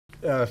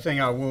thing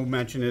I will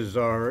mention is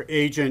our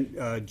agent,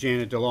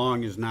 Janet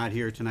DeLong, is not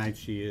here tonight.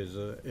 She is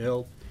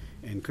ill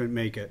and couldn't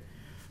make it.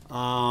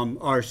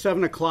 Our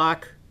 7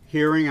 o'clock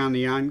hearing on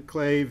the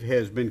enclave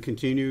has been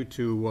continued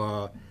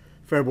to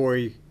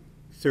February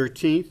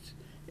 13th.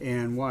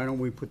 And why don't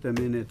we put them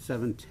in at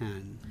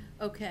 7:10?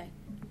 Okay.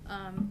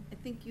 I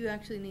think you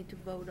actually need to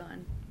vote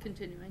on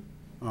continuing.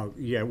 Oh,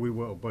 yeah, we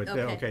will, but,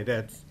 okay,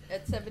 that's,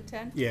 At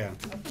 7:10? yeah.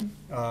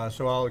 Okay.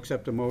 So I'll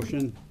accept a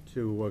motion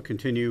to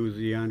continue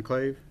the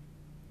enclave.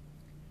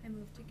 I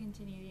move to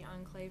continue the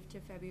enclave to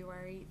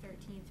February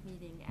 13th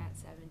meeting at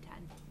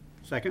 7:10.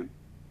 Second?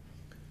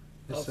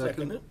 I'll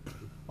second it.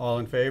 All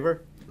in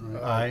favor?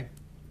 Aye.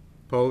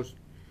 Opposed?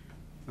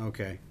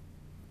 Okay.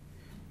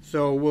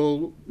 So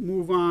we'll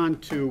move on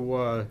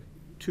to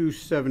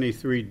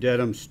 273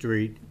 Dedham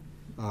Street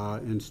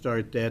and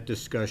start that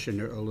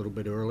discussion a little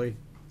bit early.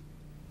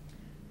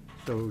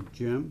 So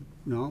Jim,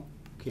 no?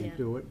 Can't Yeah.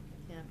 do it?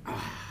 Yeah.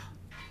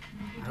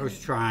 I was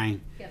trying.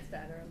 Can't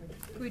start early.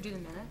 Can we do the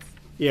minutes?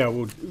 Yeah,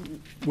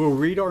 we'll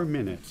read our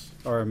minutes.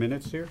 Are our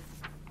minutes here?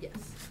 Yes.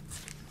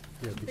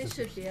 Yeah, They because-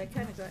 should be. I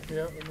kind of got.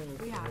 Yeah, I mean,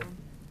 We have them.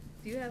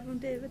 Do you have them,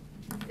 David?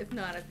 If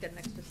not, I've got an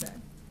extra set.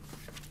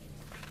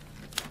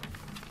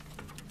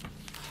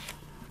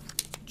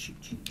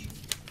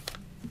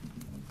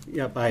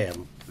 Yep, I have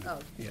them. Oh.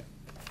 Yeah.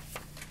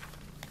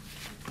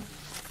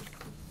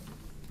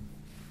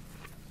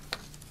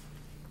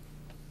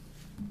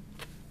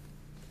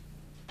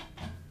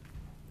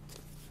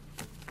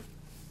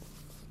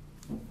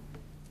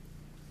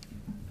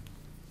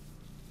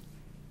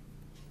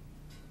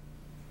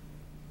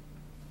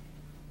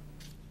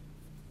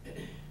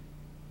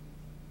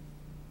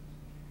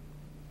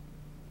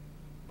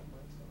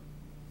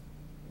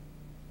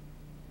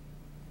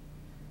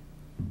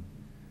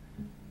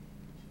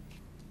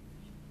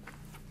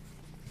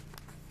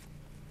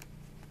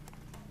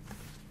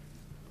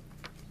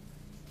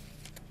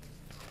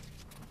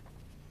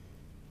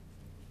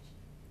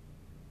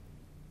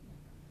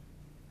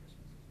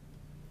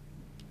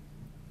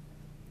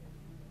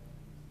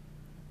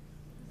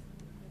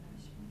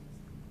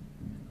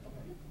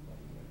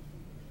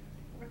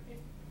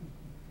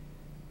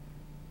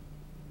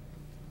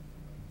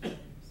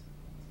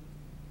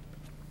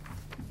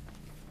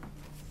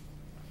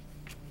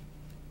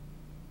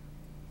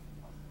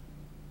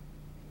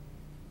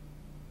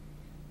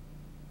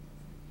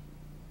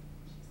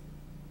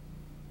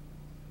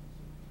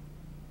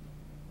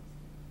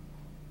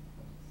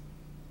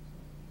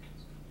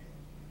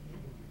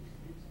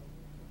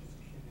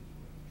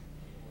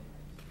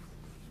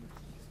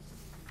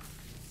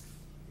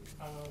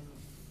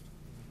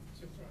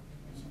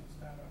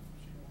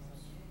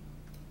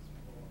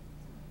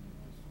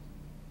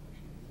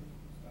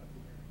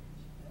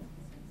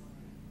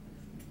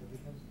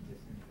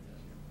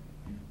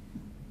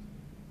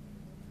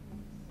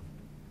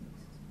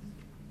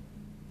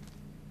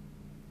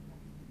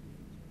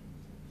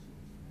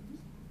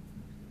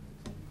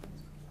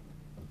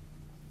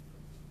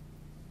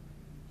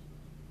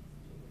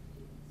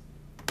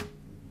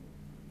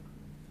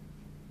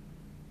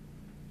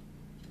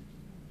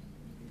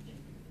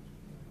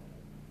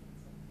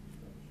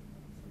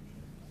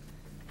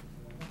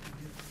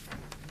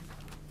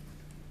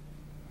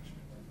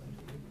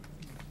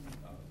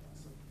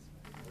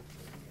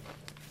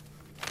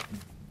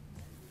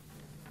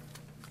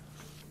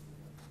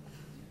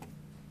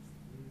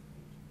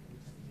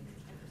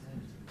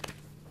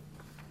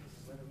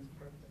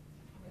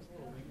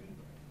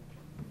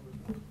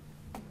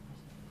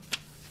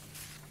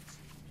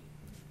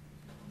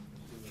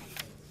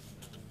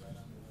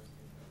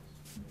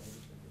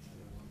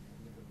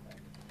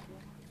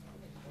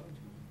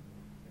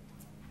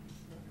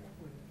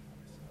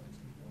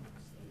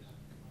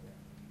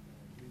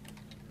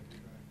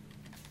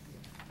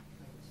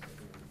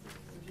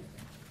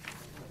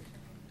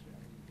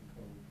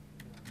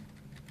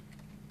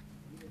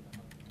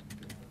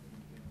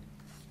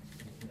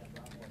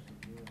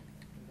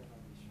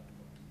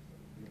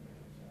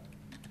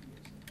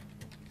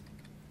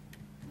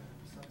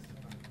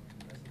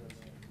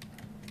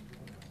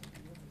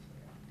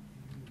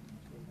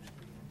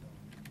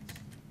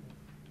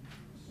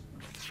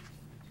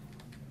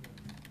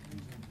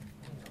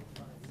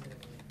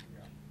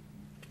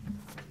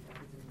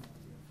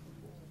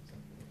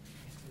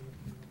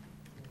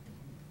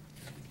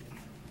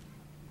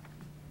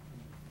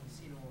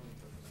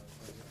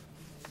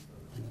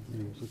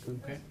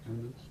 Okay.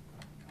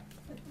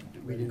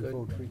 We didn't good.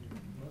 vote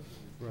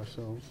for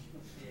ourselves.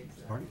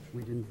 Pardon?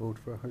 We didn't vote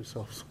for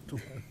ourselves.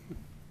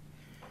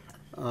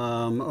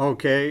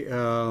 Okay,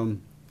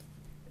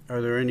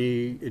 are there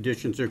any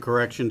additions or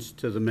corrections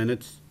to the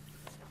minutes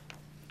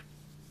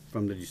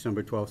from the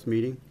December 12th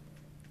meeting?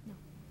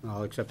 No.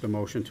 I'll accept the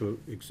motion to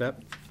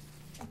accept.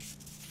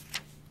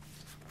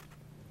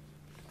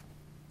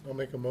 I'll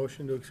make a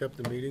motion to accept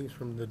the meetings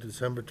from the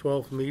December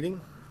 12th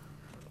meeting.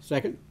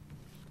 Second?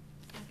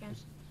 Second.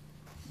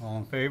 All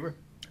in favor?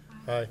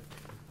 Aye.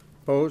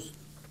 Opposed?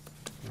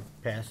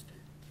 Passed.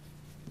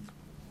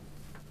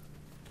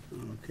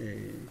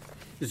 Okay.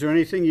 Is there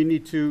anything you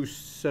need to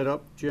set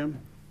up, Jim?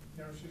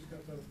 Now she's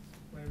got the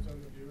plans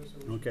on the viewer, so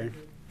we should Okay.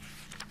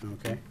 be good.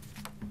 Okay.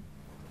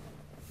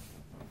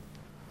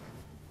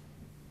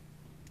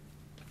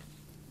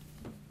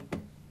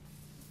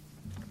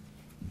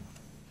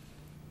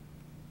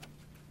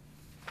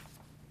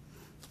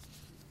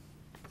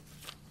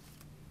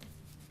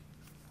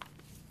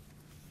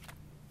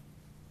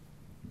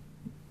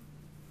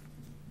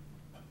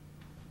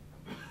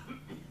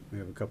 We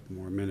have a couple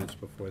more minutes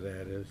before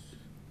that is.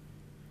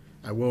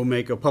 I will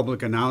make a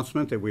public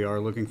announcement that we are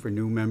looking for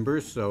new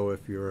members, so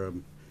if you're a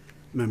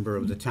member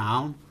of the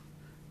town,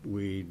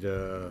 we'd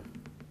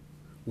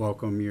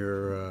welcome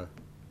your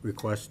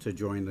request to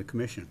join the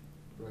commission.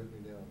 Write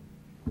me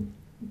down.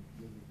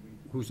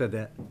 Who said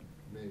that?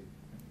 Me,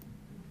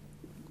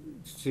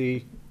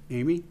 See,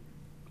 Amy?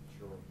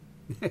 sure.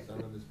 Been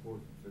on this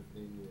board for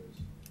 15 years.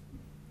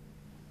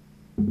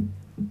 Do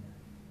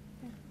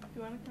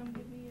you wanna come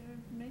give me your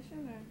information,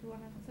 or do you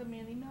wanna send me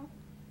an email?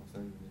 I'll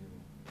send you an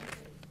email.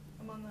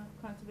 I'm on the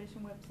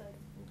conservation website.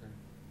 Okay.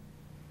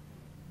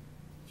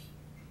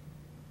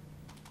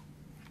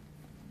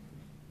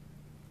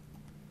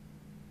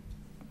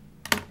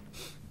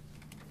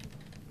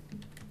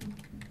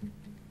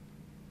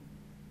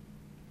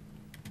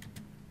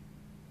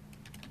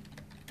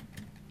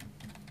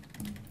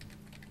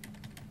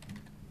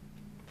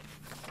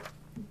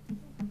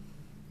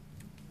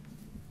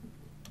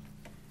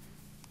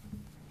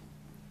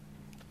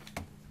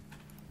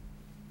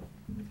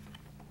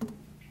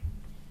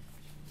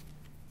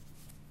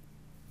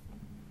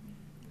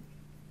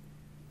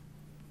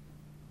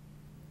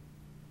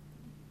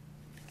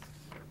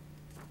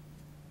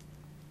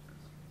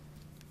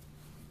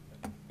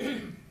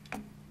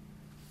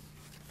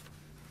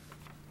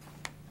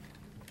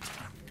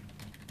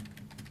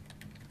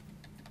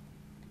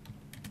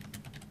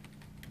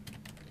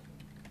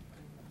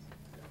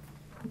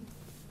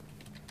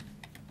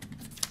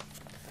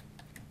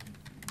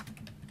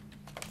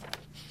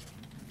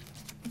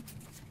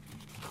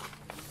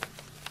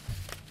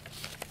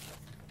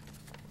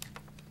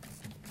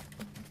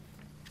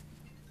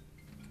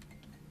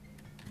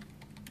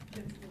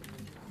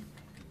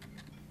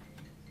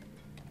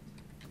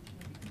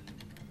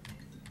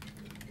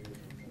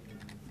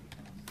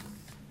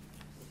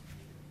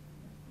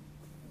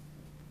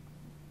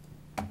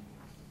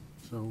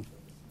 So.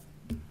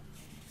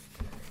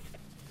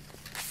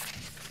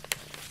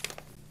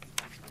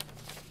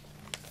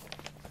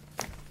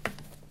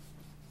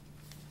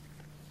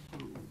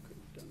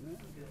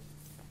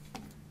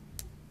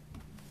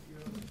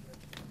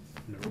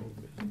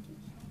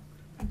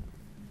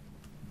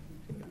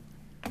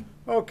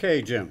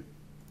 Okay, Jim,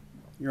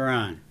 you're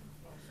on.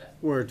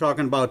 We're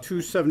talking about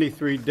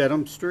 273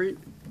 Dedham Street.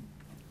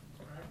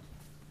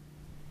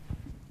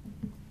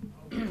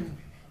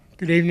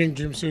 Good evening,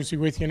 Jim Susi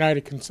with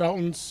United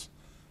Consultants.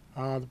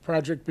 The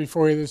project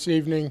before you this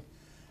evening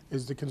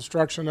is the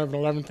construction of an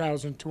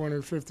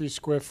 11,250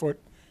 square foot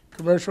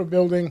commercial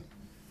building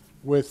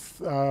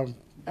with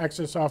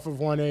access off of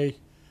 1A,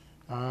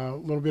 a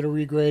little bit of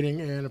regrading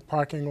and a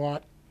parking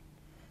lot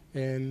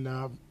and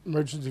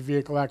emergency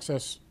vehicle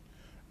access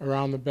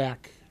around the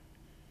back.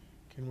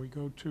 Can we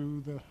go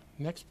to the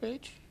next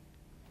page?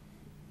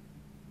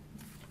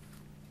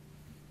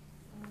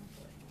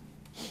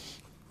 Let's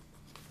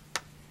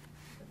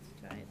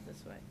try it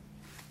this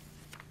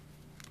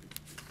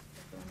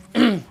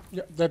way.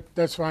 Yeah,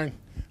 that's fine.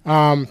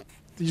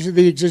 These are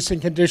the existing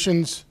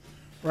conditions.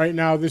 Right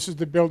now, this is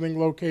the building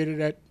located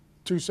at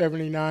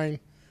 279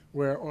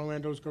 where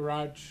Orlando's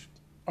Garage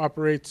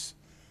operates.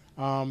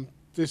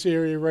 This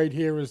area right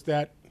here is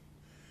that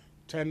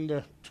 10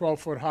 to 12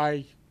 foot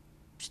high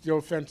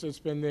steel fence that's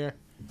been there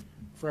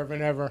forever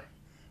and ever.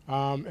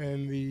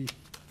 And the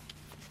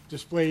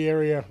display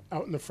area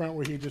out in the front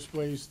where he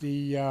displays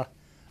the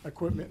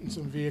equipment and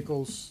some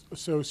vehicles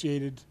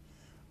associated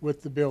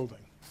with the building.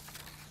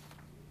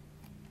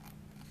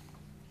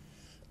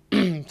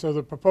 So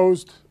the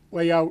proposed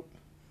layout,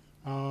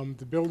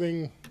 the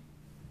building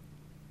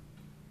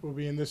will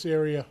be in this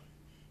area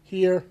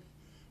here.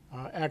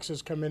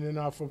 Access come in and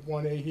off of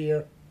 1A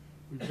here.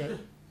 We've got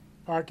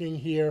parking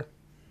here,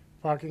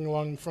 parking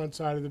along the front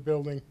side of the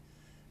building,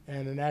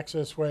 and an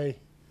access way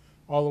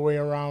all the way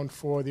around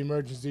for the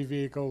emergency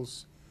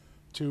vehicles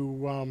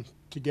to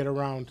get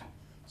around.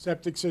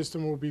 Septic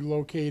system will be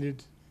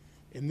located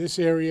in this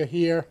area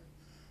here,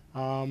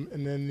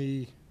 and then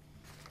the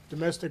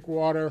domestic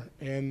water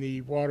and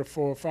the water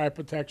for fire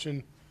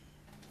protection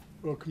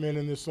will come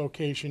in this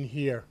location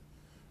here.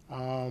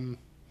 Can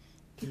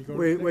you go to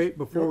the next- Wait,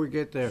 before we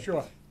get there.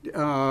 Sure.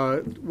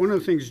 One of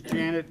the things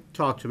Janet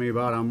talked to me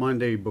about on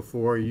Monday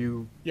before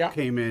you Yeah.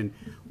 came in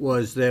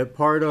was that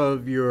part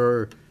of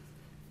your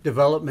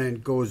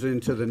development goes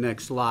into the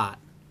next lot,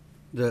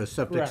 the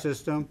septic Correct.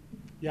 system.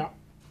 Yeah.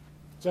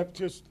 Except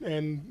just,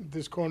 and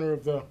this corner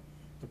of the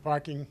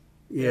parking.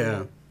 Yeah.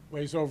 area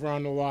lays over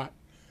on the lot.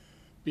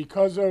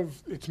 Because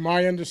of, it's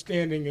my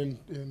understanding,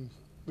 and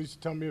Lisa,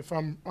 tell me if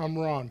I'm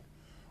wrong,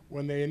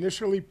 when they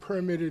initially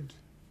permitted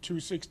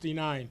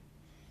 269,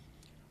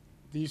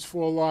 These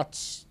 4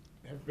 lots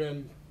have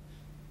been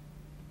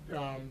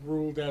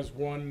ruled as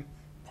one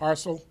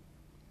parcel,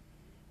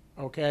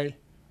 okay?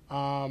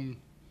 And,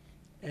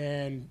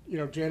 you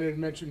know, Janet had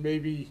mentioned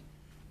maybe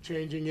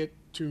changing it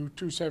to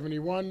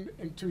 271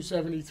 and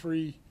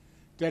 273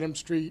 Dedham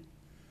Street.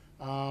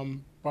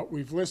 But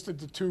we've listed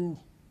the 2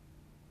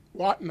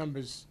 lot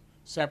numbers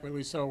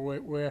separately, so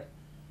we're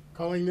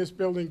calling this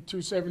building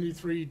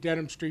 273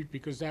 Dedham Street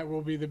because that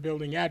will be the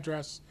building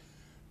address.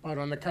 But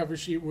on the cover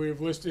sheet,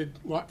 we've listed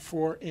lot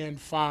 4 and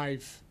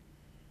 5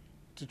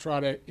 to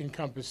try to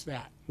encompass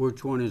that.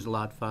 Which one is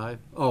lot 5?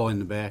 Oh, in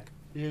the back.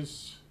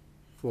 Is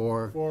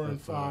 4. 4 and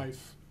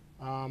 5.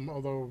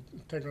 Although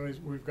technically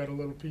we've got a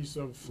little piece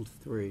of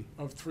 3.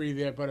 3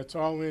 there, but it's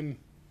all in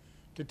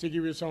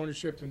contiguous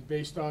ownership, and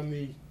based on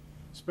the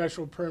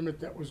special permit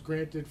that was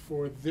granted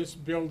for this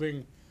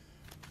building,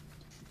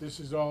 this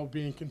is all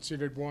being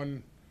considered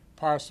one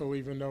parcel,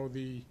 even though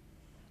the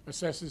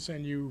assessors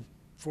send you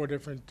 4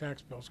 different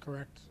tax bills,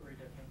 correct?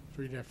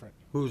 3 different.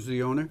 Who's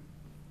the owner?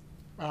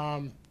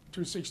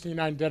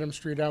 269 Dedham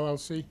Street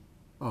LLC.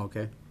 Oh,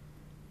 okay.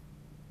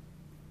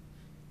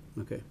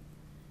 Okay.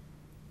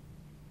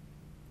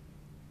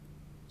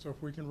 So if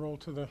we can roll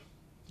to the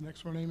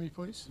next one, Amy,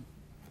 please.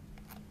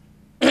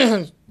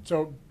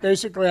 So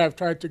basically, I've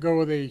tried to go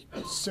with a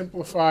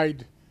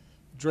simplified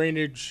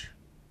drainage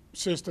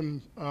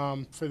system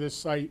for this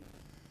site.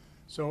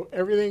 So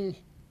everything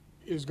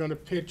is going to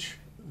pitch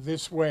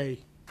this way.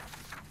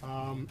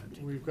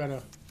 We've got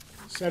a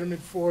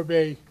sediment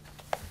forebay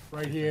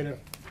right here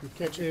to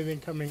catch anything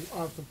coming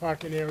off the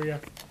parking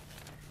area.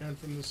 And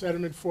from the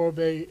sediment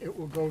forebay, it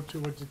will go to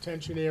a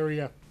detention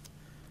area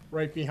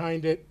right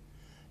behind it.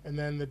 And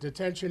then the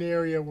detention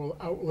area will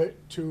outlet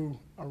to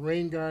a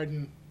rain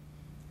garden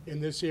in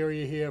this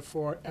area here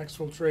for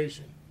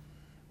exfiltration.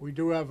 We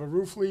do have a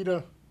roof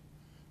leader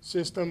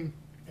system,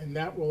 and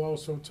that will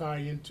also tie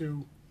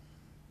into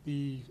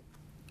the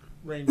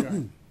rain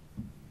garden.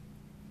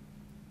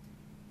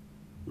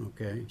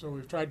 Okay. So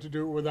we've tried to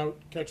do it without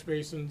catch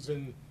basins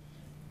and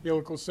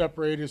helical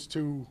separators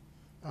to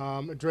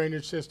a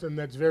drainage system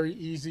that's very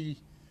easy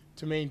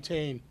to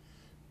maintain.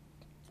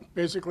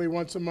 Basically,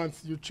 once a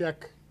month, you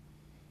check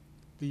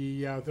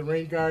the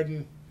rain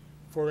garden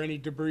for any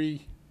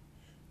debris,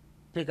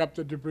 pick up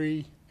the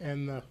debris,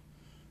 and the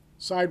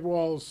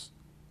sidewalls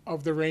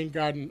of the rain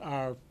garden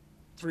are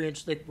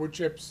 3-inch thick wood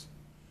chips.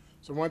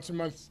 So once a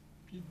month,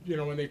 you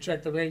know, when they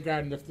check the rain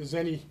garden, if there's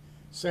any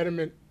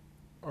sediment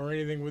or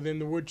anything within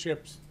the wood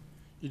chips,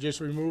 you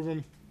just remove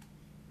them,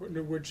 put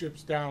new wood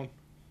chips down,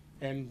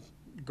 and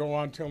go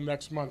on till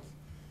next month.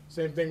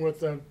 Same thing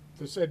with the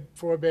said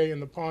forebay and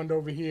the pond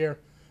over here.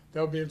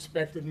 They'll be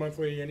inspected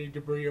monthly, any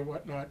debris or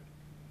whatnot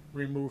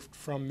removed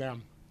from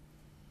them.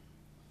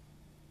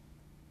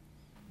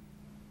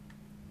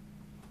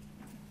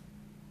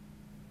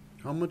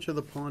 How much of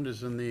the pond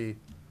is in the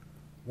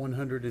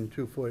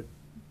 102-foot,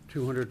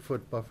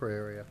 200-foot buffer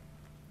area?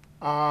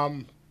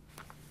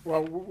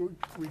 Well,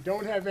 we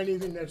don't have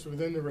anything that's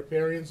within the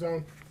riparian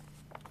zone.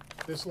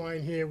 This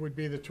line here would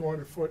be the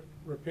 200-foot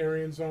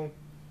riparian zone,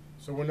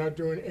 so we're not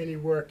doing any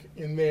work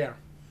in there.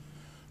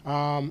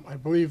 I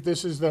believe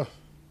this is the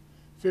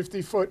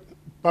 50-foot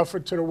buffer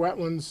to the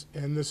wetlands,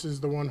 and this is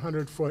the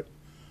 100-foot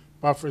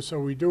buffer. So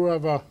we do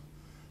have a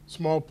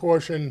small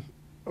portion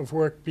of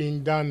work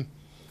being done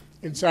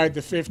inside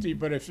the 50,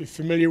 but if you're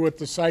familiar with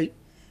the site,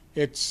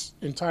 it's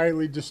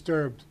entirely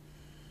disturbed.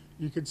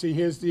 You can see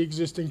here's the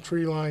existing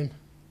tree line,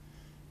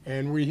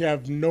 and we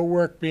have no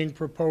work being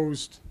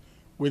proposed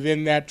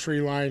within that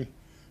tree line.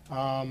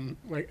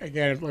 Like I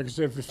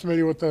said, if you're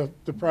familiar with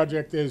the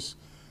project, is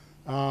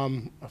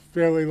a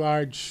fairly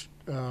large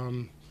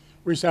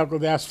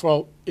recycled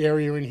asphalt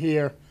area in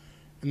here,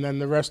 and then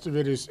the rest of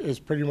it is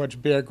pretty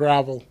much bare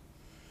gravel.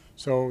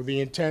 So the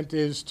intent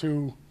is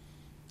to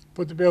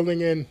put the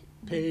building in,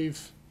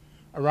 pave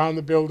around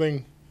the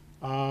building,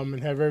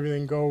 and have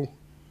everything go.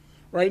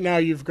 Right now,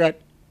 you've got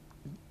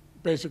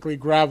basically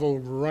gravel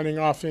running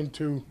off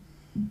into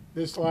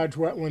this large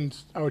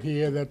wetland out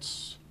here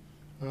that's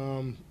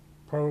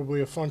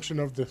probably a function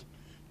of the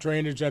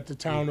drainage that the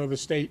town or the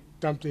state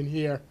dumped in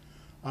here,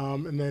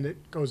 and then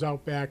it goes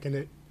out back and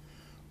it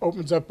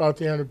opens up out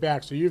there on the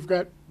back. So you've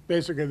got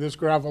basically this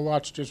gravel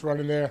lot's just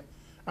running there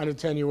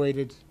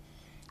unattenuated.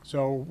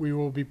 So we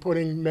will be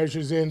putting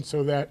measures in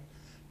so that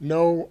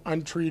no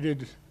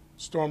untreated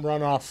storm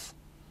runoff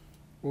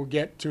will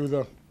get to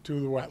the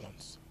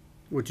wetlands.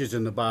 Which is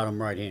in the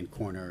bottom right-hand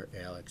corner,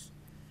 Alex.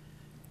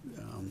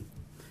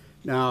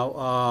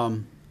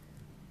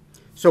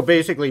 So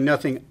basically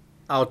nothing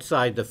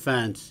outside the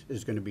fence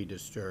is going to be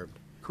disturbed,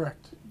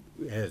 Correct.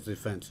 as the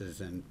fence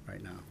is in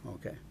right now,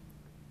 okay.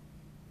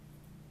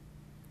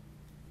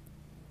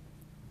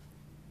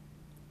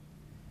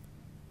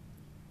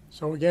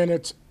 So again,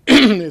 it's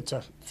it's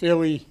a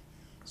fairly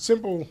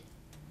simple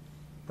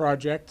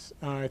project.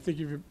 I think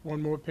if you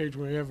one more page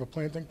where you have a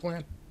planting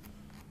plan.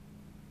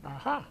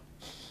 Aha.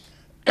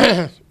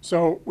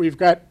 So we've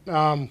got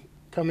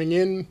coming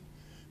in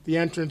the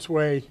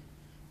entranceway,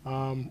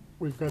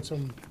 we've got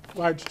some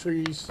large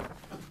trees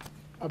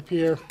up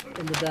here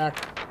in the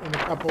back and a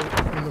couple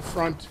in the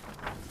front.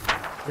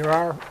 There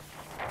are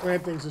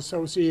plantings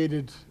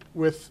associated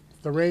with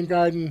the rain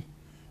garden,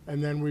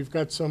 and then we've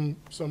got some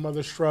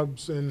other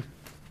shrubs and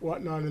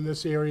whatnot in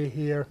this area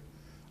here,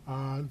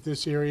 and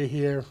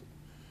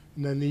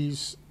then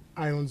these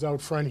islands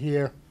out front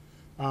here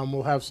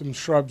will have some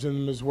shrubs in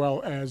them as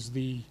well as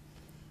the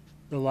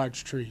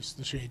large trees,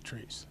 the shade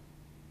trees.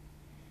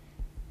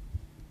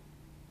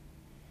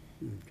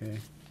 Okay.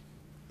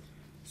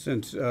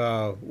 Since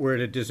we're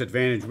at a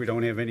disadvantage, we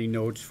don't have any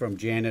notes from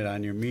Janet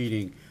on your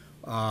meeting.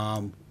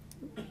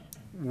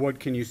 What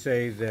can you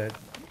say that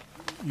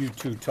you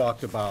two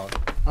talked about?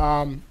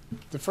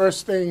 The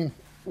first thing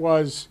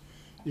was,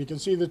 you can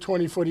see the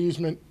 20-foot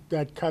easement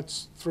that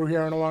cuts through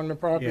here and along the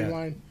property Yeah.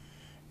 line.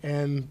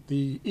 And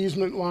the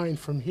easement line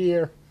from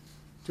here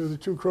to the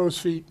 2 crow's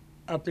feet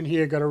up in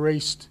here got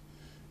erased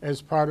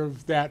as part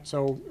of that,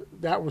 so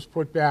that was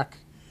put back.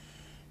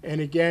 And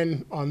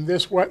again, on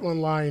this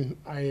wetland line,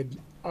 I had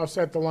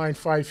offset the line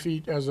 5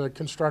 feet as a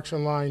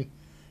construction line,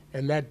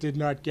 and that did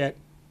not get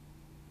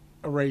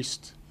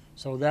erased.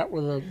 So that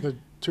were the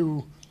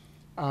two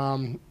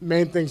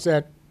main things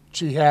that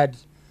she had.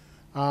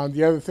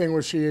 The other thing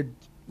was she had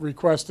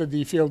requested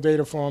the field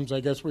data forms. I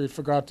guess we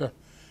forgot to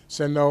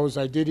send those.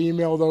 I did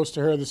email those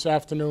to her this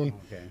afternoon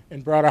Okay.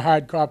 and brought a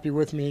hard copy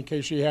with me in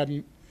case she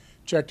hadn't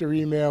checked her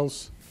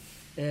emails.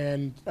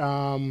 And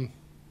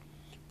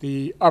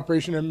the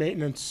operation and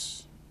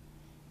maintenance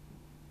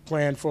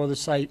plan for the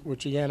site,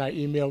 which again, I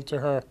emailed to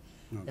her,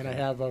 and I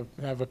Okay.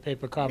 have a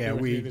paper copy Yeah,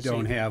 with me we this don't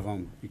evening. have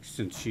them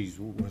since she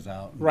was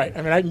out. Right,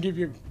 I mean, I can give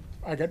you,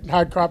 I got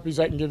hard copies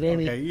I can give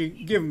Amy. Okay, you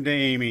give them to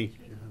Amy.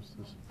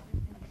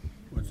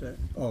 What's that?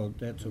 Oh,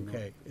 that's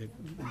okay. You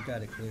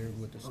got it cleared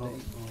with the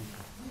state.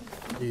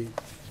 Okay,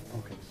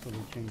 so we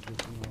changed it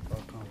to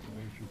Norfolk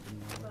Conservation from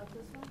Norfolk.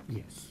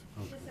 Yes.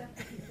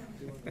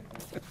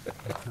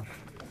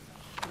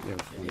 Yeah,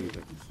 it's funny that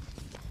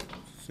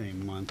it's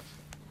same month.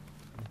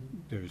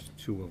 There's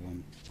 2 of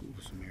them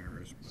with some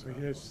errors. So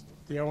here's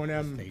the O and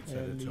M State said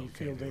and it's the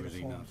okay. field There data was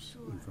enough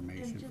forms.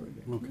 information for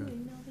it. Okay. Can you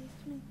email these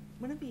to me?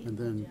 Would it be? And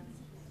then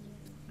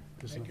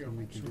there's Thank you. nothing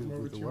we can Should do we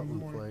move with it the to in the wetland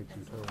morning? flags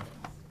until,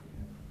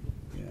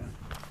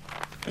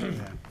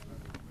 Yeah.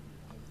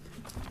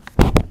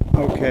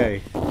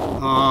 Okay,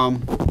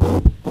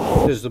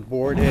 does the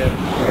board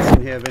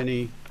have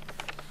any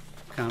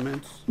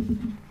comments?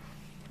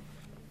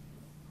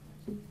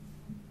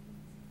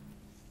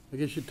 I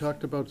guess you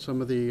talked about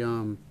some of the,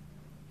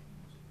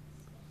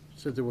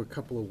 said there were a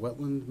couple of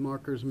wetland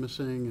markers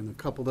missing and a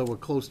couple that were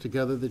close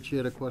together that you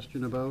had a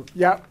question about.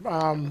 Yeah,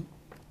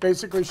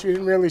 basically, she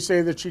didn't really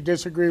say that she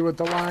disagreed with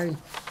the line,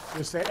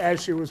 just that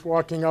as she was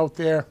walking out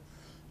there,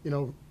 you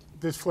know,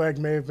 this flag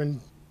may have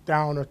been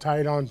down or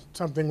tied on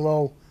something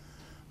low.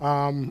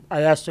 I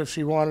asked her if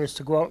she wanted us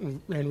to go out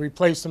and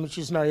replace them, and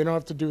she said, no, you don't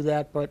have to do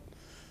that, but,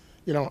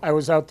 you know, I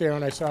was out there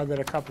and I saw that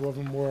a couple of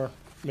them were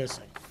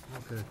missing.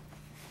 Okay.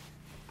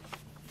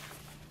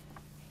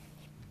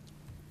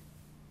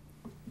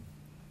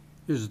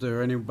 Is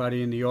there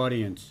anybody in the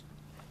audience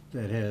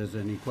that has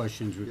any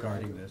questions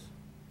regarding this?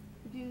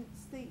 Could you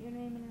state your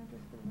name and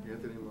address for the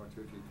record? Anthony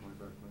Martucci, 25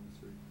 Clinton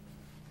Street,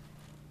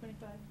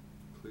 25.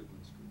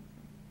 Cleveland Street.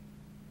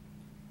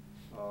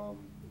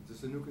 Is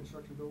this a new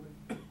construction building?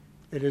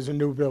 It is a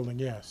new building,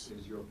 yes,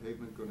 Is your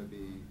pavement going to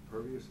be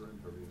pervious or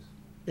impervious?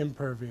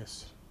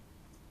 impervious.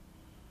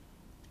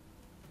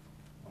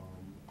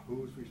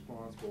 Who's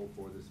responsible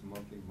for this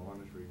monthly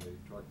monitoring that you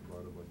talked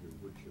about your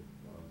wood chip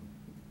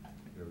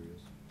areas?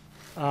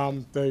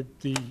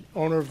 The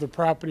owner of the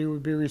property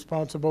would be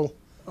responsible.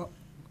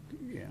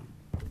 Yeah.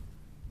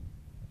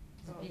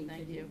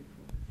 Thank you.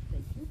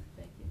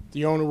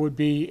 The owner would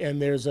be,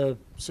 and there's a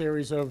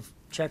series of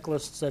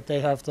checklists that they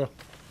have to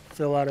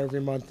fill out every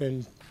month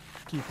and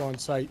keep on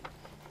site.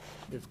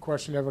 If a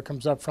question ever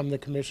comes up from the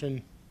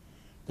commission,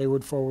 they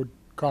would forward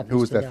copies to Who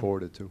was that them.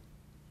 forwarded to?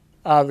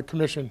 The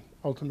commission,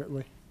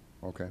 ultimately.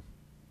 Okay.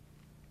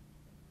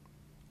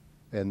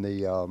 And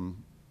the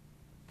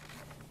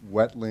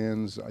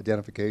wetlands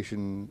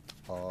identification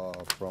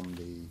from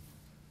the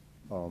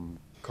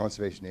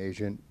conservation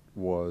agent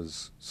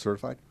was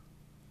certified?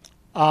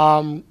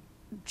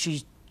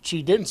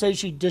 She didn't say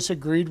she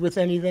disagreed with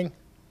anything.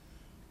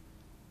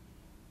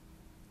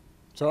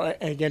 So,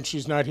 again,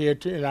 she's not here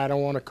to, and I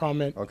don't want to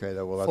comment. Okay,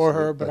 well, that's. For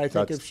her, but I think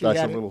that's- if she That's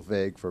had a it- little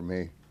vague for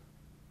me.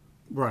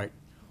 Right.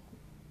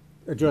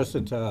 Address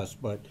it to us,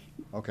 but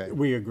Okay.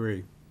 we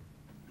agree.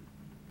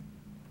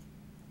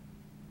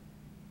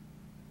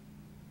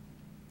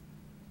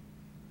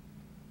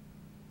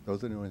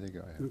 Those are the only things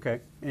I have.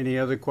 Okay. Any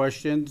other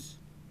questions?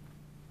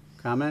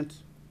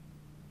 Comments?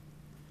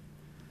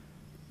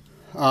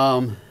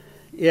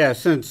 Yeah,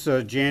 since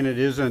Janet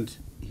isn't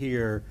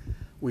here,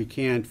 we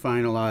can't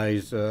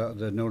finalize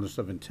the notice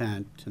of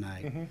intent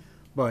tonight.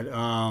 But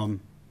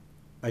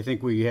I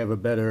think we have a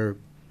better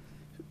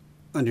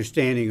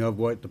understanding of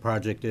what the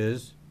project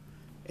is.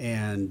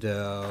 And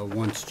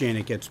once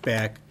Janet gets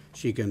back,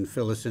 she can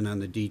fill us in on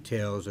the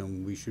details,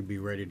 and we should be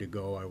ready to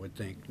go, I would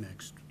think,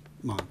 next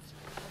month.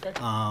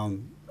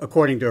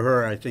 According to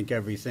her, I think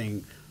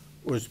everything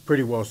was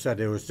pretty well said.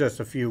 There was just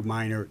a few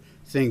minor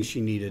things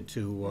she needed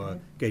to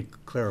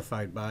get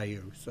clarified by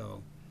you,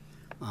 so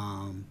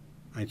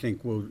I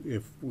think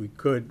if we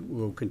could,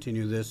 we'll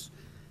continue this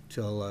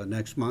till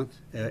next month,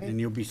 and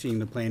you'll be seeing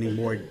the planning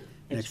board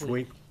next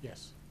week.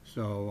 Yes.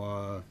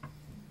 So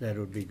that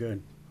would be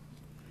good.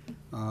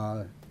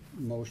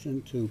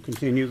 Motion to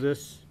continue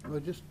this? Well,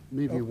 just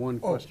maybe one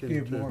question. Do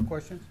you have to- more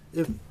questions?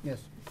 If,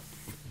 Yes.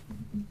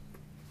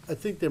 I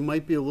think there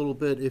might be a little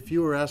bit, if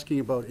you were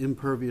asking about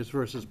impervious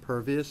versus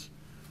pervious,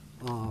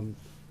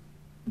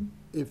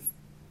 if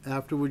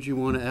afterwards you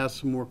want to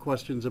ask some more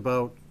questions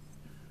about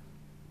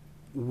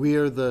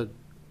where the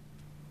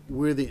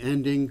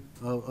ending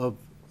of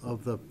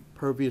the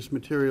pervious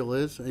material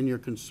is and your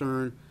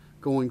concern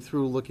going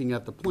through looking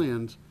at the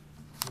plans,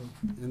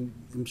 and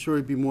I'm sure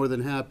he'd be more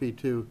than happy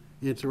to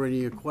answer any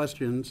of your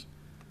questions.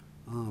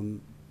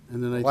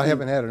 And then I think. Well, I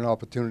haven't had an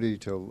opportunity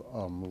to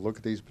look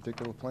at these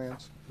particular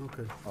plans,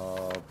 Okay.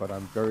 but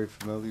I'm very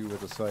familiar with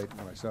the site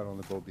when I sat on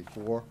the boat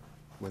before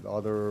with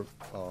other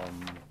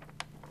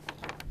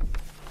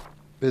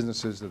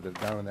businesses that are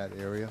down in that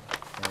area,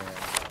 and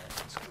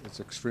it's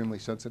extremely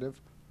sensitive.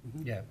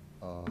 Yeah.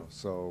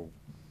 So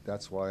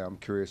that's why I'm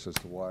curious as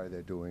to why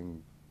they're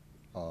doing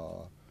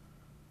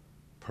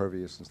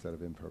pervious instead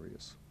of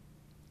impervious.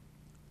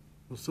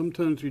 Well,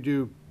 sometimes we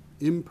do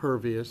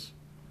impervious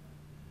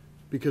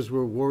because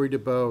we're worried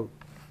about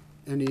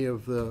any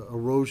of the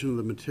erosion of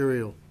the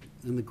material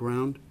in the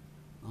ground.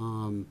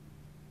 And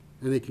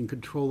they can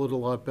control it a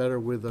lot better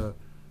with a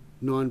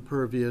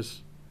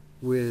non-pervious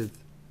with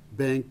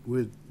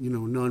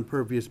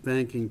non-pervious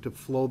banking to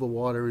flow the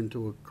water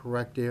into a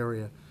correct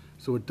area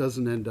so it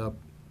doesn't end up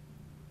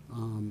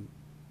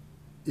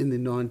in the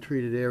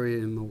non-treated area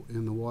in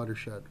the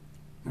watershed.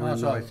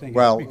 Also, I think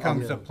Well, it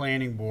becomes yeah. a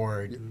planning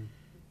board.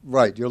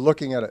 Right, you're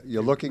looking at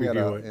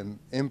Review it. an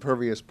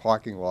impervious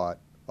parking lot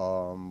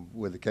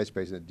with a catch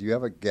basin. Do you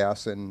have a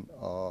gas and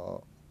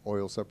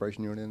oil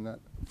separation unit in that?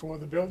 For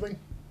the building,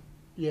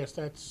 yes,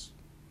 that's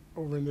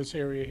over in this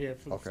area here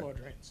for the Okay. floor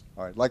drains.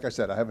 All right, like I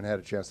said, I haven't had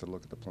a chance to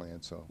look at the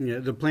plan, so, Yeah,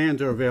 the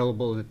plans are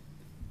available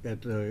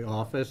at the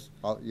office.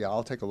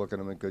 I'll take a look at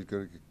them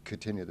and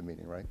continue the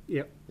meeting, right?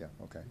 Yep. Yeah,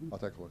 okay, I'll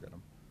take a look at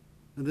them.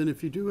 And then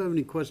if you do have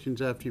any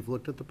questions after you've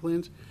looked at the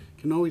plans,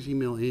 you can always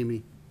email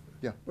Amy.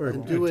 Yeah, Or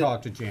And do it-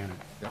 talk to Janet.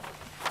 yeah.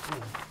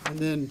 And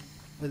then,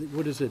 I think,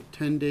 what is it,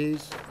 10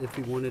 days if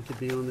you wanted to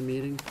be on the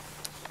meeting,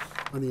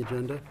 on the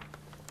agenda,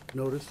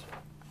 notice?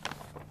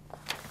 I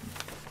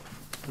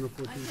don't know if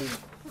I 14 can days.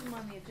 put them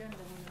on the agenda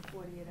within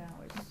 48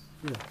 hours.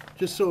 Yeah,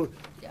 just so,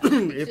 Yeah,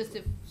 If- it's just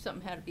if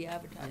something had to be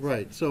advertised.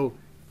 right, so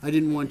I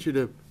didn't want you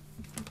to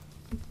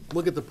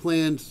look at the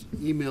plans,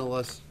 email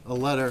us a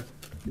letter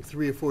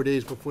 3 or 4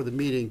 days before the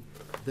meeting,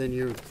 then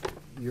you've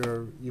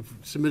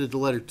submitted the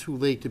letter too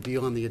late to be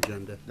on the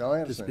agenda. No, I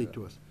To understand speak that.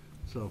 to us,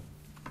 so,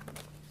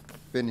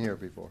 Been here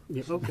before.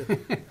 yeah,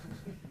 okay.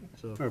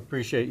 So, I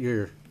appreciate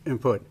your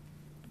input.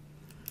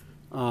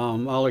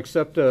 I'll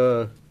accept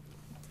a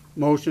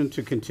motion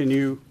to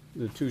continue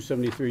the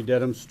 273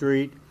 Dedham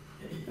Street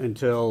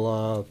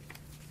until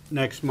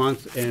next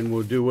month, and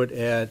we'll do it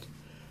at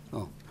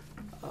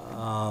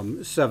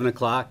 7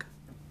 o'clock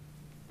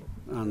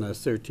on the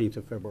 13th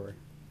of February.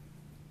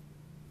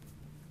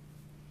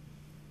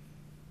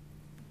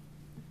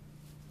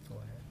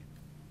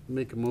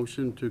 make a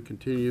motion to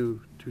continue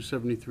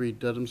 273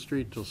 Dedham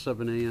Street till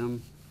 7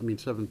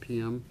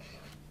 PM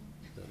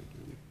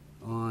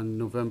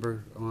on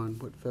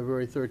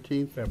February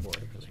 13th?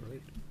 February, that's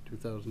right.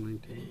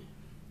 2019.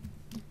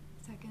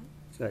 Second.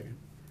 Second.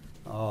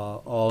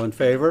 All in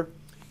favor?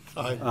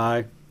 Aye.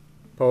 Aye.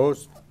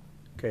 Opposed?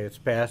 Okay, it's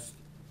passed.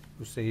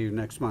 We'll see you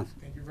next month.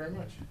 Thank you very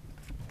much.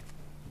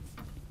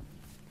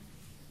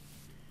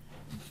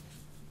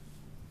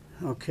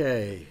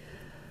 Okay.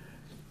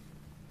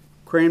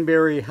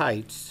 Cranberry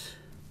Heights.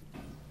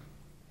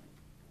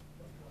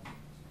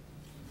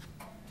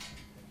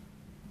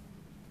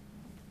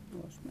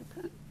 Lost my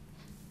pen.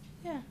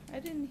 Yeah, I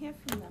didn't hear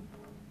from them.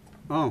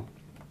 Oh.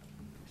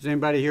 Is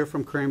anybody here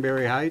from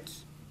Cranberry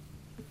Heights?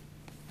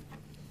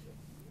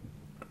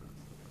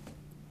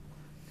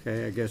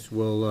 Okay, I guess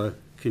we'll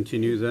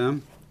continue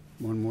them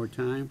one more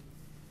time.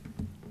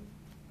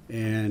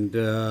 And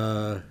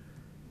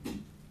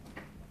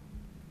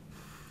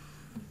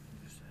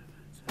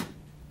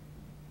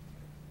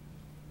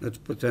let's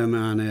put them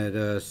on at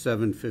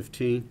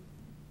 7:15.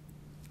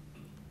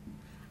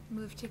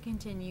 Move to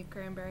continue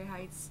Cranberry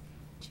Heights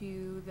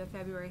to the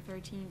February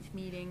 13th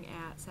meeting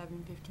at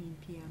 7:15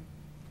 PM.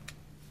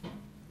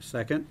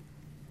 Second?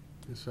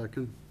 A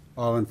second.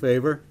 All in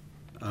favor?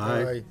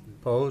 Aye.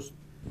 Opposed?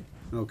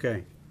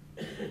 Okay.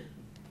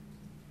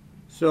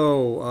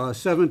 So,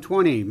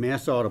 7:20,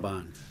 Mass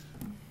Audubon.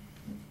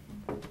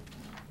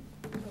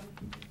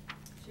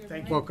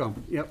 Thank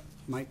Welcome. Yep,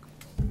 Mike.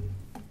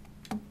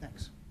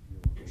 Thanks.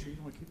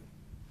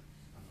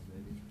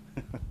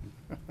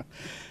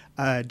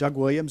 Doug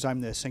Williams,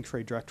 I'm the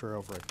Sanctuary Director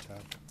over at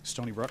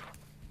Stony Brook.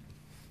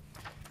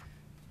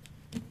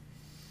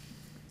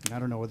 and I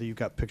don't know whether you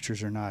got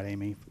pictures or not,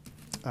 Amy.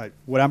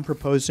 What I'm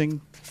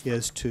proposing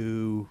is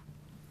to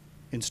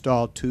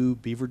install 2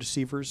 beaver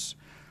deceivers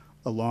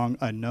along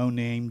a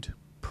no-named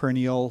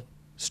perennial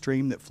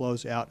stream that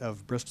flows out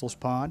of Bristol's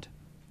Pond.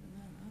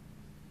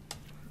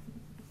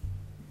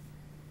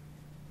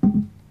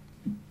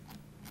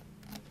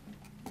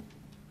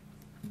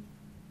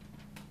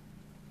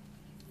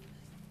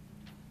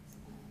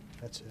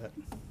 That's it. Is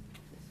this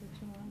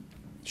what you want?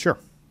 Sure. Okay,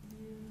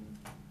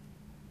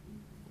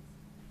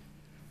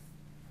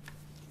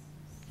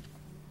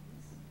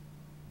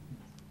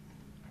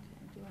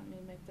 do you want me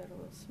to make that a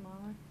little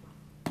smaller?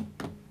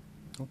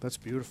 Oh, that's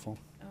beautiful.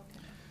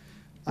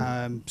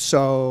 Okay.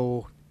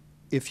 So,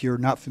 if you're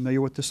not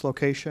familiar with this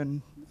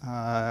location,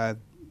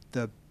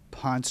 the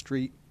Pond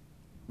Street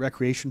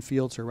recreation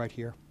fields are right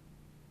here.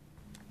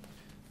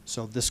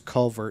 So this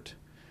culvert,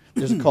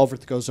 there's a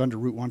culvert that goes under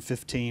Route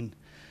 115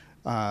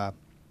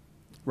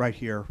 right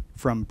here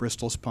from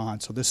Bristol's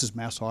Pond. So this is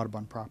Mass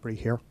Audubon property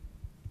here.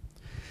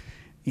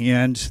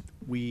 And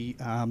we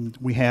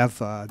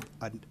have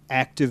an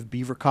active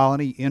beaver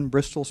colony in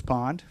Bristol's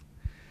Pond,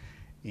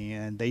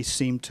 and they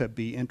seem to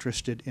be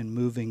interested in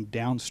moving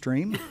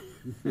downstream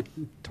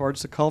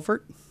towards the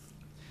culvert.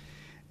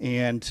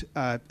 And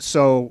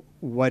so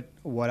what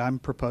I'm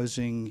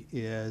proposing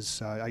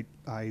is I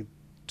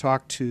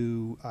talked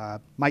to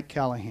Mike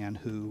Callahan,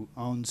 who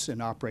owns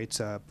and operates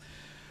a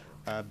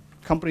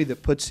company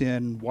that puts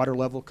in water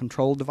level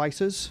control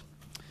devices.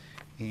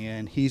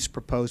 And he's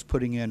proposed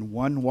putting in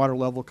 1 water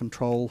level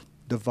control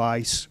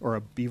device, or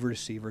a beaver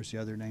deceiver is the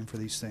other name for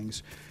these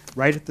things,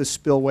 right at the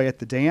spillway at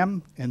the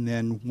dam, and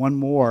then 1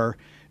 more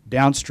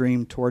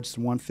downstream towards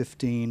the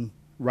 115,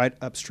 right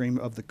upstream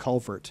of the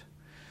culvert,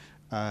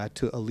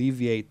 to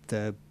alleviate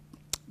the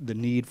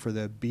need for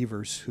the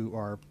beavers, who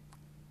are,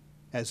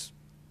 as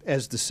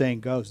the saying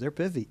goes, they're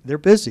busy. They're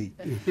busy.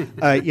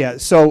 Yeah.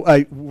 So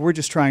we're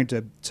just trying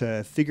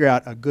to figure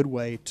out a good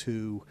way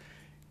to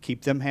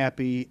keep them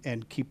happy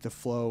and keep the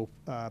flow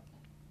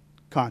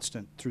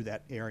constant through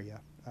that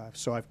area.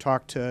 So I've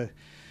talked to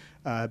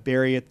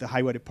Barry at the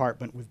Highway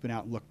Department. We've been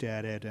out and looked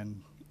at it,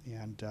 and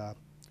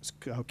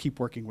I'll keep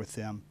working with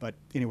them. But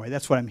anyway,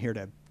 that's what I'm here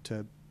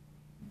to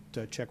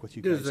check with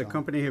you guys Does the on.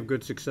 company have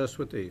good success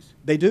with these?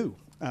 They do,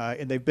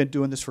 and they've been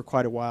doing this for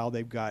quite a while.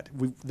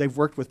 They've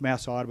worked with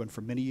Mass Audubon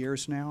for many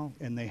years now,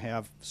 and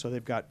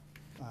they've got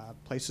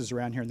places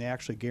around here, and they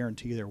actually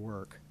guarantee their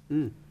work.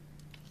 Mm.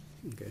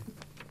 Okay.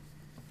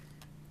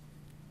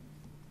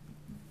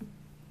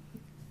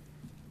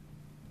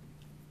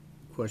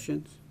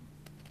 Questions?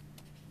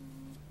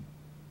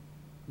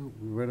 No,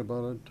 we read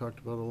about it, talked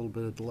about it a little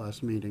bit at the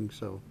last meeting,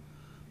 so.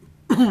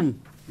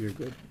 You're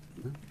good?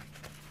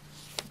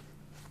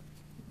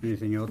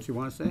 Anything else you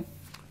want to say?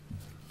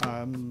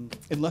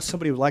 Unless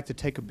somebody would like to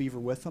take a beaver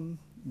with them,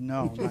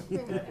 no. Not, I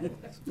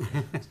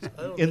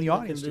don't in the think I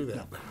audience, can do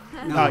that.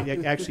 No,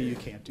 yeah, actually, you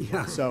can't do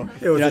that. So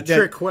It was you know, a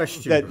trick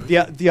question.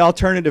 The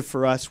alternative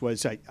for us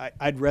was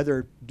I'd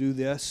rather do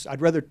this.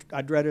 I'd rather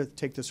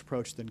take this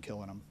approach than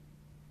killing them.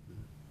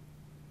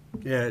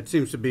 Yeah, it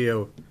seems to be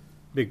a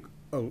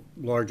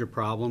larger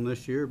problem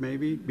this year,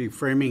 maybe.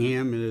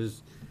 Framingham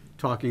is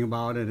talking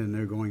about it, and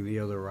they're going the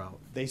other route.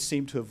 They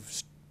seem to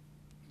have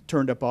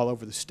turned up all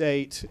over the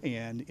state,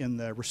 and in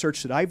the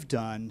research that I've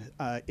done,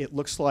 it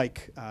looks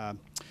like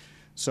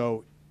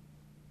so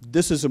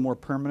this is a more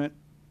permanent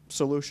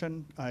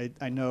solution.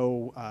 I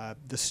know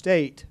the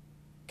state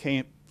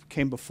came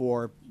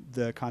before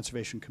the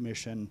Conservation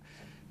Commission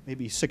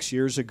maybe 6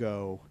 years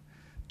ago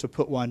to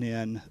put one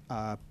in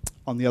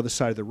on the other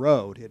side of the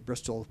road at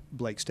Bristol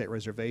Blake State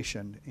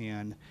Reservation,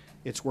 and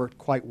it's worked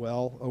quite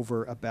well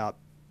over about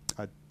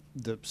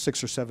the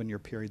 6 or 7 year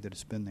period that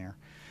it's been there.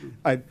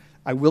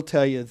 I will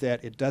tell you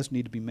that it does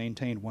need to be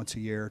maintained once a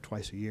year,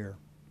 twice a year.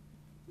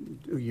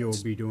 You'll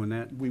be doing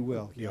that? We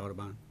will, The yeah.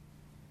 Audubon?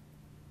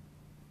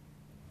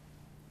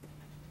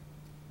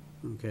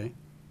 Okay.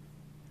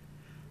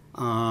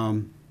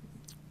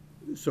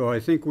 So I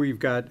think we've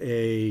got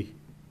a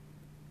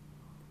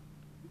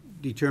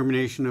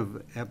determination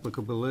of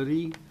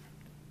applicability.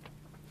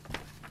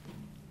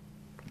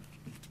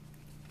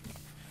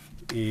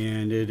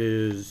 And it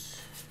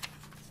is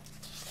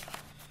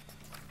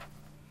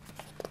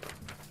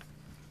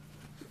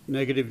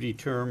negative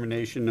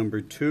determination number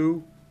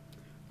 2,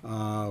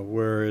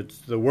 where it's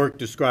the work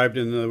described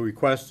in the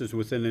request is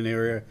within an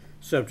area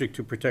subject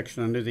to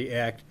protection under the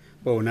Act,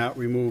 but will not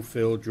remove,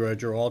 fill,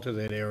 dredge, or alter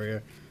that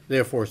area.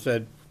 Therefore,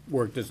 said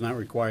work does not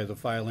require the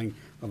filing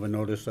of a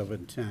notice of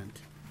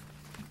intent.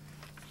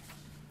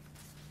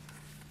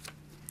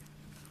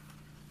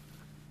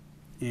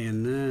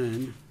 And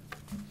then,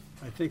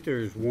 I think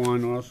there's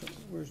one also,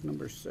 where's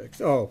number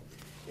 6? Oh,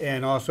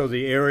 and also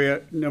the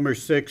area, number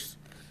 6,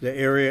 the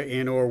area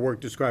and/or work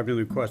described in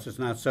the request is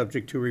not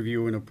subject to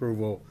review and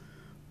approval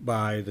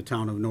by the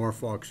town of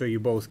Norfolk. So you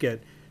both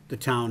get the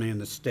town and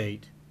the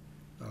state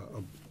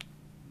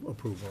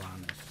approval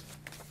on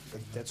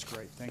this. That's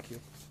great, thank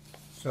you.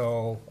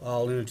 So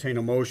I'll entertain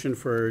a motion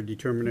for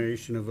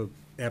determination of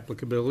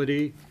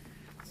applicability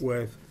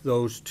with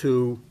those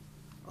 2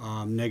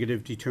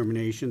 negative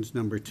determinations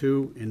number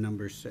 2 and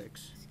number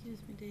 6. Excuse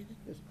me, David.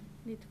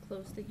 Need to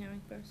close the hearing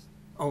first.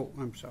 Oh,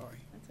 I'm sorry.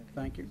 That's okay.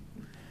 Thank you.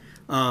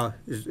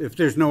 If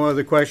there's no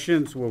other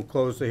questions, we'll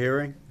close the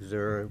hearing. Is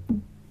there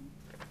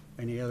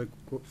any other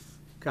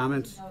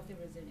comments? Know if there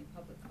was any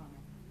public comment.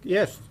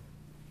 Yes.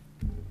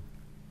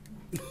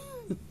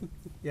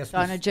 Yes,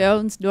 Donna Ms.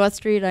 Jones, North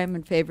Street, I'm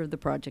in favor of the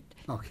project.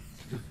 Okay.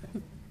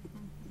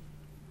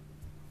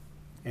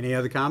 Any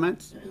other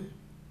comments?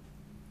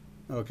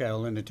 Okay,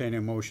 I'll entertain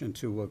a motion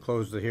to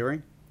close the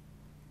hearing.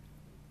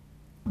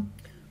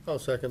 I'll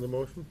second the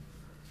motion.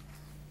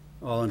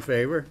 All in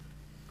favor?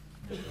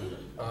 Aye.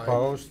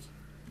 Opposed?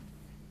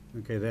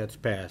 Okay, that's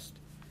passed.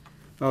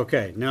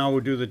 Okay, now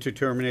we'll do the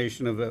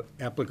determination of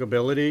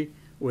applicability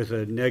with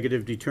a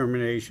negative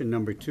determination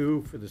number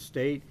 2 for the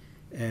state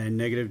and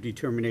negative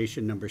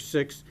determination number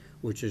 6,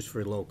 which is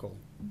for local.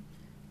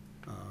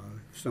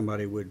 If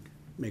somebody would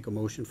make a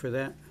motion for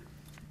that?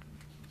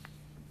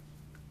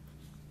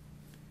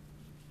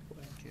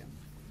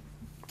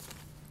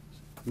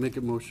 Make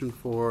a motion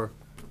for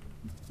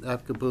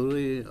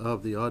applicability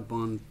of the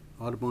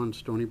Audubon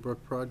Stony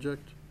Brook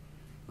project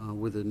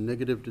with a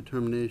negative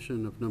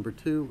determination of number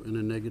 2 and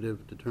a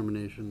negative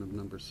determination of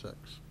number 6.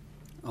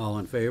 All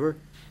in favor?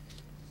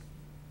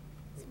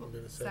 I'm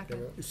gonna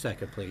Second. it.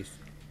 Second, please.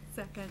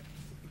 Second.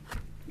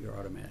 You're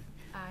automatic.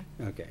 Aye.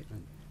 Okay.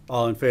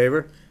 All in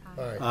favor?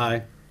 Aye.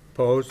 Aye.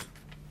 Opposed?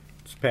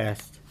 It's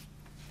passed.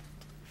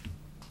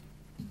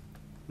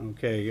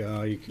 Okay,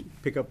 you can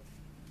pick up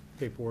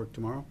paperwork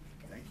tomorrow?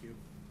 Thank you.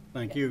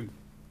 Thank you.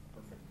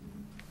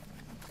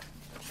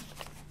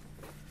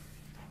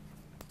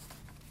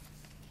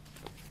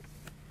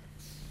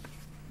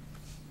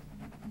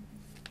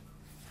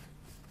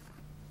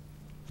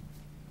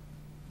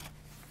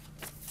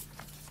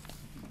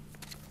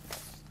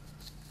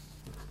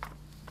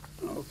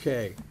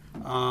 Okay,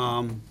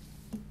 the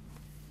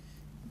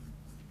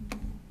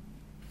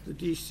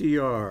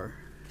DCR,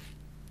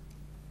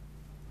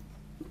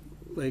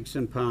 lakes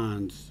and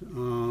ponds,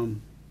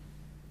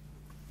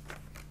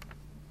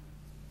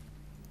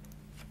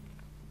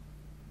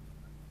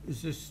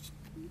 is this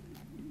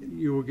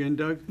you again,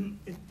 Doug?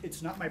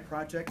 It's not my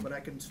project, but I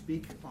can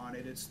speak on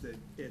it. It's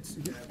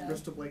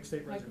Bristol Lake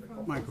State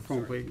Reservation.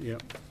 Microphone, please,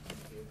 yep.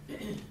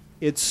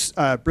 It's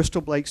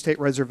Bristol Lake State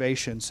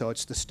Reservation, so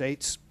it's the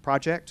state's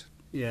project,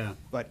 Yeah,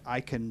 but I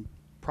can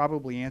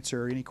probably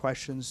answer any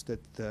questions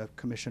that the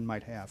commission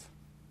might have.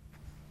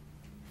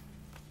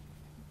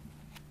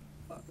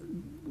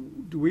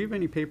 do we have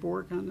any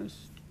paperwork on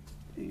this,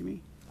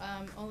 Amy?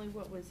 Only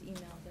what was emailed,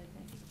 I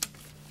think.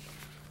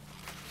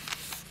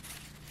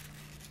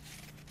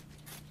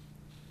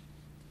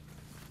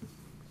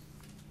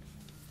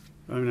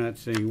 I'm not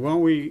seeing, why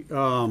don't we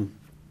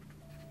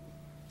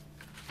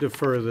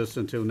defer this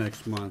until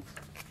next month?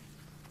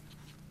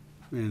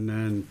 And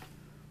then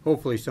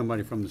hopefully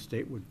somebody from the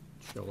state would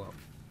show up.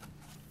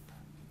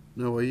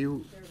 No, are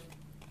you,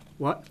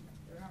 What?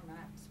 There are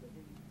maps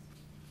within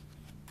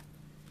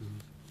this.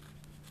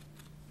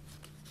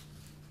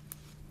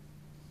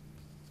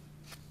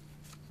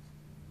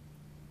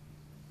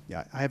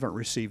 Yeah, I haven't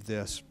received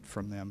this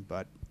from them,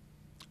 but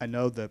I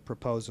know the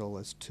proposal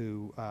is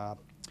to,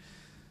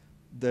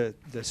 the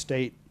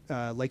state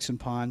Lakes and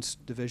Ponds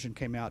Division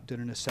came out, did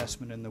an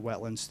assessment in the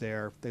wetlands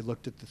there. They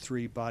looked at the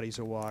 3 bodies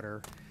of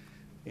water.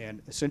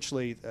 And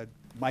essentially,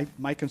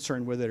 my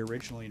concern with it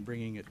originally in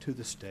bringing it to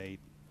the state,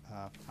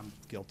 I'm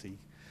guilty,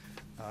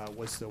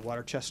 was the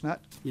water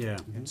chestnut. Yeah.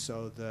 And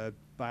so the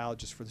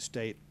biologist for the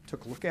state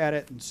took a look at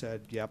it and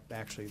said, yep,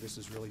 actually, this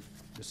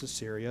is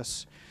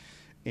serious.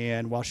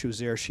 And while she was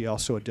there, she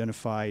also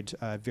identified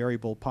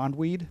variable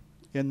pondweed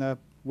in the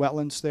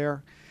wetlands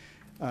there.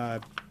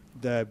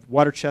 The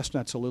water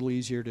chestnut's a little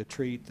easier to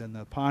treat than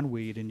the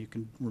pondweed, and you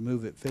can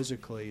remove it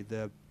physically.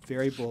 The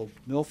variable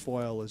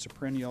milfoil is a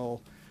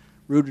perennial,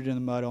 rooted in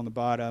the mud on the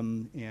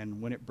bottom,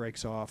 and when it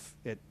breaks off,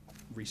 it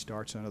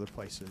restarts in other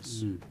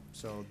places. Mm.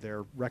 So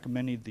they're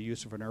recommending the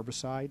use of an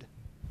herbicide.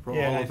 for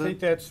Yeah, and all I of think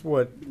it? that's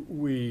what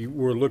we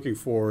were looking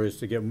for, is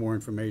to get more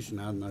information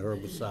on the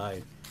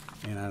herbicide,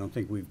 and I don't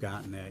think we've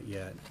gotten that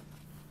yet.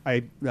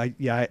 I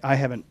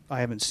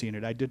haven't seen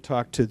it. I did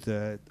talk to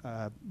the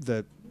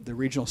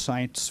regional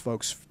science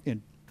folks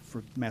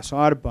for Mass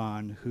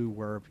Audubon, who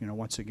were,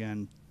 once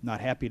again,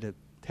 not happy to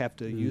have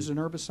to use an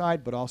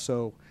herbicide, but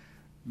also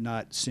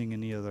not seeing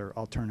any other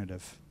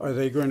alternative. Are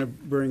they going to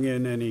bring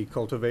in any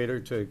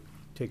cultivator to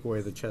take away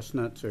the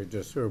chestnuts, or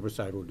just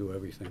herbicide will do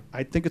everything?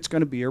 I think it's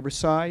going to be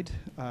herbicide.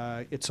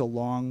 It's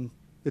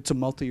a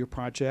multi-year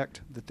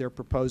project that they're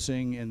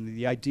proposing, and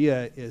the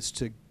idea is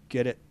to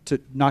get it, to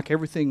knock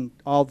everything,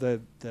 all the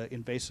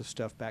invasive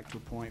stuff back to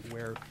a point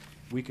where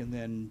we can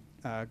then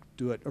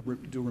do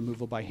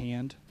removal by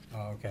hand.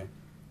 Oh, okay.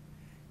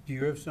 Do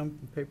you have some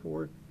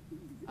paperwork,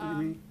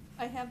 Amy?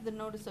 I have the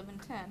notice of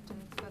intent,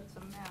 and it's got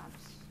some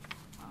maps.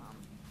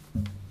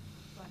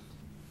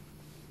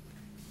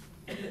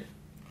 But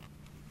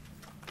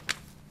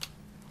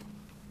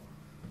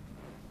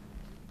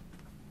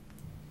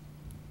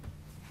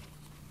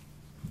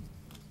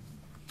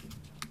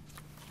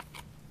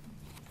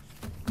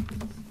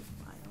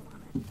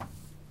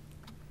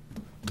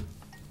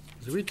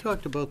So we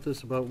talked about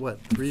this about,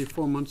 what, 3 or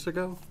 4 months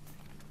ago?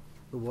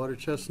 The water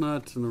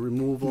chestnuts and the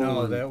removal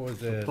No, and that was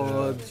the it,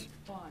 pods.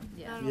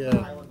 Yeah. Yeah.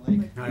 Highland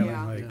Lake.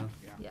 Yeah.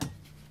 Yeah.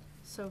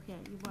 So, yeah,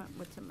 you want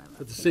what's in my left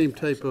But the hand, same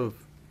type actually.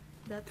 of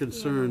That's the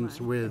concerns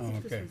NOI. with Oh,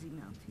 This okay. was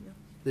emailed to you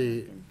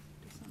the back in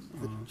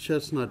December.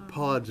 chestnut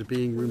pods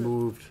being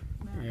removed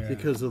Yeah.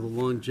 because of the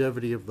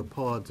longevity of the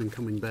pods and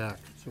coming back.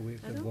 So we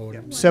have I to don't vote.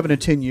 think on- 7 to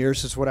 10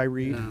 years is what I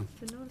read. Yeah.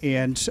 The notice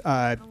And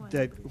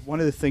of- one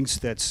of the things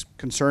that's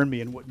concerned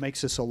me and what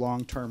makes this a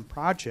long-term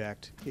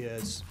project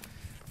is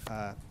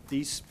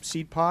these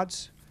seed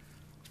pods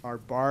are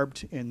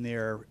barbed and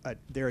they're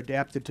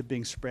adapted to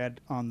being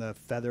spread on the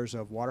feathers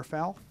of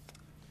waterfowl.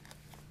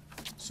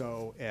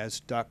 So as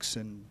ducks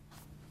and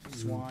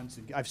swans,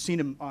 and I've seen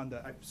them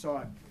I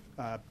saw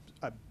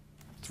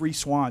 3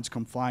 swans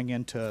come flying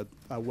into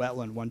a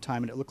wetland one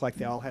time, and it looked like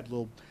they all had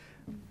little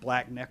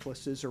black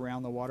necklaces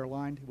around the water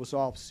line. It was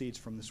all seeds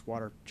from this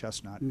water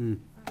chestnut. Mm,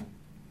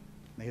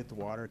 They hit the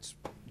water, it's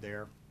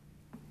there.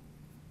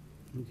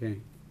 okay.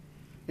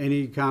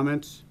 Any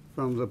comments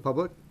from the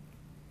public?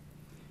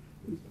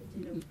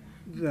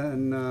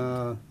 Then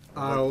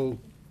I'll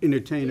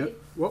entertain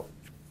it. Whoa,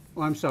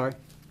 oh, I'm sorry.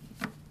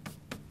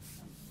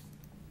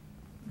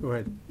 Go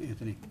ahead,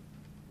 Anthony.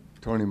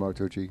 Tony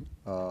Martucci.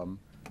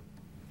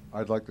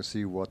 I'd like to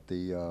see what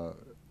the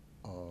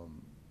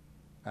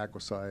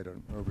aquicide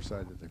and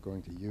herbicide that they're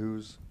going to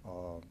use,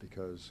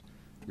 because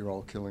you're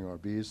all killing our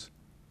bees.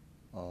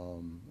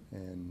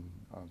 And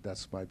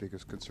that's my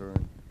biggest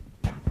concern.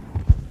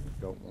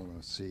 Don't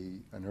want to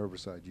see an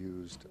herbicide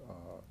used.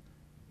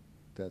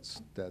 There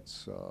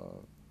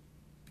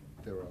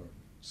are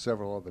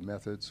several other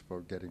methods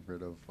for getting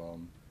rid of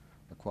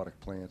aquatic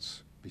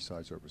plants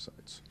besides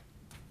herbicides.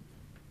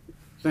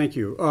 Thank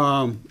you.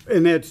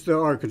 And that's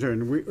our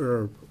concern,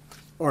 or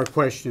our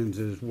questions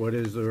is, what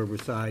is the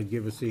herbicide?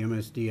 Give us the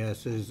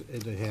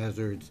MSDSs, the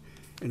hazards,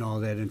 and all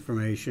that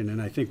information. And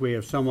I think we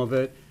have some of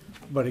it,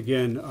 but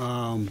again,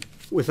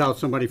 without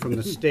somebody from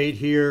the state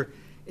here,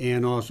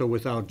 and also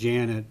without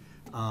Janet,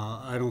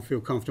 I don't feel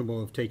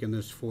comfortable of taking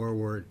this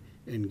forward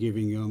and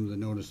giving them the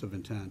notice of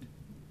intent.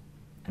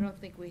 I don't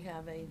think we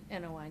have a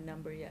NOI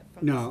number yet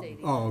from the No, state.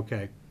 oh, either,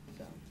 okay.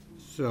 so.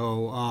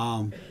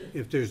 So,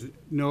 if there's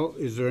no,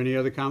 is there any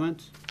other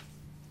comments?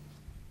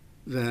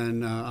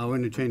 Then I'll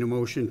entertain a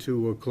motion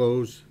to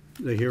close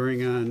the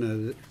hearing on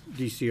the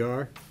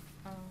DCR.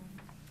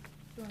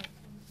 Do you wanna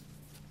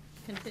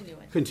Continue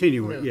it.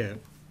 Continue it, yeah.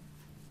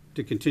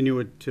 To continue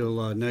it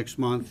till next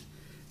month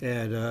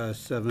at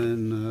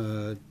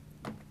 7:25.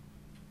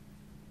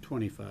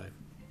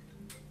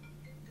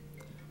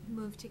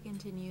 Move to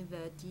continue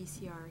the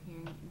DCR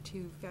hearing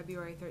to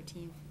February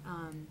 13th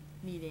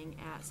meeting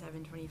at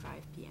 7:25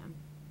 p.m.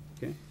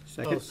 Okay, I'll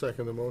second?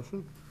 second the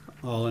motion.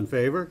 All in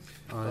favor?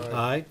 Aye.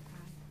 Aye?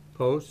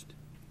 Opposed?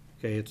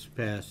 Okay, it's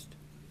passed.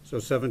 So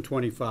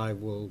 7:25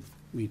 we'll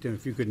meet them.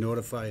 If you could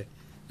notify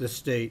the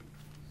state,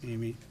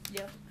 Amy.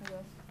 Yep, I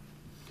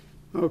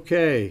will.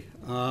 Okay,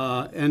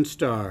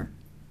 NSTAR.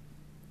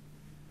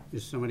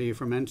 Is somebody here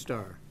from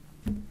NSTAR?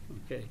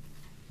 Okay.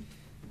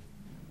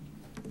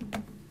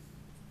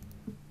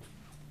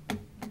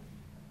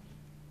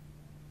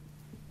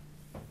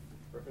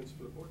 Reference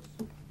for the boards?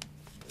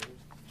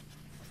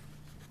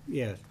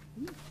 Yes.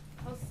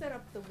 I'll set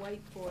up the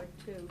whiteboard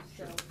too,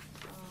 so,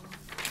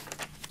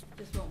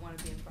 just won't wanna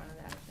be in front of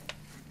that, I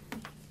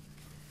think.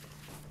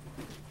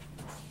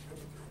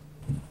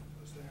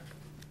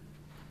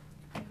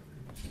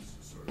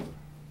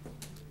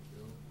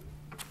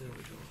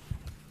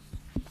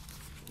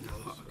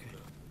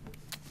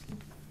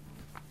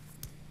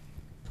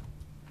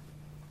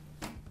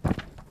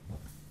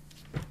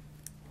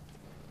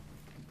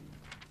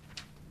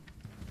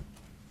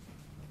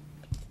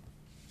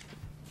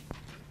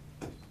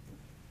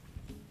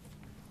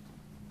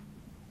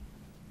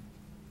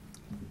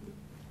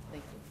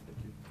 Thank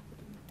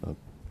you.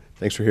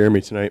 Thanks for hearing me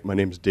tonight. My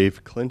name is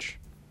Dave Clinch.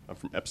 I'm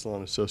from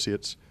Epsilon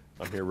Associates.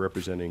 I'm here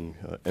representing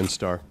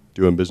NSTAR,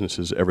 doing business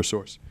as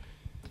Eversource.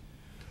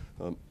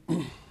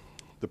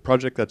 The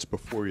project that's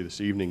before you this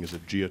evening is a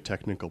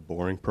geotechnical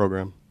boring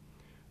program,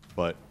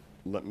 but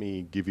let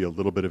me give you a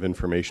little bit of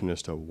information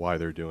as to why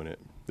they're doing it.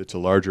 It's a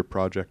larger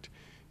project.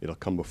 It'll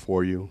come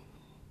before you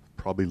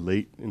probably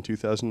late in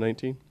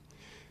 2019,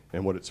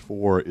 and what it's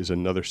for is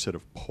another set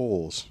of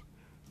poles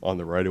on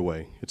the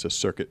right-of-way. It's a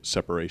circuit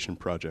separation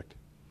project.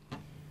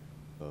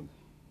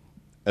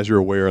 As you're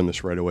aware on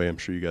this right-of-way, I'm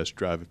sure you guys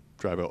drive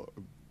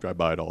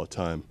by it all the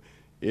time.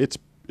 It's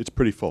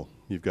pretty full.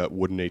 You've got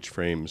wooden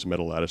H-frames,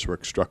 metal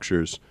latticework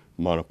structures,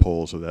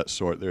 monopoles of that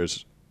sort.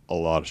 There's a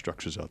lot of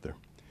structures out there.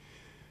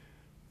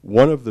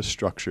 One of the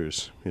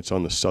structures, it's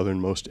on the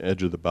southernmost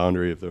edge of the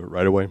boundary of the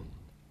right-of-way,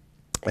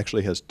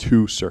 actually has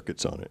 2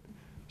 circuits on it.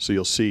 So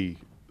you'll see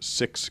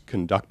 6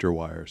 conductor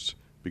wires,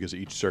 because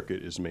each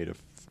circuit is made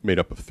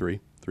up of 3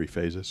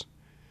 phases.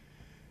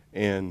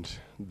 And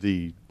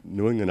the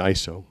New England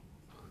ISO,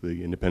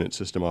 the independent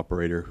system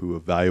operator who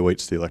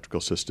evaluates the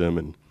electrical system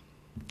and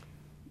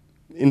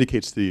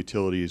indicates to the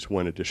utilities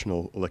when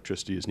additional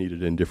electricity is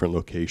needed in different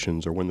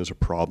locations or when there's a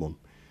problem.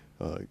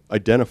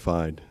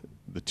 Identified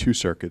the two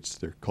circuits,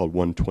 they're called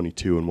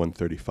 122 and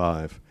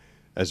 135,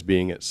 as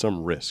being at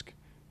some risk.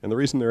 And the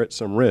reason they're at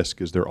some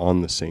risk is they're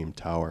on the same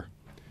tower.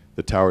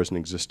 The tower is an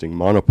existing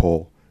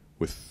monopole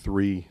with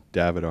 3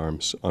 davit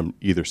arms on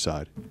either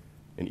side.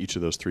 And each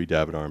of those 3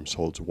 davit arms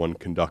holds one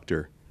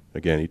conductor.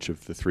 Again, each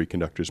of the 3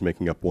 conductors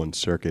making up one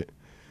circuit.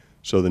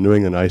 So the New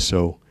England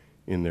ISO,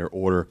 in their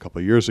order a couple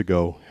of years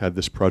ago, had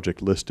this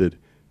project listed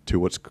to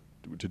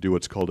do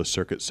what's called a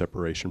circuit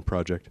separation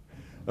project.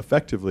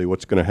 Effectively,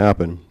 what's going to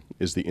happen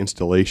is the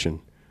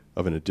installation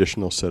of an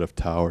additional set of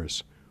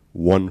towers,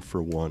 1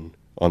 for 1,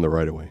 on the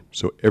right-of-way.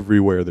 So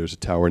everywhere there's a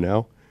tower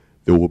now,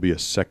 there will be a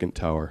second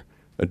tower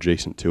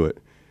adjacent to it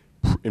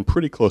in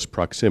pretty close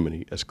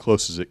proximity, as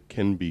close as it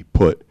can be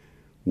put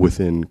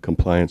within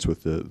compliance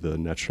with the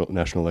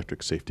National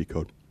Electric Safety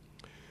Code.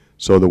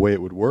 So the way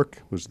it would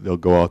work was they'll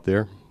go out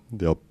there,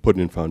 they'll put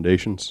in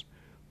foundations,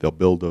 they'll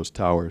build those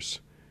towers,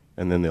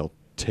 and then they'll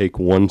take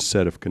one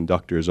set of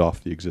conductors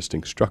off the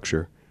existing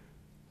structure,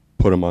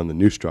 put them on the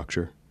new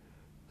structure,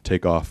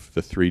 take off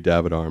the 3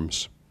 davit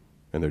arms,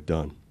 and they're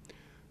done.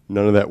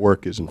 None of that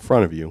work is in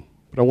front of you,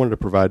 but I wanted to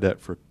provide that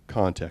for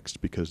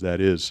context because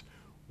that is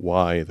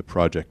why the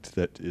project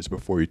that is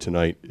before you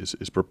tonight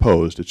is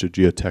proposed. It's a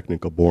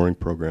geotechnical boring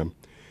program.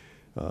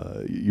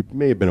 You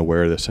may have been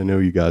aware of this. I know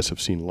you guys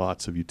have seen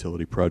lots of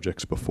utility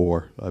projects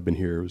before. I've been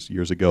here, it was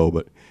years ago,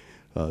 but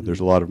there's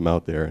a lot of them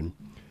out there. And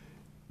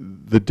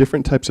the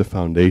different types of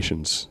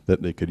foundations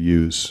that they could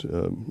use,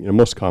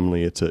 most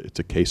commonly it's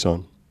a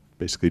caisson,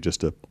 basically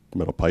just a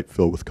metal pipe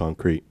filled with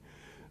concrete.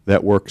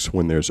 That works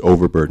when there's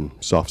overburden,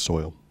 soft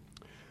soil.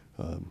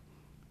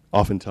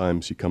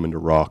 Oftentimes you come into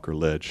rock or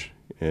ledge,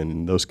 and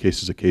in those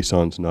cases a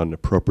caisson's not an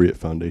appropriate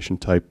foundation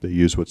type. They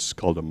use what's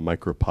called a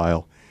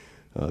micropile.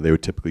 They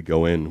would typically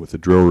go in with a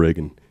drill rig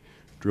and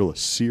drill a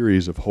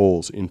series of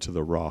holes into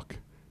the rock.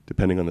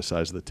 Depending on the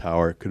size of the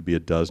tower, it could be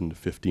 12 to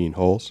 15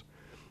 holes.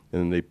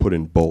 And then they put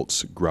in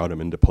bolts, grout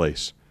them into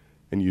place,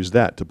 and use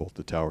that to bolt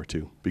the tower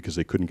to, because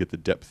they couldn't get the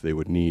depth they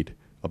would need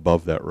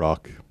above that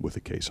rock with a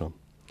caisson.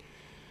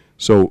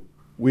 So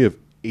we have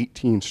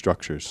 18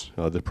 structures.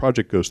 The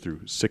project goes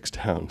through 6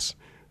 towns.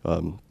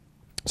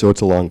 So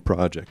it's a long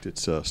project. It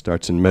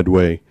starts in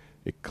Medway,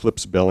 it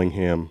clips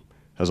Bellingham,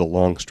 has a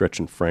long stretch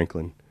in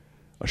Franklin,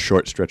 a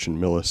short stretch in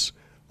Millis,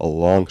 a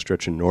long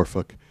stretch in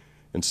Norfolk,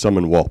 and some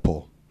in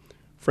Walpole.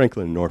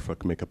 Franklin and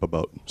Norfolk make up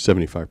about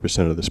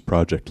 75% of this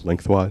project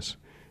lengthwise,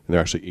 and there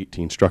are actually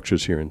 18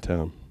 structures here in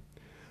town.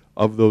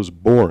 Of those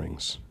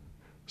borings,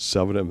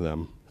 7 of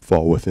them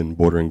fall within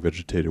bordering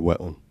vegetated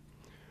wetland.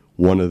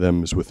 1 of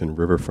them is within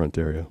riverfront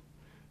area,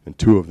 and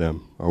 2 of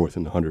them are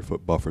within the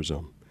 100-foot buffer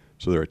zone.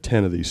 So there are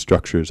 10 of these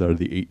structures out of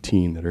the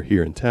 18 that are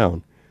here in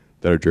town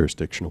that are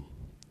jurisdictional.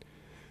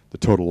 The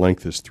total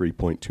length is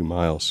 3.2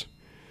 miles.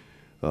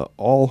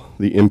 All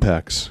the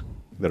impacts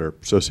that are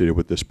associated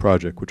with this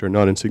project, which are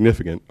not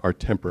insignificant, are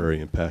temporary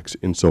impacts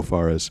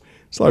insofar as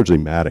it's largely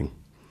matting.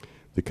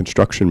 The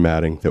construction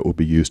matting that will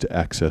be used to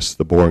access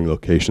the boring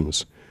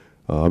locations.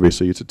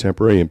 Obviously it's a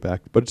temporary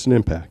impact, but it's an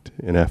impact.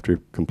 And after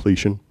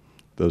completion,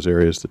 those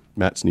areas that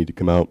mats need to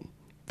come out,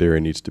 the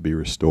area needs to be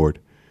restored.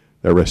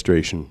 That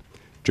restoration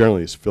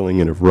generally is filling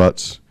in of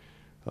ruts,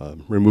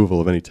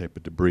 removal of any type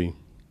of debris,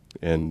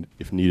 and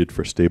if needed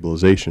for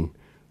stabilization,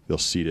 they'll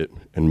seed it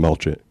and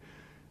mulch it.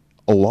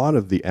 A lot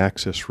of the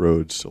access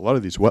roads, a lot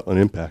of these wetland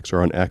impacts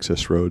are on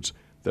access roads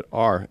that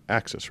are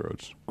access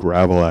roads,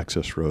 gravel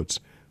access roads.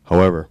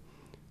 However,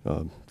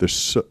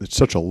 it's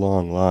such a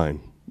long line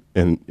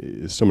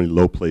and so many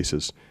low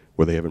places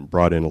where they haven't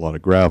brought in a lot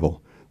of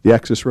gravel. The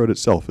access road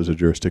itself is a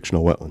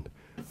jurisdictional wetland.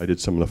 I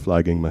did some of the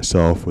flagging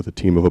myself with a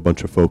team of a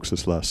bunch of folks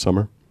this last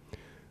summer.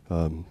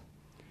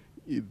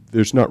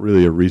 There's not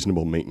really a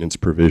reasonable maintenance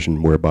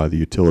provision whereby the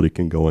utility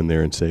can go in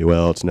there and say,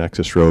 well, it's an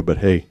access road, but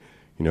hey,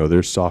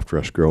 there's soft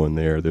rush growing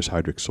there, there's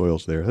hydric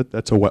soils there.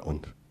 That's a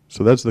wetland.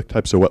 So that's the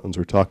types of wetlands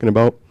we're talking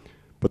about.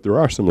 But there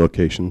are some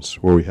locations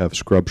where we have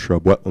shrub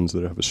wetlands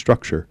that have a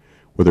structure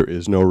where there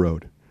is no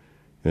road.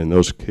 And in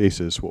those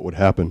cases, what would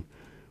happen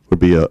would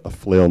be a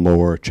flail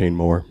mower, a chain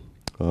mower.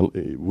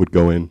 It would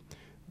go in.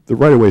 The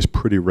right-of-way is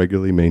pretty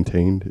regularly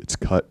maintained. It's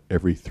cut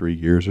every 3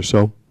 years or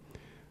so.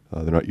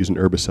 They're not using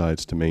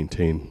herbicides to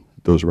maintain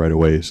those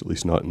right-of-ways, at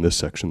least not in this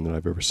section that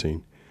I've ever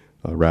seen.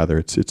 Rather,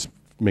 it's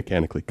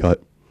mechanically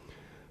cut.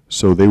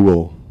 So they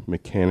will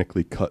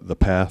mechanically cut the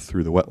path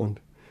through the wetland,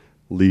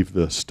 leave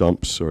the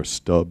stumps or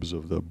stubs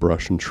of the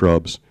brush and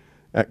shrubs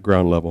at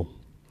ground level,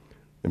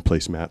 and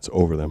place mats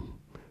over them.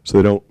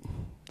 So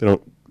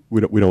we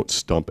don't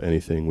stump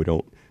anything. We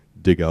don't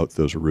dig out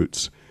those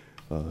roots.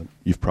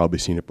 You've probably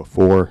seen it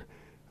before.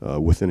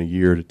 Within a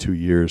year to 2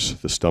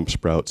 years, the stump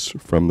sprouts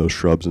from those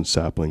shrubs and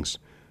saplings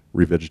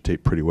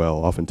revegetate pretty well.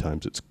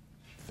 Oftentimes it's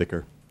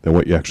thicker than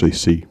what you actually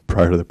see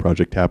prior to the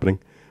project happening.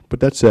 But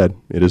that said,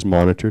 it is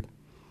monitored,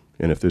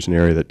 and if there's an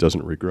area that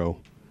doesn't regrow,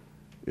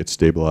 it's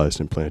stabilized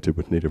and planted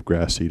with native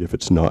grass seed if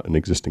it's not an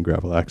existing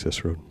gravel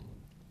access road.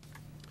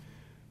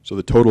 So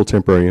the total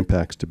temporary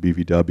impacts to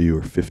BVW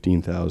are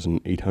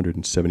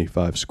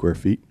 15,875 square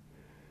feet.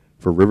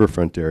 For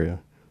riverfront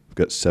area, we've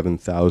got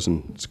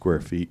 7,000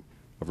 square feet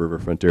of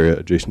riverfront area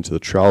adjacent to the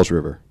Charles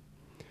River.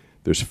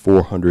 There's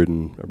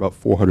about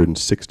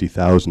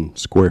 460,000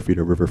 square feet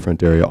of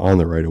riverfront area on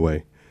the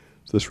right-of-way.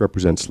 So this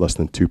represents less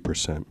than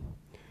 2%.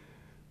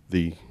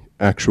 The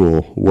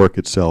actual work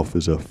itself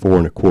is a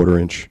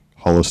 4¼ inch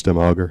hollow stem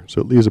auger,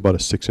 so it leaves about a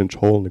 6-inch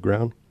hole in the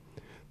ground.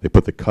 They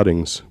put the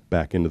cuttings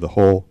back into the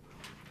hole,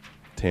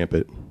 tamp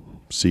it,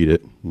 seed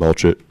it,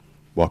 mulch it,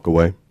 walk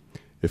away.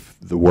 If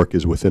the work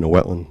is within a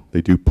wetland,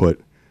 they do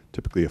put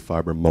typically a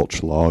fiber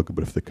mulch log,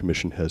 but if the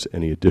commission has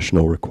any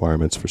additional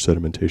requirements for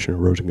sedimentation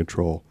erosion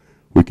control,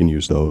 we can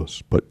use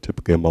those, but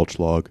typically a mulch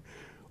log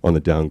on the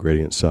down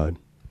gradient side.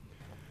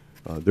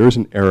 There is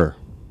an error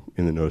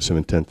in the notice of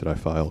intent that I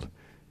filed,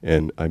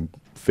 and I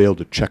failed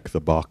to check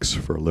the box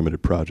for a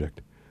limited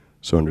project.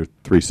 So under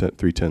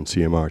 310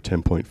 CMR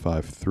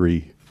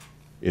 10.53,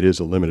 it is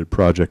a limited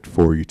project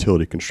for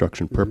utility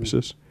construction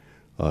purposes.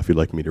 If you'd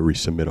like me to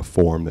resubmit a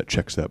form that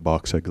checks that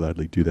box, I'd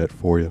gladly do that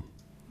for you.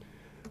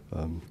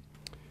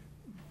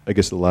 I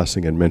guess the last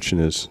thing I'd mention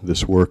is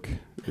this work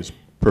is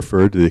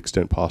preferred to the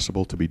extent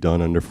possible to be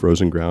done under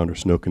frozen ground or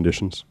snow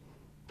conditions.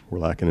 We're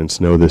lacking in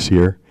snow this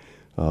year,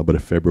 but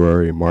if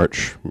February,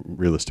 March,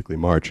 realistically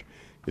March,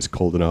 is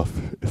cold enough,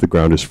 if the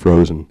ground is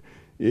frozen,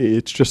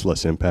 it's just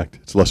less impact.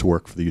 It's less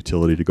work for the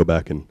utility to go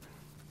back and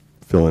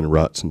fill in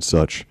ruts and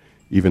such.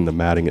 Even the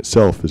matting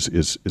itself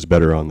is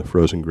better on the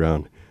frozen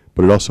ground,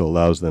 but it also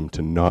allows them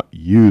to not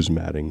use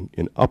matting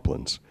in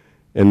uplands.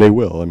 And they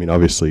will. I mean,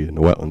 obviously in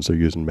the wetlands they're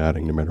using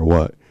matting no matter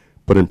what.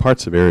 But in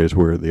parts of areas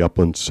where the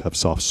uplands have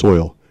soft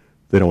soil,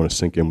 they don't want to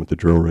sink in with the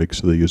drill rig,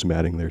 so they use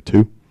matting there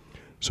too.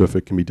 So if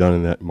it can be done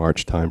in that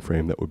March time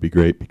frame, that would be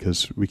great,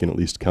 because we can at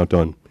least count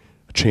on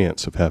a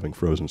chance of having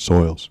frozen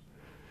soils.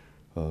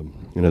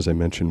 And as I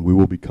mentioned, we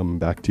will be coming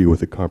back to you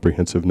with a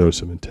comprehensive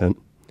notice of intent.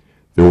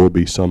 There will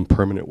be some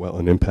permanent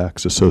wetland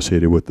impacts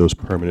associated with those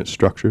permanent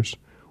structures.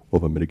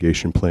 We'll have a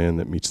mitigation plan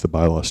that meets the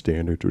bylaw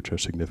standards, which are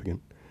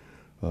significant.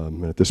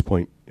 And at this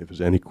point, if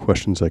there's any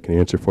questions I can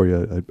answer for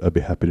you, I'd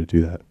be happy to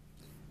do that.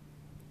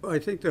 I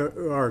think that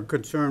our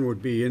concern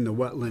would be in the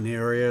wetland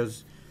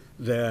areas,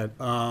 that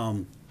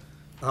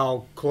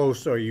how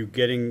close are you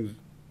getting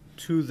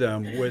to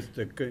them with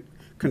the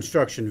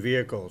construction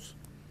vehicles?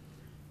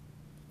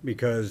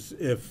 Because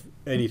if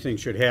anything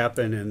should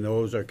happen and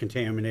those are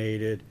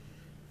contaminated,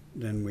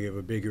 then we have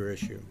a bigger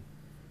issue.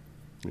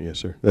 Yes,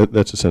 sir.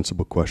 That's a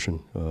sensible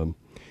question.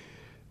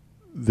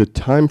 The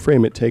time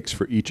frame it takes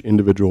for each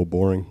individual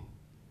boring,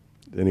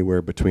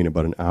 anywhere between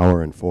about an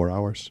hour and 4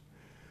 hours.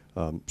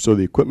 So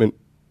the equipment,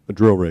 a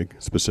drill rig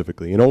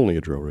specifically, and only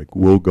a drill rig,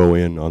 will go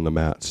in on the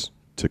mats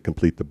to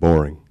complete the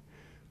boring.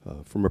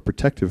 From a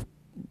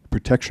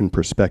protection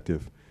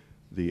perspective,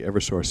 the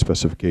Eversource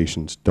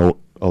specifications don't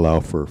allow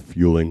for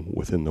fueling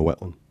within the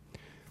wetland.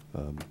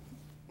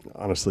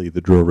 Honestly,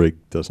 the drill rig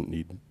doesn't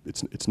need,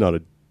 it's not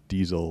a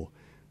diesel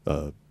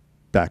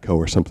backhoe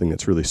or something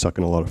that's really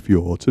sucking a lot of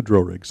fuel. It's a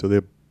drill rig, so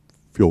they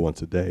fuel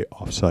once a day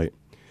off-site.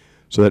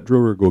 So that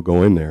drill rig will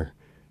go in there,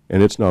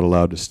 and it's not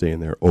allowed to stay in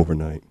there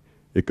overnight.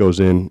 It goes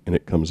in and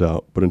it comes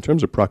out. But in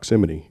terms of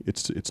proximity,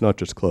 it's not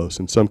just close.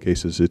 In some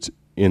cases, it's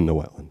in the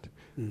wetland.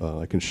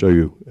 I can show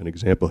you an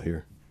example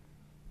here.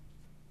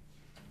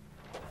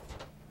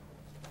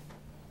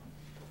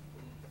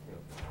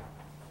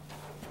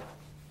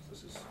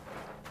 This is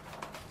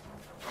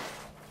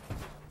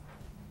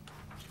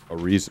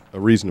a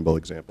reasonable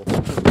example.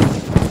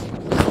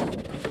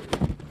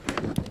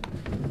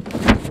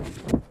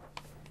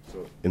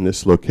 So in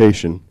this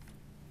location,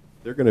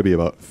 they're going to be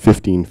about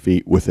 15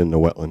 feet within the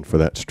wetland for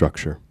that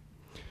structure.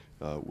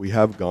 We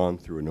have gone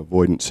through an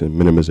avoidance and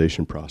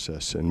minimization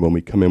process, and when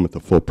we come in with the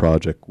full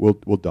project, we'll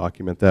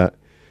document that.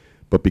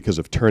 But because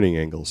of turning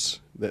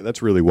angles,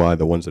 that's really why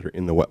the ones that are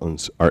in the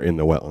wetlands are in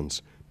the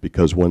wetlands,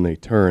 because when they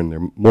turn,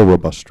 they're more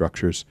robust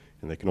structures,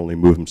 and they can only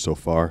move them so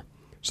far.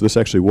 So this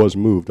actually was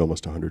moved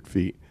almost 100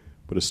 feet,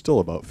 but it's still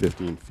about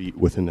 15 feet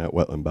within that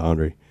wetland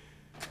boundary.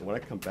 And when I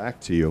come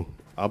back to you,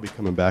 I'll be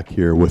coming back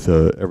here with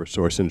a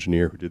Eversource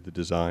engineer who did the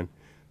design,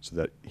 so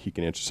that he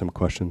can answer some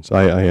questions.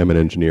 I am an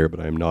engineer,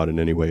 but I am not in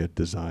any way a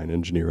design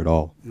engineer at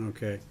all.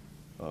 Okay.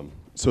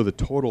 So the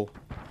total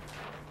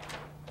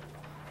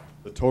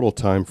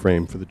time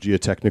frame for the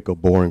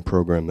geotechnical boring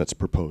program that's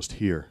proposed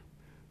here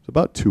is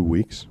about 2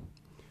 weeks,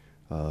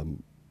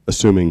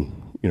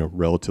 assuming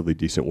relatively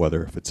decent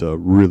weather. If it's a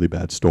really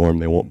bad storm,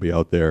 they won't be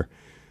out there.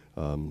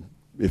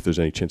 If there's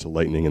any chance of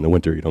lightning in the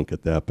winter, you don't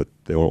get that, but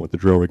they won't with the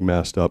drill rig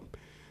masked up.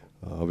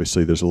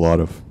 Obviously, there's a lot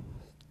of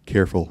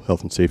careful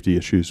health and safety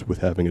issues with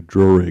having a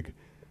drill rig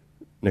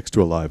next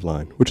to a live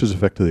line, which is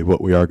effectively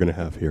what we are going to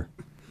have here.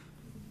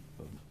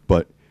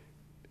 But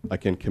I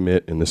can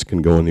commit, and this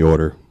can go in the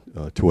order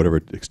to whatever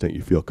extent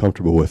you feel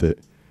comfortable with it.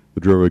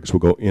 The drill rigs will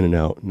go in and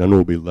out. None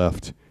will be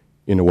left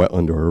in a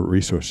wetland or a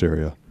resource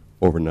area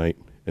overnight,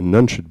 and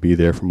none should be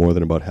there for more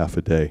than about half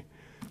a day.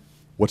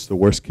 What's the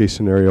worst case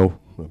scenario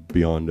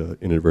beyond an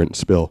inadvertent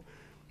spill?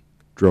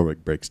 drill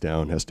rig breaks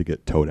down, has to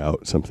get towed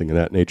out, something of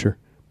that nature.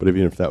 But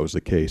even if that was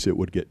the case, it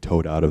would get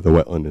towed out of the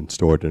wetland and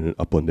stored in an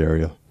upland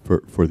area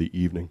for the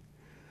evening.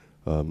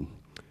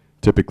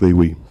 Typically,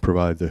 we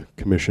provide the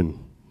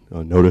commission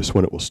notice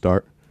when it will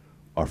start,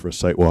 offer a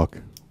site walk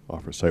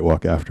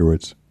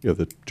afterwards. You have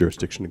the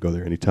jurisdiction to go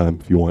there anytime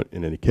if you want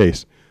in any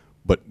case,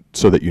 but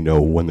so that you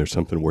know when there's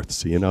something worth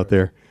seeing out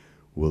there,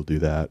 we'll do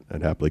that.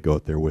 I'd happily go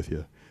out there with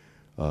you.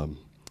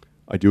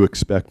 I do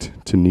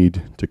expect to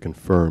need to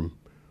confirm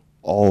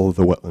all of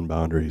the wetland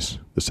boundaries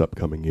this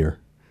upcoming year.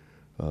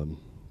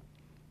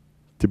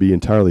 To be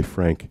entirely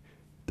frank,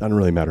 doesn't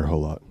really matter a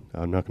whole lot.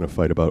 I'm not going to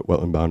fight about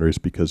wetland boundaries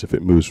because if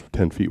it moves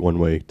 10 feet one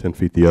way, 10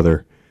 feet the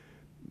other,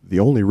 the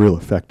only real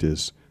effect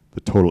is the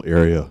total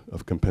area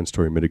of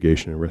compensatory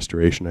mitigation and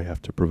restoration I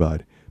have to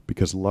provide,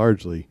 because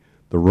largely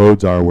the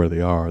roads are where they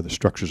are, the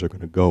structures are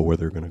going to go where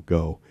they're going to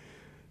go.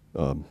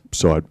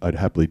 So I'd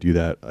happily do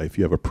that. If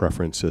you have a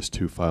preference as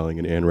to filing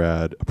an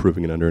ANRAD,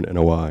 approving it under an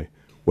NOI,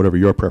 whatever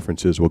your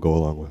preference is, we'll go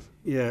along with.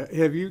 Yeah,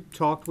 have you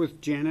talked with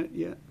Janet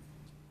yet?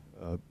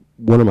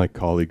 One of my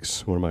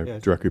colleagues, one of my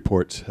Yes. direct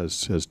reports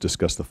has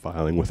discussed the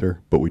filing with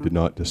her, but we did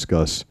not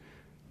discuss,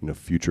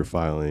 future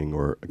filing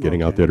or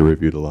getting out Okay. there to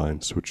review the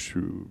lines, which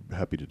we're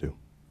happy to do.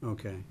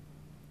 Okay.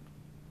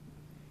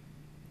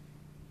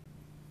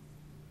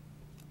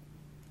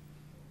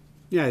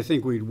 Yeah, I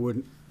think we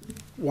would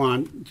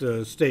want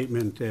the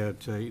statement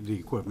that the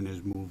equipment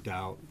is moved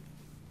out,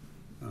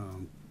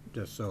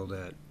 just so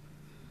that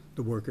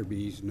the worker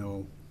bees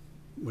know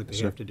what they Yes,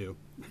 sir. have to do.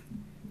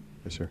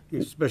 Yes, sir.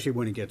 Especially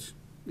when it gets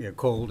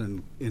cold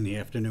and in the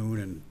afternoon,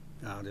 and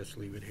I'll just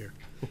leave it here.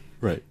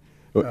 Right.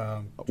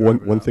 Drive it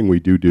One out. thing we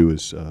do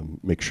is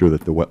make sure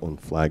that the wetland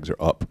flags are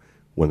up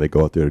when they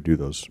go out there to do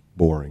those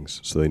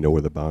borings, so they know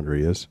where the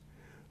boundary is.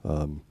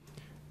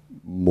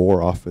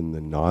 More often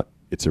than not,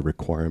 it's a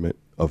requirement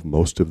of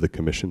most of the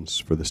commissions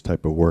for this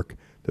type of work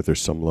that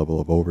there's some level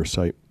of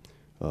oversight.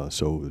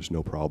 So there's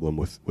no problem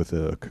with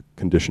a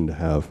condition to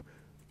have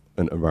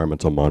an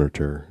environmental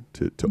monitor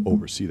to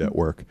oversee that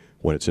work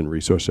when it's in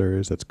resource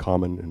areas. That's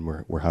common, and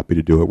we're happy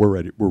to do it.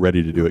 We're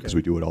ready to do it because Okay.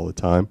 we do it all the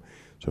time.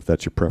 So if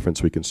that's your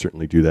preference, we can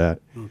certainly do that.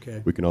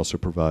 Okay. We can also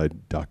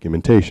provide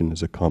documentation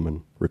as a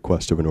common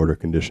request of an order of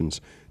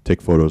conditions.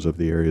 Take photos of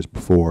the areas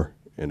before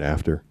and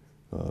after.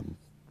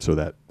 So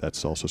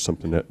that's also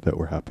something that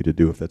we're happy to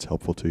do if that's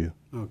helpful to you.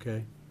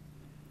 Okay.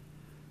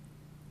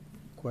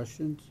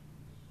 Questions?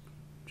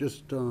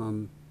 Just,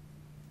 I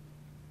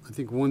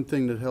think one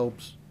thing that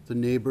helps the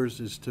neighbors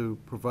is to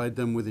provide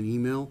them with an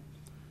email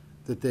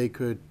that they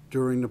could,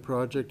 during the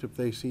project, if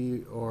they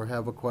see or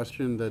have a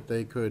question, that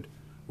they could,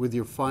 with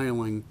your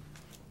filing,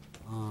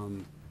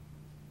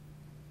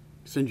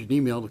 send you an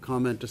email to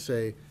comment to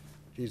say,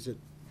 geez, it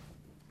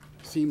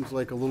seems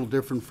like a little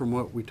different from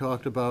what we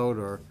talked about,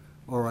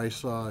 or I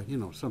saw,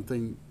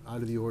 something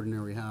out of the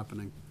ordinary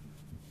happening.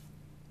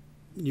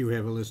 You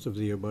have a list of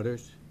the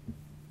abutters?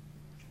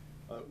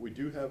 We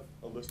do have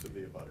a list of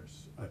the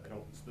abutters. I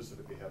don't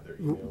specifically have their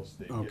Mm, emails.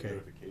 They okay. get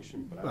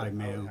notification, but By I would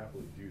mail.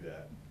 happily do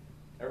that.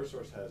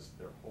 Eversource has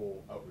their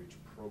whole outreach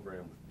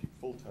program with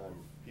full-time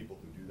people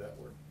who do that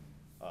work.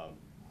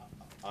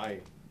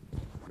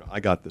 I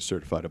got the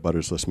certified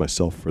abutters list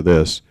myself for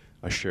this.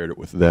 I shared it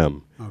with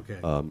them. Okay.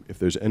 If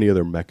there's any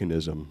other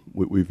mechanism,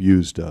 we've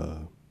used, they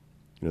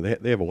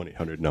have a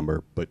 1-800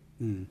 number, but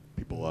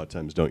people a lot of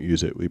times don't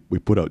use it. We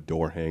put out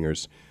door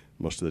hangers.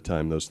 Most of the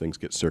time, those things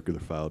get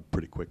circular filed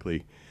pretty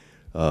quickly.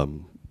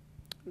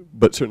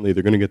 But certainly,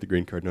 they're going to get the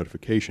green card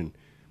notification.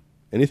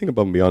 Anything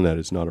above and beyond that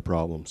is not a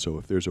problem. So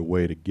if there's a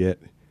way to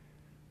get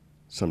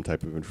some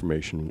type of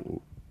information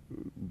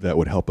that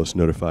would help us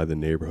notify the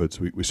neighborhoods,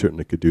 we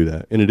certainly could do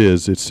that. And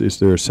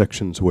there are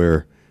sections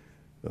where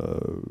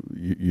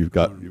you've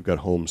got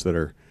homes that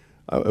are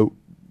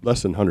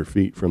less than 100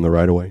 feet from the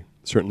right-of-way,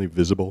 certainly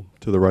visible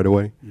to the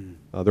right-of-way.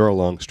 There are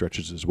long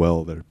stretches as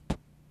well that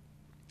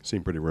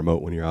seem pretty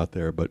remote when you're out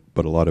there, but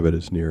a lot of it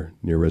is near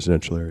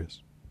residential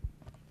areas.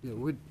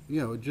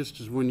 Yeah, just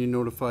as when you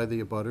notify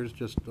the abutters,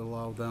 just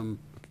allow them,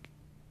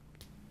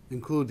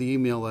 include the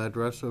email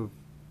address of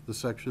the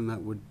section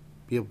that would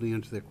be able to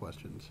answer their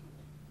questions.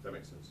 That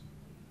makes sense.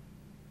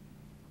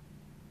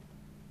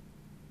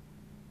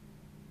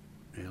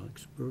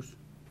 Alex, Bruce?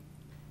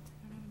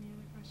 I don't have any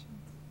other questions.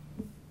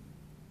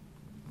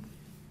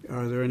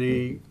 Are there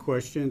any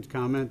questions,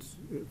 comments?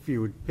 If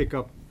you would pick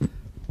up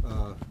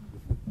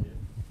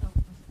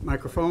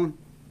microphone,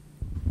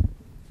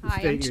 Hi,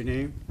 state your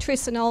name.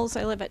 Teresa Knowles.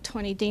 I live at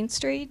 20 Dean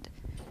Street.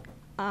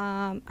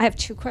 I have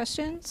two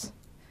questions.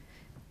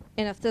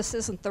 And if this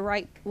isn't the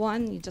right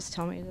one, you just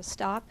tell me to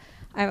stop.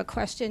 I have a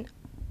question.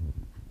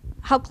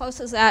 How close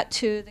is that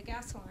to the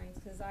gas lines?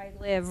 Because I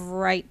live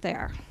right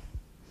there.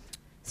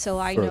 So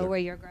I know Further. where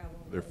your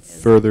gravel They're road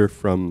is. further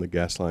from the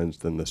gas lines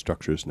than the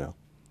structures now.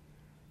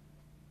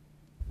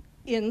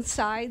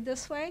 Inside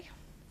this way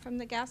from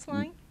the gas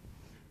line?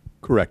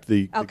 Correct.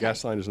 The Okay.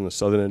 gas line is on the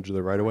southern edge of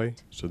the right-of-way,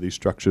 so these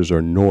structures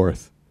are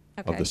north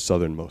of Okay. the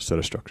southernmost set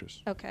of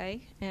structures.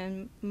 Okay.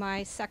 And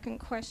my second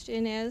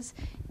question is,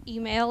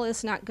 email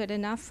is not good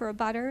enough for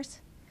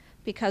abutters,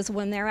 because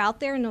when they're out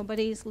there,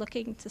 nobody's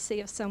looking to see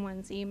if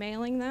someone's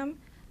emailing them.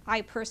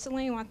 I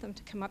personally want them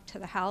to come up to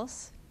the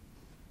house,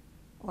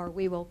 or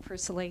we will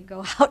personally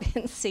go out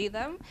and see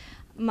them.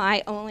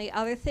 My only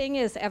other thing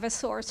is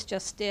Eversource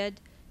just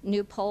did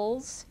new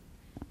poles,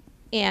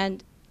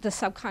 and the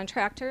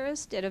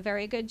subcontractors did a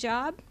very good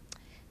job.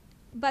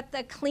 But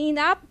the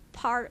cleanup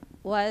part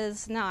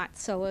was not.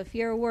 So if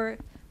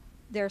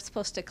they're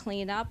supposed to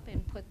clean up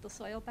and put the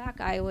soil back,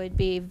 I would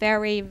be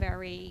very,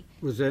 very.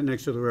 Was that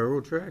next to the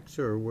railroad tracks,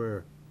 or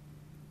where?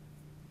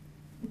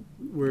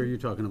 Where are you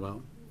talking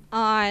about?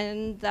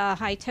 On the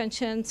high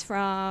tensions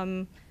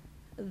from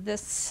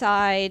this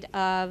side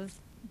of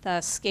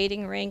the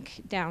skating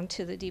rink down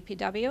to the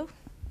DPW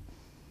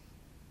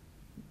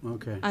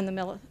Okay. on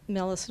the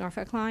Millis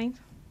Norfolk line.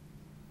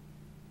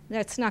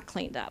 That's not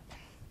cleaned up.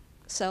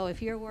 So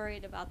if you're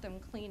worried about them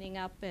cleaning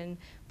up and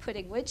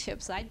putting wood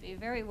chips, I'd be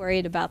very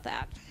worried about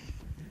that.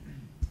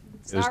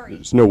 Sorry.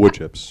 There's no wood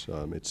chips.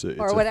 It's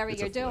Or whatever it's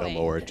you're a flail doing.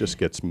 mower. It just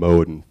gets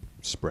mowed and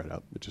spread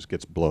out. It just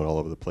gets blown all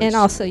over the place. And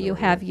also you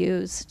everywhere. have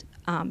used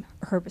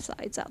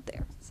herbicides out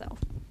there, so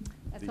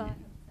that's all I have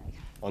to say.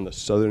 On the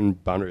southern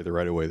boundary of the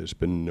right-of-way, there's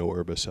been no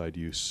herbicide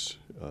use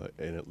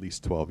in at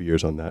least 12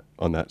 years on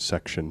that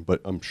section.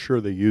 But I'm sure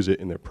they use it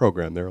in their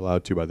program. They're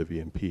allowed to by the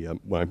VMP.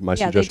 My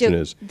Yeah, suggestion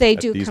is they at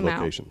do these come out.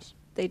 locations.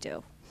 They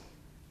do.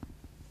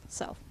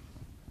 So,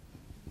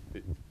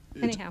 It's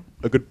anyhow.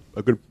 a good.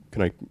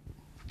 Can I?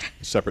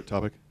 Separate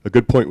topic. A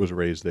good point was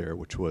raised there,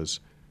 which was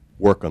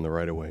work on the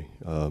right-of-way.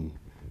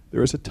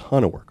 There is a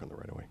ton of work on the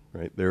right-of-way.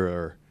 Right, there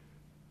are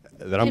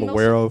that I'm And most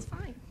aware of of. it's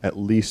fine. At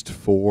least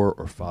 4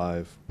 or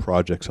 5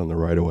 projects on the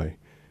right-of-way.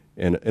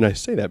 And I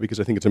say that because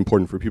I think it's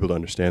important for people to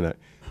understand that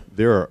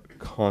there are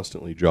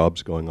constantly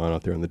jobs going on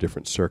out there on the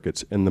different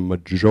circuits, and the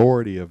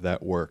majority of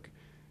that work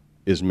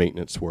is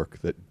maintenance work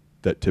that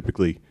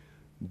typically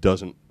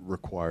doesn't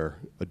require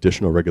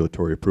additional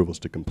regulatory approvals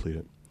to complete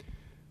it.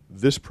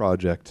 This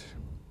project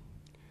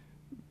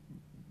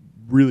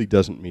really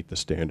doesn't meet the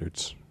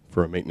standards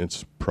for a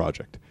maintenance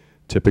project.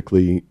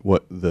 Typically,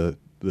 what the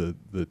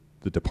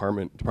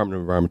Department of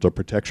Environmental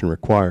Protection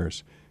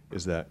requires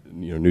is that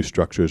new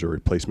structures or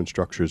replacement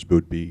structures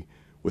would be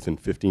within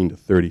 15 to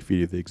 30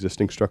 feet of the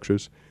existing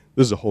structures.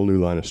 This is a whole new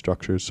line of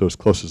structures, so as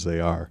close as they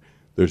are,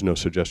 there's no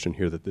suggestion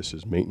here that this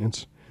is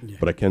maintenance. Yeah.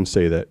 But I can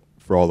say that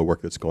for all the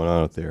work that's going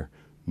on out there,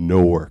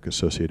 no work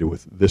associated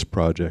with this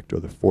project or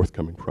the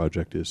forthcoming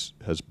project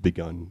has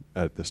begun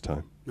at this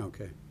time.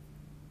 Okay.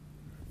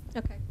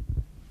 Okay.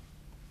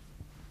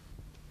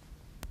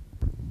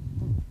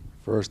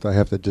 First, I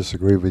have to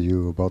disagree with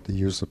you about the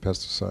use of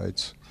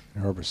pesticides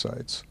and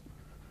herbicides.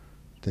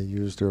 They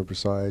used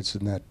herbicides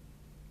in that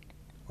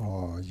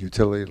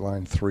utility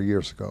line 3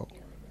 years ago,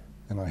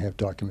 and I have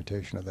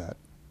documentation of that.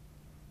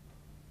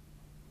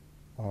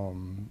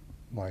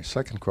 My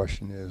second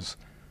question is,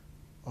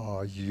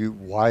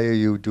 why are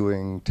you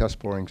doing test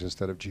borings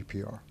instead of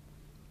GPR?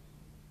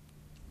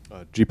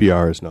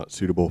 GPR is not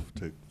suitable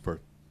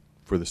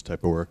for this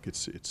type of work.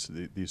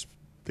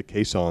 The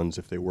caissons,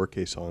 if they were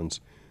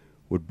caissons,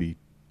 would be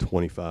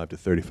 25 to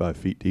 35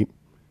 feet deep.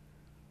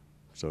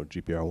 So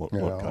GPR won't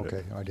cut it.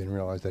 Okay. I didn't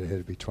realize that it had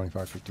to be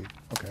 25 feet deep.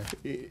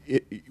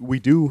 Okay. We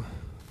do.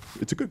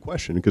 It's a good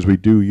question because we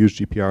do use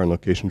GPR in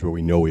locations where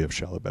we know we have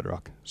shallow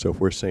bedrock. So if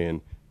we're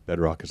saying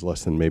bedrock is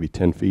less than maybe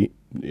 10 feet,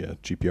 yeah,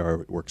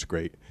 GPR works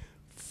great.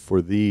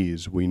 For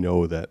these, we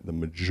know that the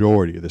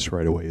majority of this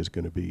right-of-way is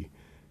going to be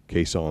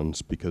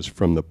caissons because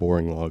from the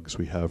boring logs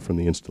we have from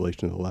the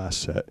installation of the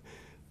last set,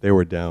 they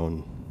were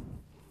down.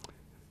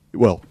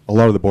 Well, a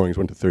lot of the borings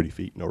went to 30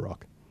 feet, no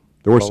rock.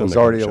 There were some. There's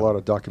already a lot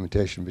of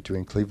documentation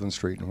between Cleveland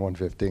Street and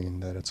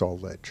 115 that it's all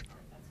ledge.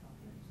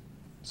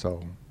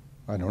 So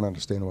I don't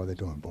understand why they're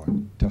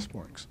doing test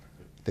borings.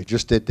 They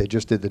just did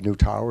the new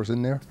towers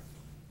in there,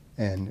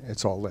 and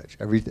it's all ledge.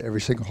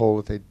 Every single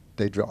hole that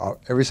they drill,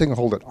 every single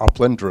hole that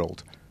Upland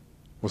drilled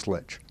was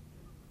ledge.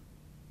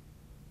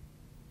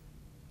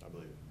 I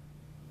believe it.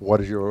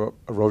 What is your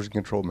erosion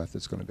control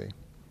methods going to be?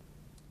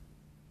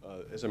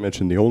 As I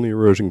mentioned, the only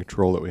erosion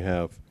control that we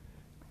have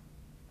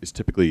is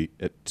typically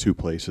at 2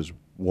 places.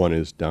 One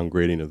is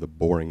downgrading of the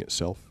boring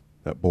itself.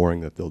 That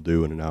boring that they'll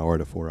do in an hour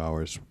to 4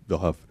 hours, they'll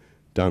have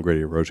downgraded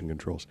erosion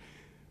controls.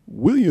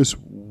 We'll use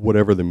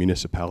whatever the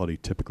municipality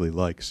typically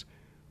likes.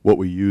 What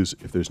we use,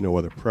 if there's no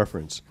other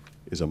preference,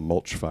 is a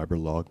mulch fiber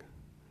log.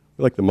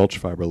 We like the mulch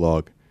fiber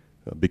log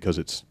because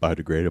it's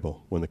biodegradable.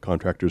 When the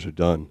contractors are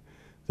done,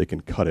 they can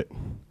cut it,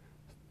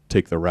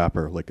 take the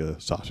wrapper like a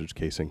sausage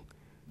casing,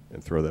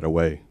 and throw that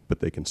away,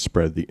 but they can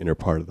spread the inner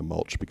part of the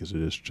mulch because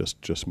it is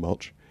just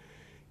mulch.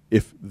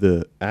 If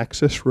the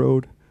access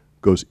road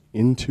goes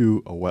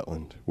into a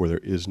wetland where there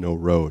is no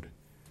road,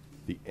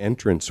 the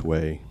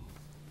entranceway,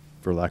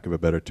 for lack of a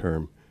better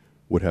term,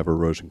 would have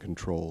erosion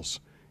controls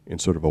in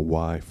sort of a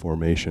Y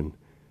formation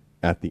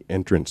at the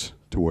entrance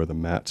to where the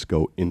mats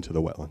go into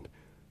the wetland,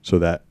 so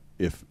that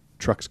if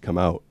trucks come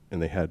out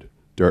and they had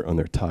dirt on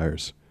their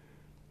tires,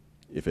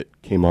 if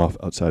it came off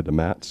outside the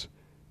mats,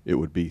 it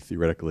would be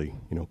theoretically,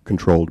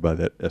 controlled by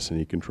that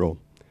S&E control.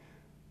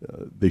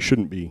 They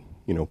shouldn't be,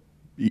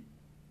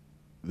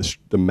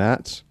 the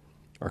mats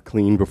are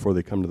cleaned before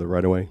they come to the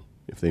right-of-way.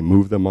 If they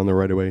move them on the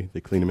right-of-way,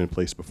 they clean them in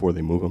place before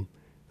they move them.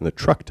 And the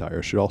truck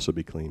tires should also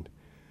be cleaned.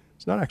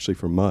 It's not actually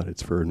for mud,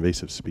 it's for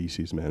invasive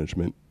species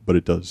management, but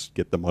it does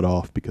get the mud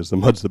off because the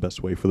mud's the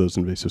best way for those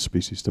invasive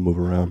species to move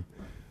around.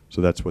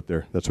 So that's what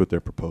they're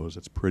proposed.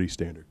 It's pretty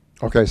standard.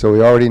 Okay, so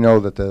we already know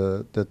that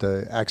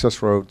the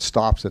access road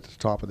stops at the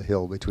top of the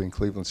hill between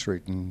Cleveland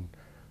Street and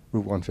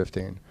Route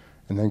 115,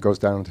 and then goes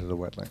down into the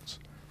wetlands.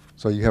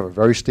 So you have a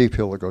very steep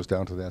hill that goes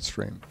down to that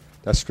stream.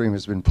 That stream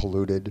has been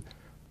polluted,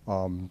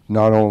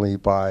 not only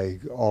by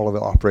all of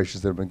the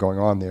operations that have been going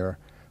on there,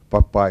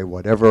 but by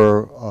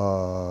whatever,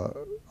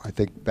 I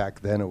think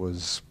back then it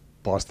was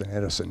Boston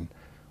Edison,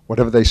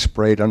 whatever they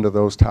sprayed under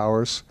those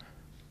towers,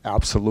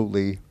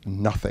 absolutely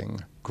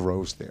nothing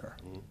grows there.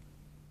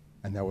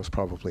 And that was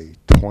probably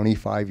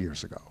 25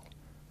 years ago.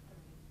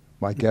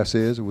 My guess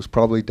is it was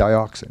probably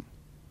dioxin.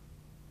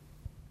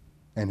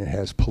 And it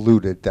has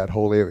polluted that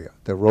whole area.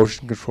 The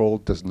erosion control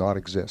does not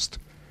exist.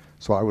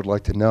 So I would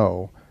like to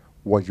know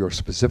what your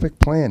specific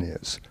plan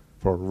is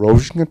for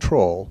erosion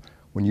control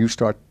when you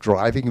start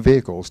driving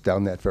vehicles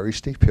down that very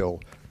steep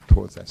hill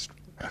towards that stream.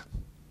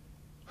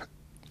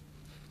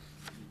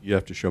 You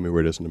have to show me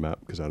where it is in the map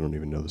because I don't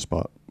even know the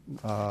spot.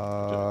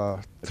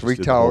 Three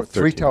did the whole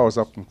 13 towers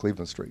up from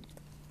Cleveland Street.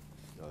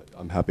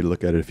 I'm happy to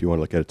look at it if you want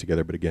to look at it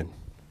together, but again,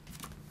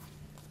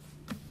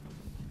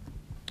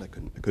 I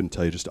couldn't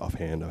tell you just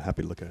offhand. I'm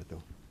happy to look at it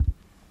though.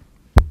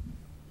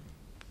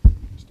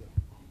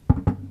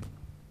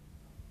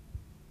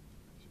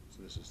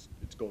 So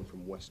it's going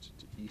from west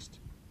to east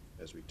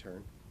as we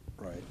turn.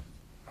 Right.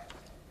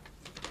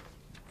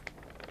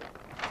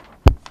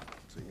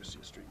 So you're going to see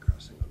a street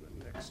crossing on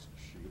the next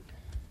sheet.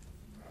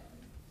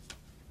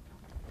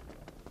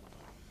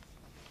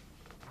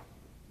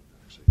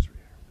 Actually, it's right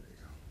here. There you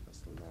go. That's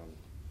the long.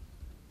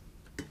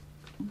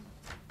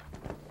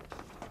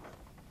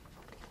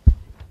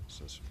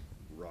 So that's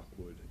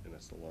Rockwood, and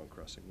that's the long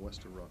crossing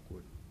west of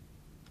Rockwood.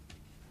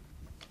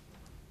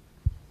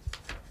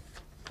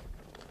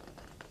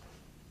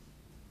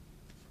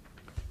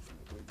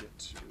 We get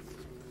to,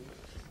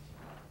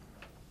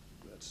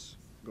 that's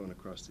going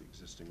across the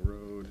existing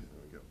road.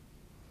 There we go.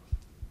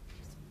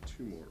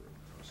 Two more road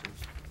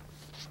crossings.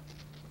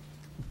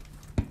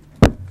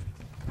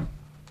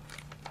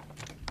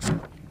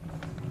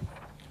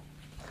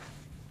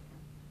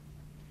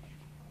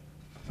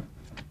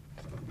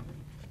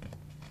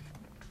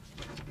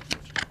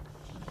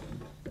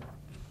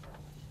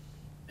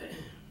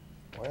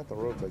 Why aren't the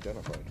roads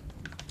identified?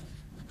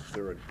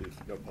 There's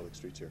no public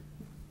streets here.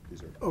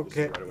 These are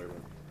Okay. right away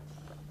road.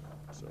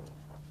 So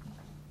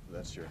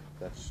that's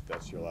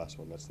your last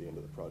one. That's the end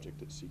of the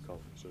project at Seacon.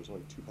 So there's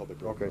only two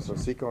public roads. Okay, so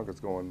Seekonk is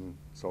going,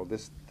 so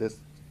this,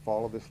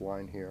 follow this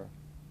line here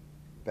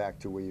back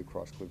to where you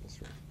cross Cleveland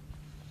Street.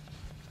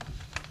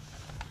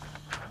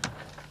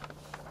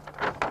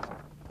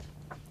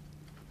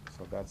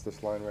 So that's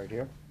this line right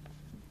here,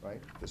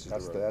 right? This is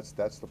the road.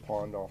 That's the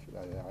pond off,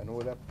 I know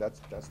where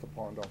that's the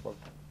pond off of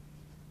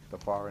the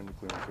far end of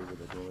Cleveland Street where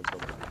they're doing this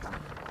over.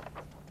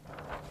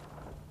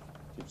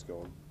 Keeps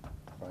going,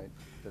 right?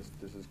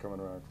 This is coming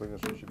around,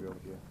 Cleveland Street should be over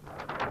here.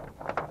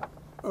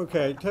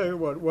 Okay, tell you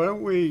what, why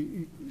don't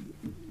we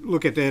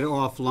look at that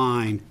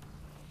offline?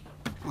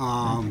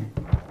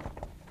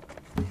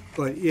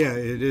 But yeah,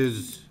 it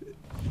is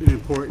an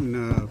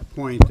important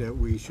point that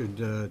we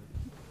should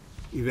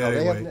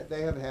evaluate.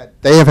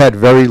 They have had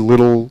very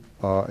little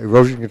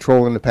erosion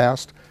control in the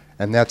past,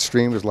 and that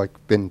stream has like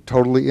been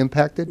totally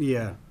impacted.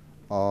 Yeah,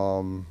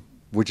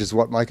 Which is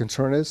what my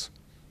concern is.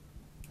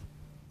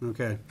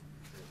 okay.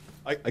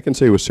 I can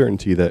say with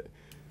certainty that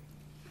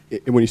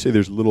when you say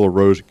there's little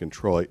erosion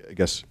control, I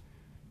guess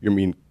you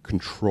mean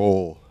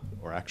control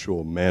or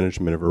actual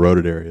management of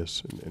eroded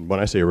areas. And when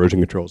I say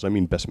erosion controls, I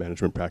mean best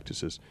management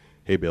practices,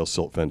 hay bale,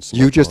 silt fence.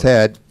 You just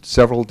had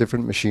several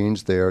different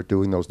machines there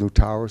doing those new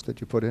towers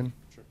that you put in,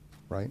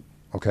 right?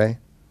 Okay?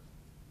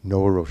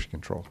 No erosion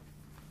control.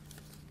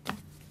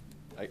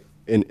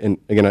 And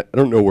again, I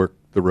don't know where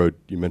the road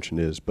you mentioned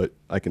is, but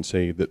I can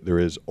say that there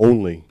is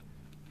only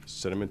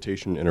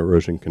sedimentation and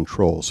erosion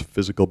controls,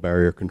 physical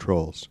barrier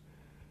controls,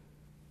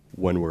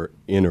 when we're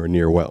in or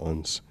near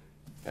wetlands,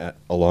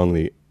 along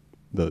the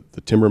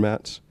timber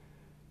mats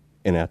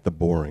and at the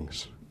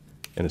borings.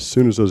 And as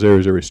soon as those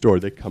areas are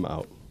restored, they come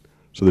out.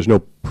 So there's no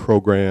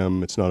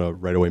program, it's not a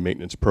right-of-way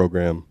maintenance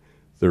program.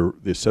 The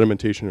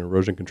sedimentation and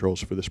erosion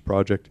controls for this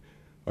project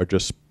are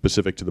just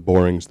specific to the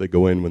borings. They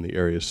go in when the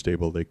area is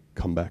stable, they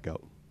come back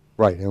out.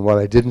 Right, and what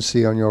I didn't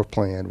see on your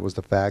plan was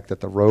the fact that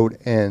the road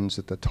ends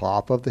at the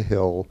top of the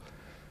hill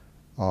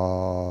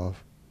off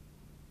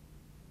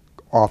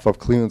of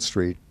Cleveland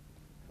Street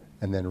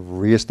and then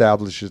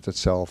reestablishes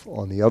itself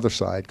on the other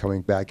side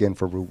coming back in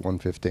for Route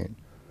 115.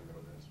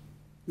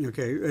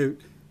 Okay,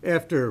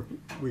 after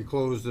we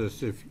close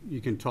this, if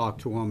you can talk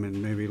to them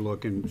and maybe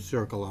look and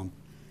circle them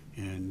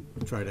and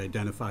try to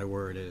identify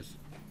where it is.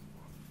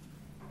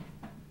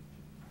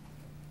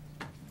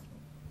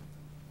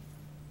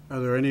 Are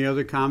there any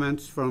other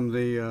comments from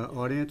the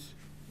audience?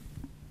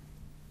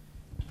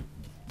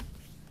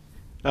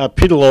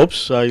 Peter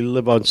Lopes. I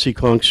live on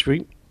Seekonk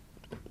Street,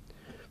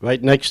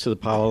 right next to the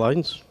power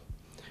lines.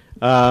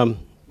 Lived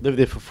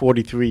there for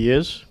 43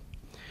 years.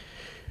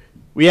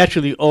 We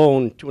actually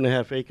own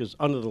 2.5 acres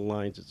under the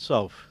lines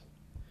itself.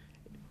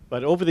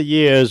 But over the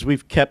years,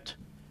 we've kept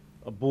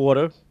a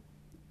border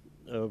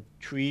of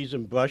trees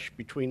and brush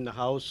between the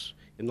house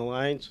and the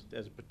lines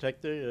as a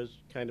protector, as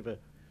kind of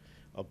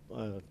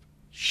a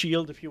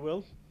shield, if you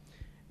will.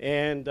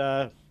 And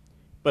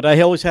but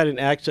I always had an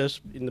access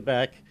in the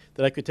back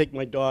that I could take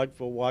my dog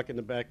for a walk in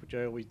the back, which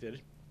I always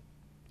did.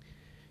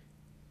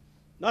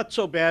 Not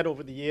so bad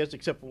over the years,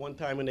 except for one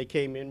time when they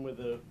came in with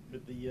the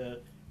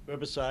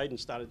herbicide and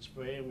started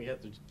spraying. We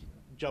had to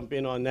jump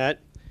in on that.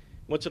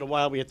 Once in a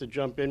while, we had to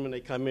jump in when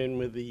they come in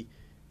with the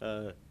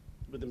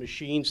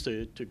machines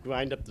to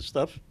grind up the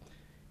stuff.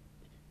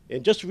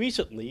 And just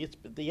recently,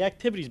 the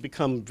activity's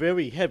become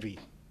very heavy,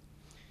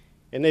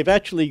 and they've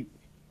actually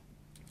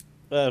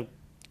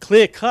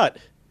clear-cut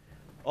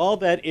all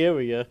that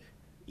area,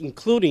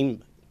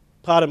 including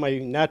part of my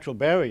natural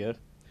barrier,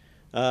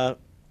 and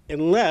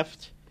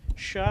left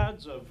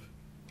shards of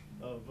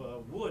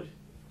wood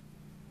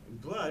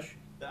and brush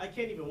that I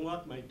can't even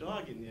walk my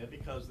dog in there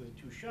because they're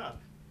too sharp.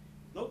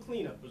 No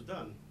cleanup was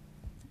done.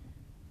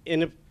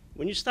 And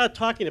when you start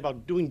talking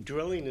about doing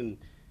drilling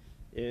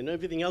and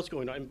everything else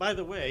going on, and by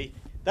the way,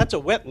 that's a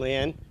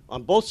wetland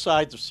on both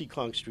sides of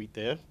Seekonk Street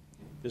there.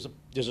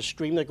 There's a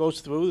stream that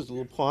goes through, there's a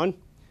little pond,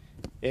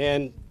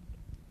 and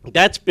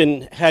that's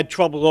had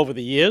trouble over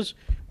the years,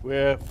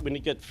 where when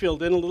it got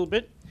filled in a little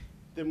bit,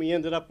 then we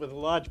ended up with a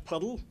large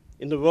puddle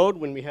in the road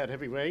when we had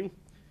heavy rain.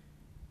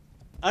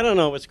 I don't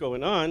know what's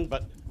going on,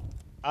 but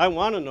I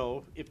want to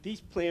know if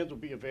these plans will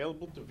be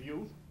available to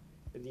view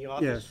in the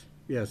office.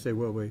 Yes, yes, they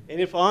will be.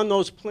 And if on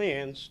those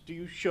plans, do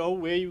you show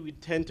where you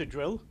intend to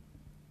drill?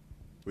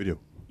 We do.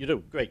 You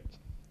do, great.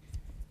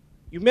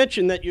 You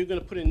mentioned that you're going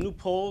to put in new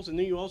poles, and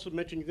then you also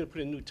mentioned you're going to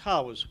put in new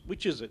towers.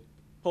 Which is it,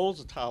 poles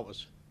or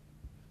towers?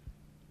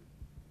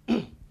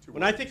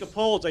 When I think of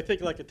poles, I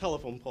think of like a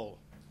telephone pole.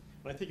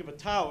 When I think of a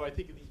tower, I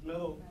think of these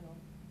metal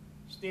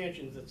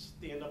stanchions that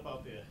stand up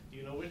out there. Do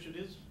you know which it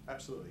is?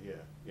 Absolutely, yeah.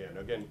 Yeah, and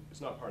again,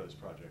 it's not part of this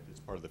project. It's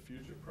part of the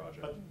future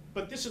project.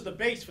 But this is the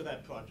base for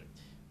that project.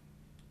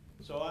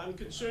 So I'm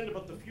concerned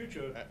about the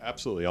future.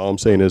 Absolutely. All I'm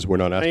saying is we're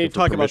not I need asking to for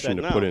talk about permission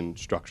that to put now. in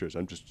structures.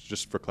 I'm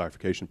just for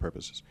clarification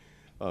purposes.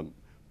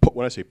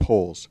 When I say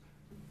poles,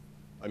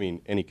 I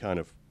mean any kind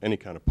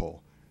of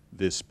pole.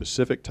 The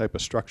specific type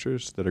of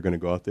structures that are going to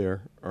go out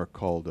there are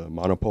called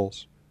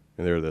monopoles,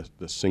 and they're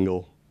the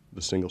single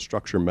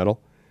structure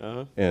metal.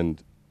 Uh-huh.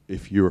 And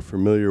if you're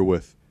familiar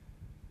with,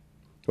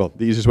 well,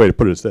 the easiest way to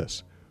put it is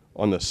this: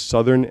 on the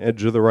southern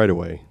edge of the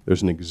right-of-way,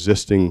 there's an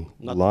existing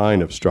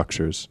line of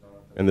structures,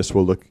 and this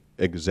will look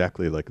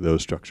exactly like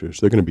those structures.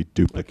 They're going to be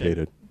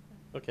duplicated.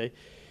 Okay.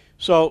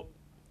 So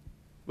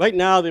right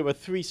now there were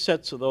 3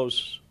 sets of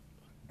those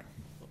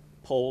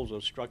poles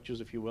or structures,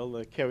 if you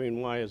will,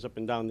 carrying wires up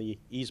and down the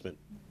easement.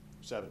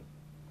 7.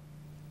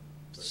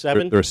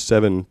 7? There are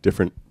 7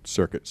 different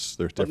circuits.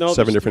 There's But no,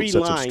 7 there's different 3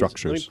 sets lines. of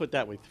structures. Let me put it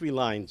that way, 3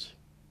 lines.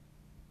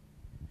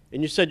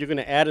 And you said you're going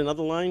to add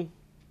another line?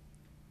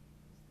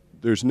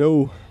 There's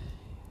no,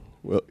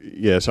 well,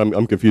 yes,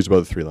 I'm confused about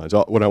the 3 lines.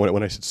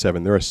 When I said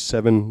 7, there are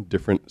 7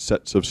 different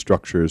sets of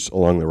structures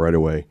along the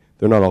right-of-way.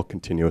 They're not all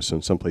continuous.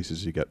 In some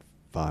places you get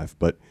 5,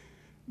 but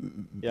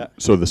Yeah.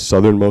 so the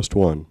southernmost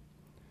one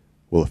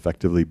will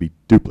effectively be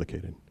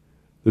duplicated.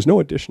 There's no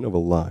addition of a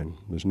line.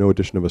 There's no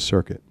addition of a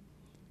circuit.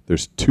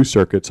 There's 2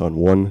 circuits on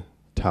one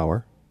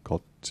tower,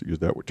 called, to use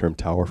that term,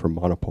 tower for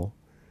monopole.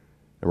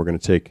 And we're going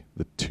to take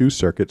the 2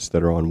 circuits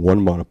that are on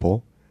one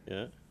monopole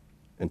Yeah.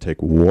 and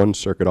take 1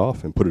 circuit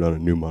off and put it on a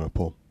new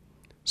monopole,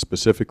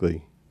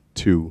 specifically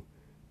to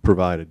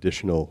provide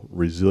additional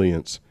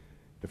resilience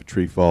if a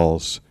tree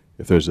falls,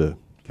 if there's a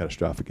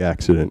catastrophic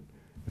accident,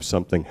 if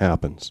something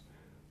happens.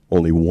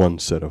 Only 1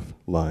 set of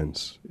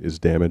lines is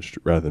damaged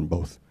rather than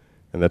both.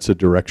 And that's a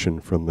direction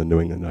from the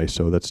New England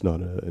ISO. That's not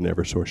an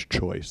Eversource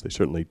choice. They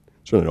certainly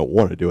don't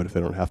want to do it if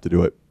they don't have to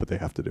do it, but they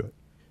have to do it.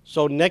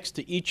 So next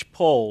to each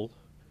pole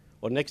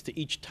or next to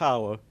each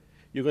tower,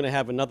 you're going to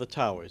have another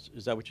tower.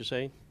 Is that what you're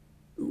saying?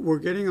 We're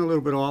getting a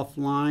little bit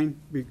offline.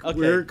 Okay.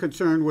 We're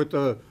concerned with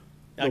the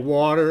I-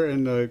 water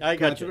and the I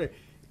got you. conserva-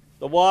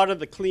 The water,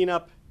 the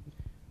cleanup,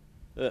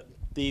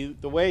 the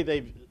way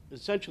they've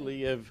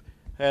essentially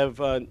have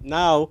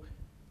now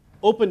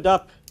opened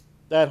up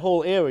that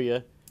whole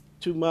area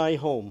to my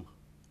home,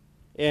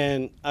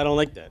 and I don't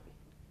like that.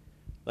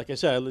 Like I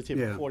said, I lived here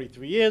Yeah. for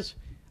 43 years.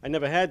 I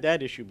never had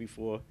that issue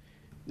before.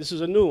 This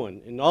is a new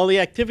one, and all the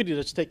activity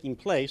that's taking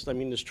place. I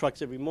mean, there's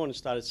trucks every morning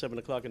start at 7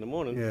 o'clock in the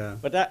morning. Yeah.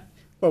 But that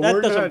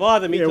we're doesn't not-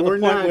 bother me yeah, to the we're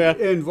point not where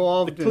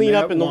involved the in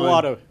cleanup that and the one.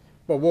 water.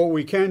 But what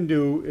we can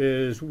do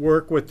is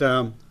work with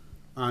them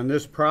on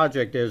this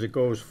project as it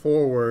goes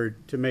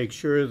forward to make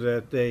sure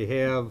that they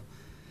have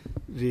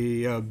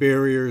the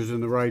barriers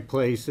in the right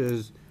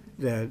places,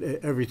 that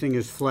everything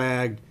is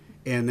flagged,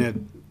 and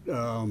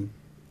that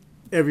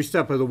every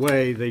step of the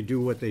way they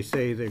do what they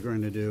say they're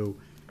going to do.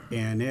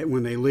 And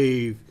when they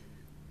leave,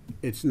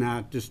 it's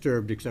not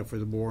disturbed except for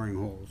the boring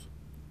holes.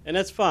 And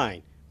that's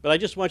fine. But I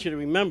just want you to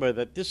remember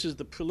that this is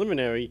the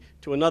preliminary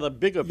to another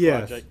bigger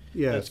Yes, project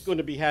yes. that's going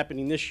to be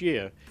happening this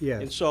year.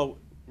 Yes. And so,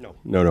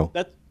 No.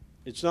 that,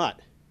 it's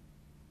not.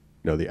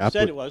 No, the You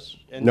said it was.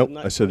 and Nope,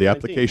 not I said the 2019.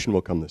 application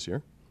will come this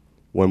year.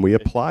 When we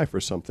apply for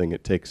something,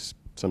 it takes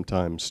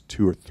sometimes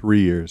 2 or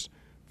 3 years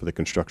for the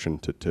construction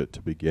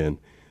to begin.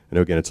 I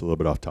know, again, it's a little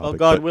bit off topic. Well,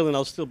 God but willing,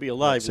 I'll still be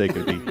alive. say in it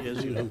could 3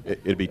 years, you know.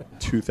 it'd be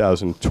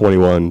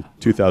 2021,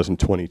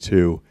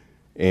 2022,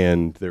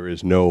 and there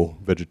is no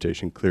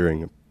vegetation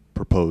clearing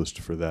proposed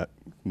for that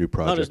new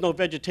project. No, there's no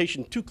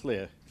vegetation to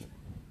clear.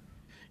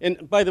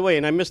 And by the way,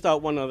 and I missed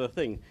out one other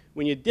thing.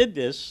 When you did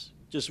this,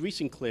 just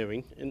recent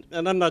clearing,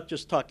 and I'm not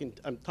just talking,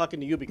 I'm talking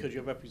to you because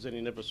you're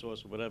representing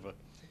Eversource or whatever.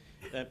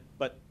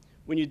 But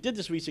when you did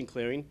this recent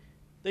clearing,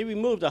 they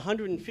removed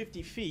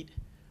 150 feet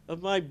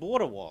of my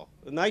border wall,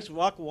 a nice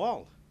rock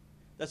wall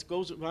that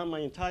goes around my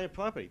entire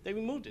property. They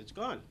removed it, it's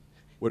gone.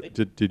 What,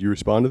 did you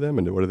respond to them,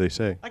 and what did they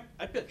say?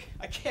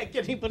 I can't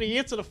get anybody to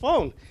answer the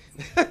phone,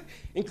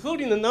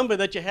 including the number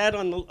that you had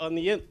on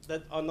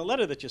the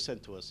letter that you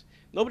sent to us.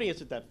 Nobody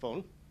answered that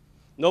phone.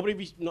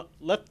 Nobody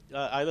left.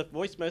 I left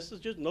voice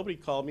messages. Nobody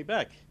called me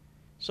back.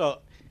 So,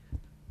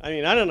 I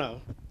mean, I don't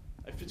know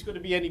if it's going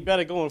to be any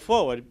better going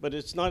forward, but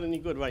it's not any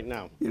good right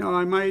now. You know,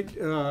 I might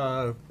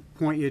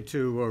point you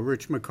to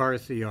Rich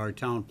McCarthy, our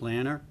town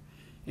planner,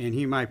 and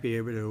he might be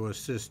able to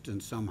assist in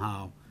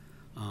somehow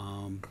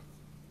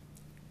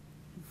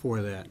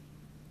for that.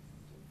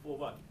 For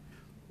what?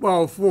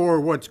 Well, for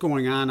what's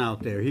going on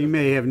out there. He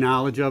may have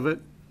knowledge of it.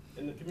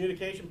 And the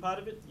communication part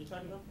of it, you're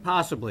talking about?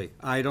 Possibly.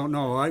 I don't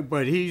know.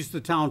 But he's the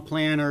town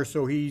planner,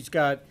 so he's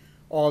got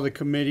all the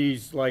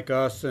committees like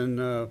us and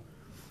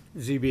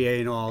ZBA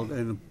and all,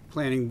 and the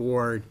planning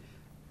board,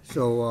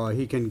 so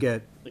he can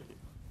get.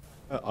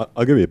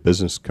 I'll give you a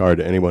business card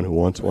to anyone who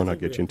wants one. I'll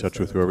get you in touch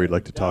with whoever you'd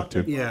like to talk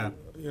to. Yeah.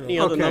 Any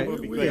other number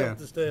would be We great. have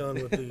to stay on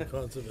with the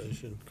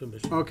Conservation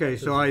Commission. Okay,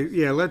 so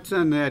let's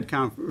end that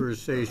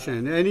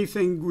conversation.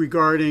 Anything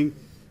regarding,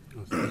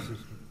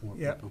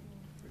 yeah.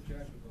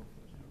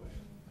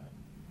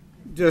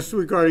 Just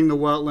regarding the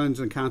wetlands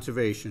and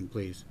conservation,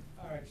 please.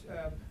 All right.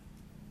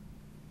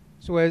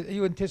 So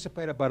you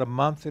anticipate about a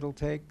month it'll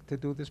take to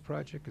do this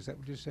project? Is that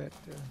what you said?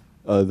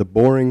 The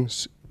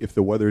borings, if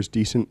the weather is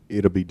decent,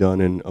 it'll be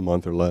done in a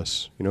month or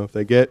less. You know, if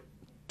they get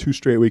 2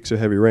 straight weeks of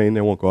heavy rain,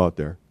 they won't go out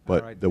there.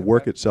 But right. the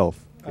work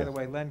itself. By the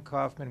way, Len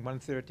Kaufman,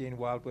 113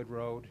 Wildwood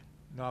Road,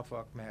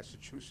 Norfolk,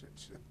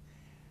 Massachusetts.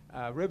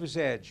 River's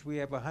Edge, we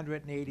have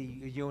 180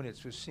 units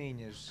for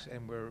seniors,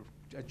 and we're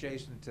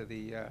adjacent to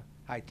the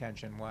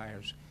high-tension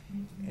wires.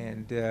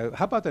 And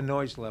how about the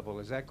noise level?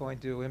 Is that going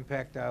to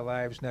impact our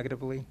lives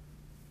negatively?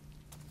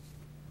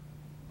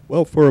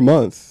 Well, for a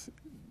month,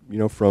 you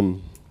know,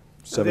 from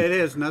That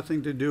has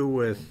nothing to do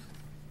with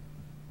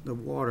the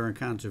water and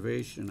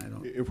conservation, I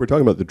don't. If we're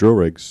talking about the drill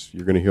rigs,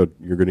 you're going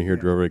to hear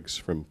drill rigs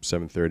from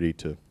 7:30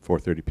 to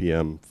 4:30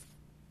 p.m.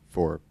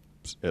 for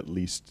at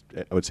least,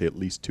 I would say, at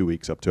least 2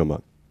 weeks up to a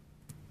month.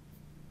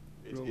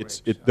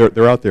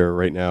 They're out there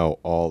right now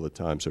all the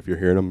time. So if you're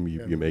hearing them,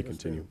 you may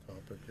continue.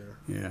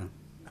 Yeah.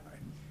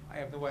 I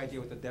have no idea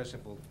what the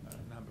decibel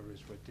number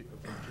is for drill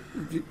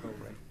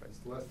rate, but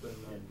It's less than.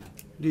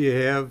 Do you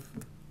have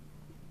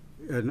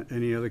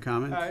any other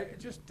comments?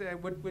 just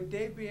would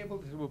Dave be able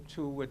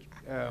to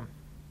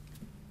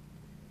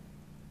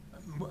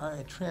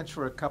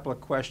transfer a couple of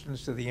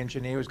questions to the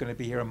engineer who's going to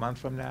be here a month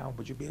from now?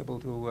 Would you be able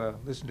to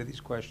listen to these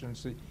questions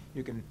so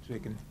you can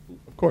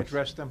Of course.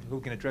 address them? Who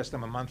can address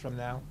them a month from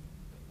now?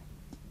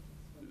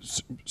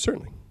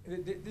 Certainly.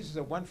 This is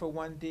a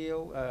one-for-one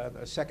deal.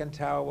 A second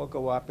tower will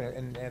go up,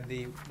 and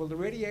will the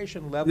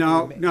radiation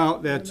level? No,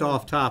 that's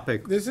off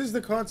topic. This is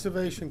the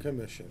Conservation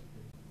Commission.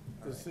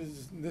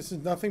 This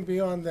is nothing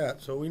beyond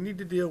that, so we need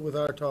to deal with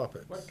our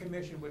topics. What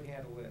commission would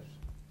handle this?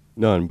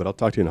 None, but I'll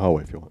talk to you in the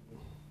hallway if you want.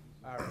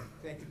 All right,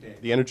 thank you,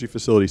 Dave. The Energy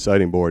Facility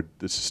Siting Board,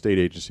 this is a state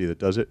agency that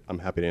does it. I'm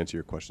happy to answer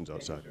your questions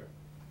outside.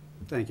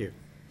 Thank you.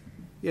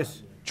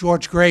 Yes.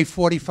 George Gray,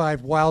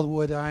 45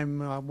 Wildwood.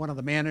 I'm one of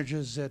the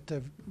managers at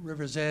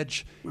River's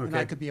Edge, and I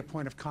Okay. could be a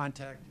point of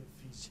contact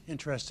if he's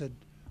interested.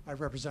 I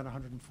represent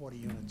 140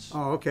 units.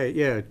 Oh, okay,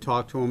 yeah,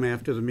 talk to him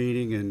after the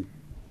meeting, and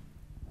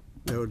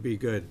that would be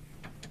good.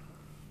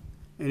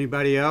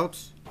 Anybody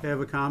else have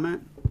a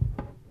comment?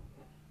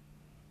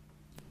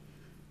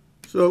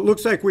 So it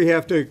looks like we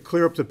have to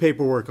clear up the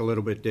paperwork a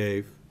little bit,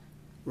 Dave,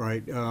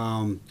 right?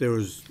 There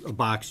was a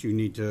box you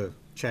need to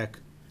check.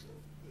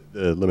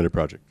 The limited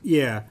project.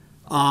 Yeah.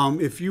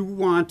 If you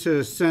want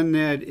to send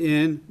that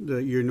in,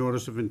 your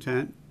notice of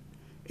intent,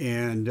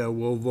 and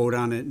we'll vote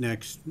on it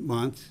next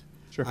month.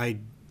 Sure. I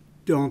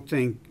don't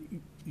think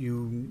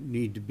you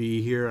need to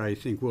be here. I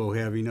think we'll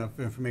have enough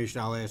information.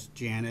 I'll ask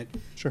Janet.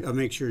 Sure. I'll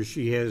make sure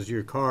she has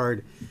your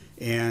card,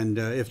 and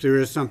if there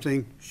is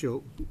something,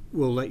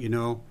 we'll let you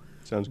know.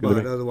 Sounds good to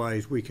But me.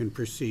 otherwise, we can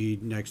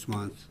proceed next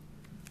month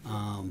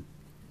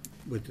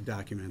with the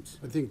documents.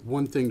 I think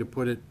one thing to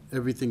put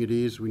everything at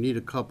ease, we need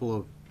a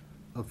couple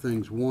of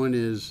things. One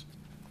is,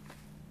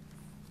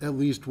 at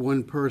least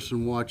one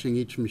person watching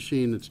each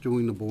machine that's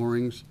doing the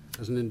borings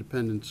as an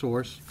independent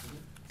source.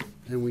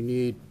 And we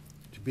need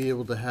to be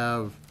able to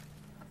have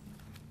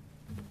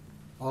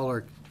all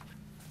our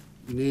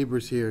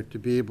neighbors here to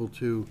be able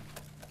to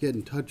get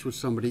in touch with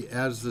somebody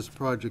as this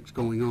project's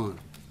going on.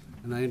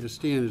 And I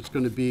understand it's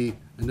going to be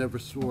an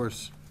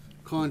Eversource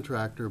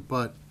contractor,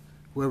 but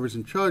whoever's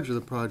in charge of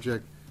the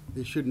project,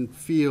 they shouldn't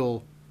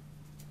feel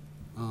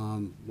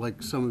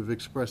like some have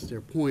expressed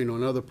their point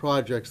on other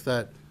projects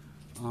that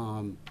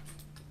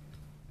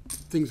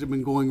things have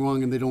been going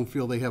wrong and they don't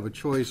feel they have a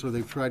choice, or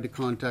they've tried to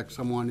contact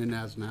someone and it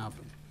hasn't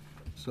happened.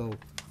 So,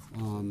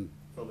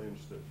 Totally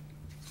understood.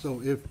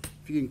 so if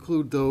you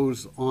include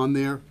those on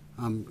there,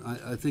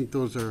 I think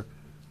those are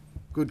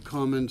good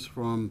comments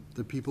from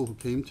the people who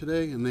came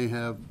today, and they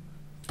have,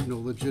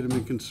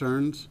 legitimate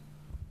concerns.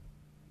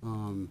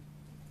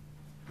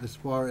 As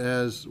far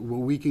as what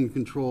we can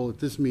control at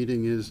this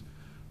meeting is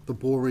the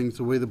borings,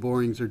 the way the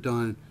borings are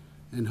done,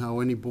 and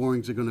how any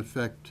borings are gonna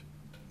affect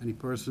any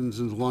persons,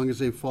 and as long as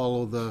they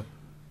follow the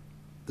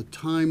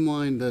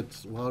timeline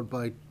that's allowed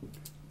by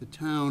the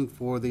town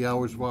for the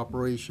hours of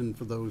operation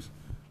for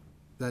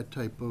that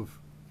type of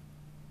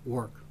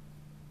work.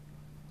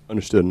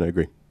 Understood, and I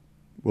agree.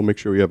 We'll make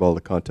sure we have all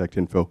the contact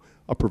info.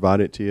 I'll provide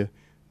it to you.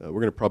 We're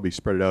going to probably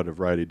spread it out a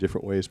variety of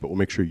different ways, but we'll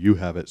make sure you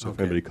have it, so if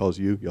Okay. anybody calls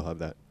you, you'll have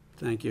that.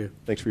 Thank you.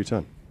 Thanks for your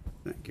time.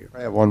 Thank you.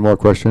 I have one more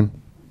question.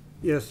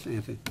 Yes,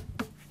 Anthony.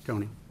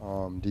 Tony.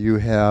 Do you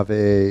have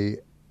a,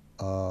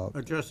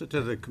 Address it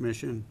to the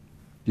commission.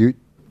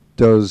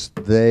 does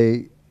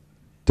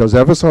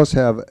Eversource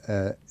have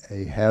a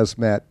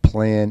hazmat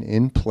plan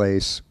in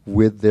place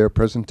with their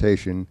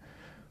presentation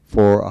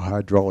for a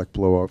hydraulic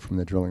blowout from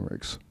the drilling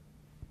rigs?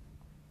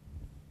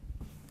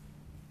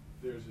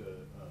 There's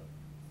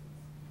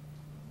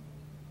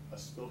a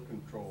spill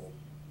control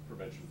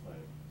prevention plan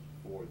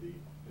for the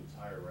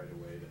entire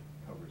right-of-way that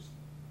covers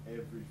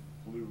every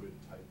fluid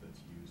type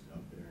that's used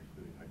out there,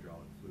 including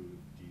hydraulic fluid,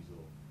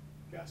 diesel,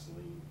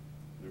 gasoline,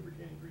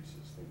 lubricating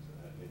greases, things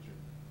of that nature.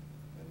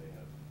 And they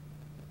have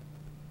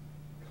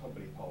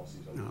company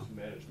policies on those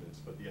managements,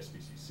 but the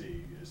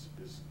SBCC is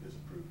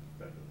approved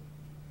federally.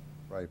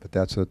 Right, but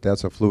that's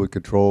a fluid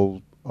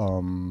control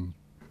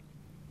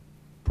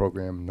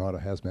program, not a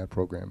hazmat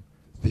program.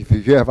 If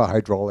you have a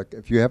hydraulic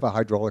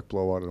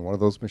blowout on one of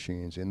those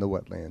machines in the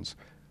wetlands,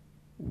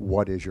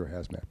 what is your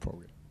hazmat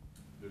program?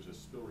 There's a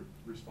spill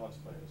response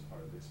plan as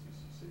part of the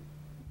SBCC,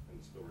 and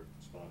the spill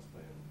response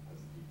plan has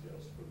the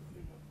details for the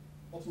cleanup.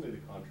 Ultimately,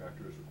 the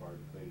contractor is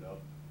required to clean it up.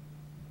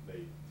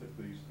 They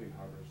typically use Clean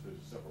Harbors. There's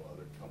several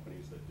other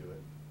companies that do it.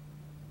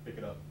 Pick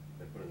it up,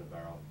 they put it in a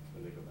barrel,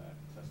 then they go back,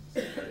 test to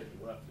see if there's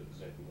anything left. If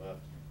there's anything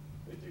left,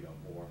 they dig out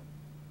more,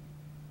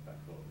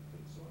 backfill it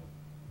with soil.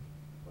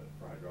 But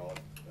for hydraulic,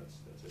 that's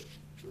it.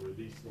 The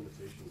release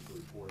limitations for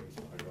reporting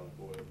for hydraulic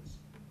oils,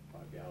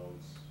 5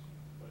 gallons,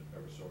 but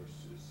Eversource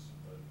is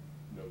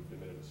no de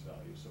minimis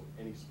value, so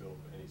any spill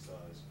of any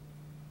size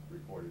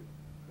reported,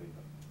 cleaned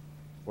up.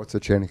 What's the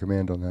chain of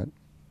command on that?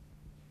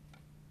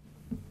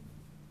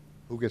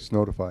 Who gets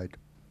notified?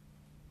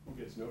 Who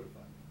gets notified?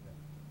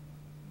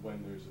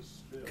 When there's a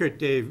spill. Kurt,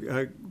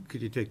 Dave,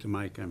 could you take the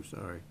mic? I'm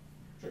sorry.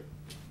 Sure.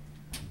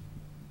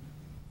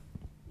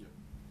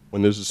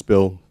 When there's a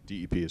spill,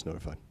 DEP is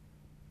notified.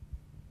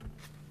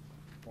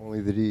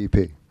 Only the DEP.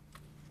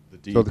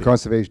 The So the DEP.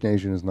 conservation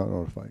agent is not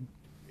notified.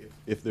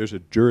 If there's a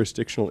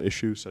jurisdictional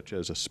issue, such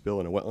as a spill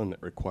in a wetland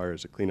that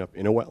requires a cleanup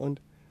in a wetland,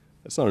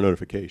 that's not a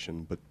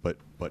notification, but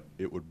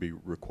it would be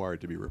required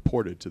to be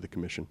reported to the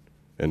commission,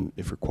 and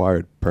if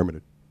required,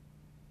 permitted.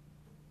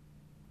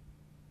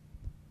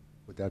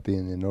 Would that be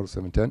in the notice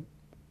of intent?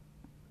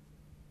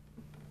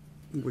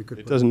 We could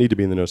It put- doesn't need to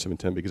be in the notice of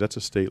intent because that's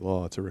a state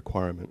law. It's a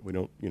requirement. We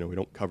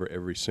don't cover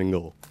every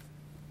single,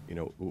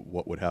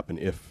 what would happen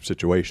if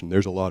situation.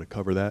 There's a law to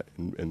cover that,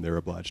 and they're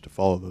obliged to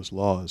follow those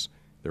laws.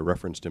 They're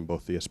referenced in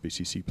both the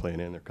SBCC plan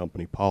and their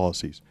company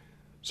policies.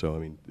 So, I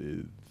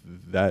mean,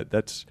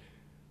 that's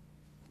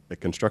at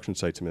construction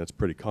sites. I mean, that's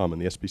pretty common.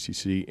 The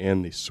SBCC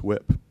and the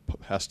SWIP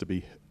has to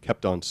be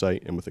kept on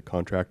site and with the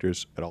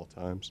contractors at all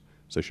times.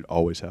 So they should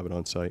always have it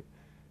on site.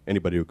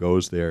 Anybody who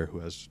goes there who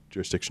has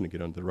jurisdiction to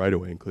get onto the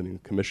right-of-way, including the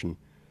commission,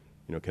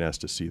 can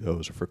ask to see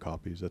those or for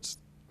copies. That's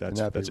Can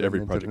that be every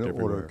written into project the order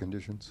everywhere. of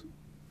conditions?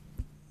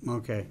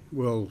 Okay,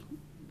 we'll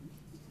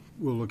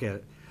look at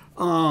it.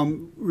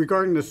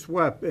 Regarding the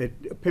SWEP,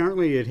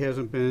 apparently it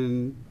hasn't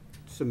been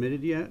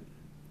submitted yet.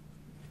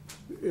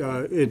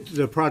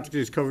 The project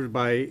is covered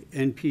by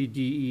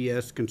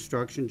NPDES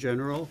Construction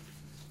General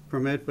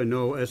permit, but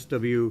no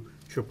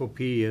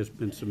SWPPP has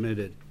been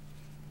submitted.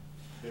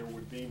 There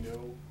would be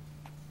no,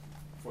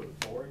 for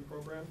the boring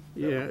program?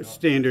 Yeah,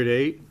 standard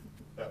 8.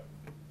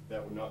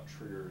 That would not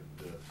trigger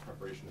the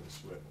preparation of the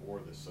SWIP or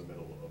the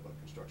submittal of a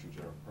construction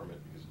general permit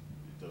because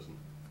it doesn't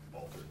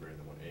alter greater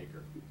than 1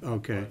 acre.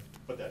 Okay.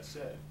 But that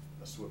said,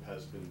 a SWIP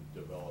has been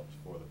developed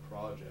for the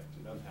project,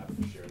 and I'm happy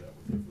to share that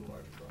with you for the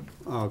larger project.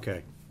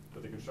 Okay.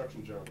 But the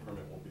construction general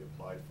permit won't be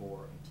applied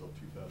for until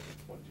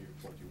 2020 or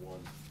 21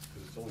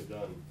 because it's only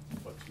done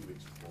about 2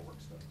 weeks before work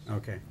starts.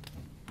 Okay.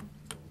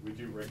 We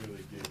do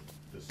regularly give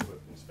the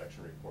SWIP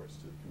inspection reports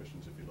to the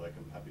commissions if you'd like.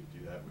 I'm happy to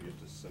do that. We get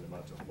to send them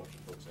out to a whole bunch of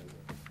folks anyway.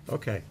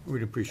 Okay,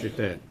 we'd appreciate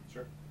that.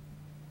 Sure.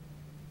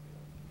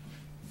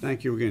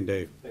 Thank you again,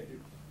 Dave. Thank you.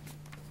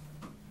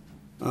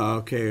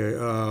 Okay,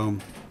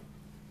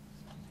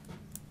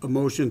 a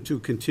motion to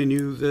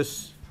continue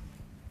this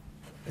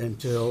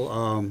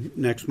until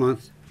next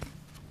month,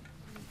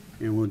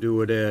 and we'll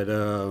do it at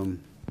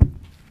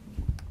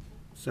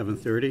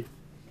 7:30.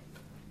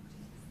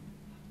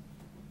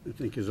 I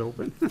think is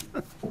open.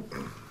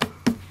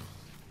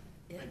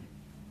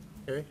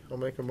 Okay, I'll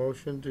make a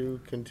motion to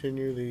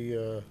continue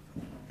the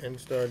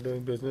N-Star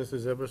doing business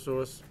as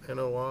Eversource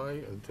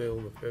NOI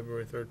until the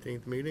February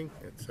 13th meeting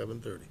at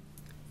 7:30.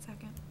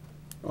 Second.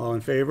 All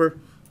in favor?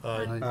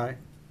 Aye. Aye.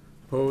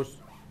 Opposed?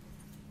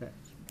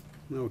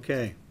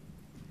 Okay.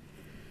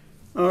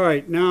 All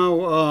right,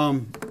 now,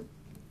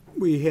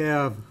 we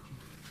have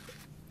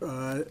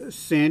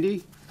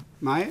Sandy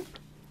Myatt.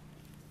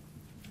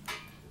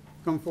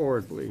 Come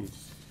forward,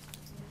 please.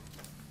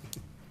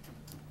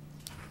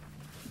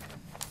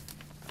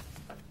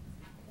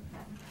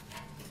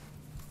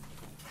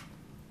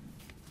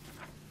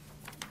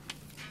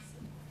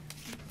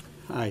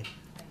 Hi.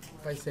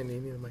 Hi, Sandy,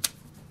 you need a mic.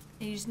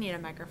 You just need a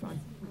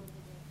microphone.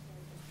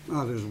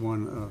 Oh, there's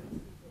one. Okay,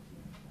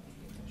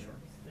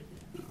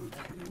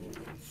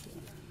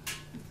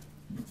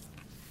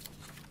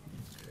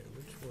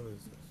 which one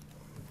is this?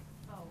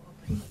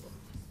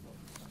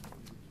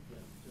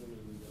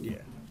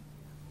 Yeah.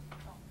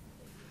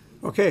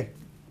 Okay,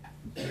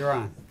 you're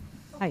on.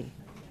 Hi.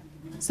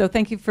 So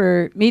thank you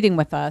for meeting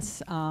with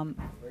us. I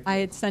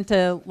had sent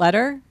a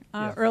letter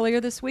Yes. earlier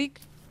this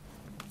week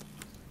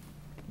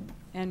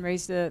and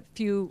raised a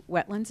few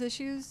wetlands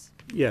issues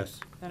Yes.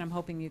 that I'm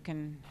hoping you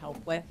can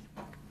help with,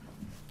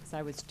 because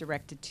I was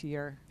directed to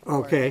your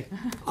board. Okay.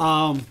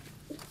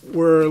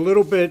 We're a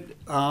little bit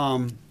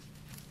at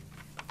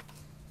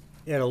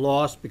a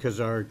loss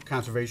because our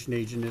conservation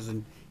agent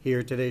isn't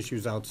here today. She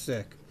was out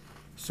sick.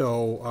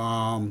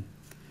 So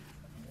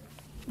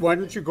why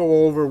don't you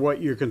go over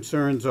what your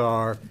concerns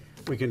are?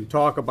 We can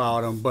talk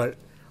about them, but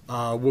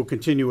we'll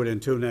continue it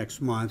until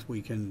next month.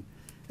 When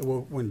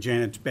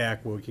Janet's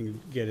back, we can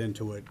get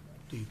into it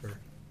deeper.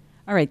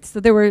 All right, so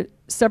there were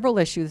several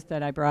issues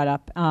that I brought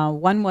up.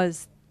 One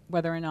was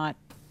whether or not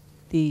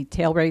the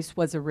tail race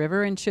was a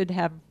river and should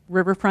have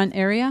riverfront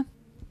area.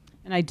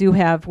 And I do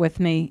have with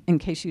me, in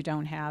case you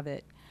don't have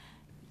it,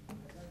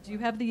 do you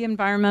have the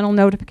environmental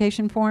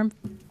notification form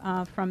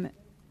from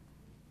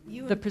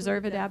You the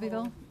preserve at included that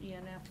Abbeville? whole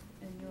ENF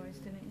in yours,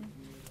 didn't you?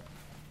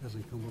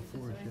 Hasn't come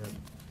before us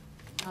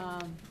yet.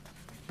 Um,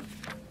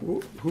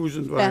 Whose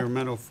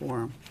environmental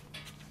forum?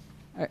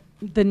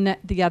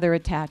 the other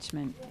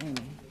attachment,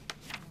 Amy.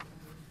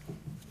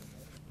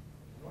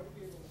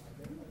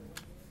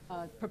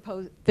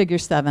 Proposed figure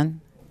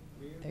 7.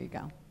 There you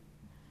go.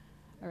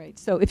 All right.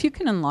 So if you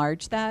can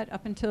enlarge that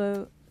up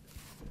into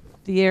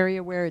the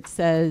area where it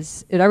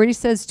says, it already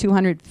says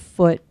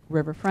 200-foot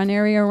riverfront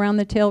area around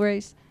the tail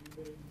race.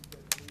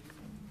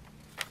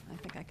 I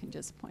think I can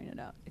just point it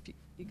out. If you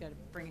got to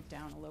bring it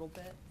down a little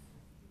bit.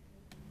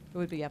 It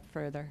would be up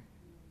further.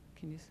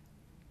 Can you?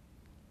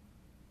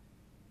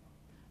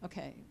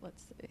 Okay,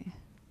 let's see.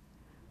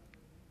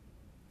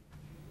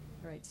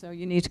 All right, so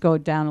you need to go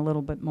down a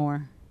little bit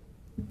more.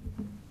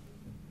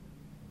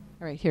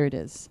 All right, here it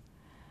is.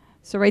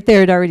 So right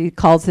there, it already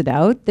calls it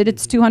out that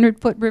it's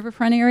 200-foot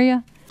riverfront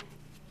area.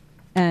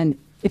 And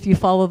if you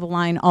follow the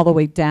line all the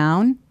way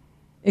down,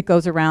 it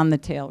goes around the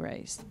tail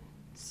race.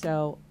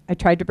 So I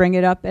tried to bring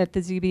it up at the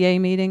ZBA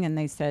meeting, and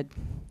they said,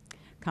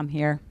 come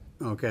here.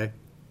 Okay.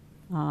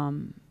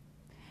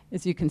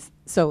 As you can,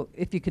 so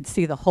if you could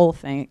see the whole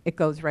thing, it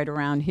goes right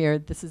around here.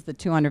 This is the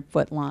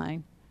 200-foot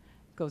line.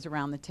 Goes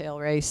around the tail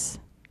race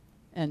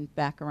and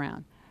back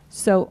around.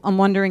 So I'm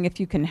wondering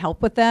if you can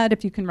help with that,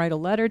 if you can write a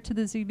letter to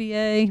the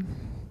ZBA.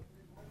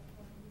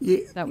 Yeah.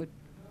 That would.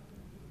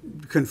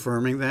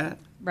 Confirming that?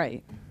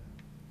 Right.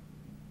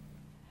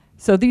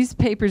 So these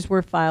papers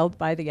were filed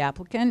by the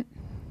applicant.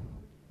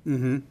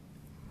 Mm-hmm.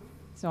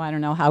 So I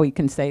don't know how he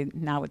can say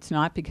now it's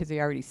not, because he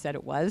already said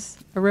it was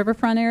a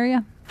riverfront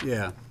area.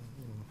 Yeah.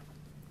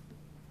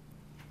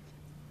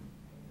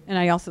 And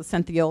I also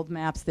sent the old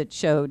maps that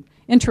showed,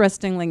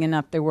 interestingly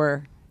enough, there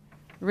were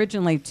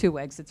originally 2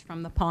 exits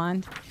from the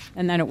pond,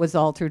 and then it was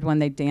altered when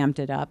they dammed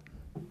it up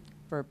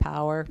for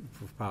power.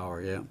 For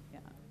power, yeah. Yeah.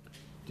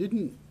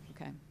 Didn't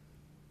Okay.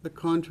 the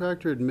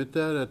contractor admit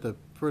that at the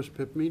first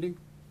PIP meeting?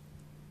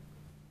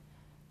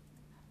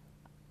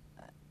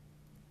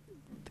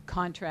 The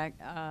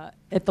contract,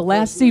 at the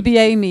last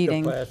CBA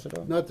meeting,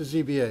 Not the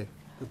ZBA,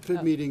 the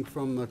PIP meeting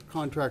from the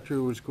contractor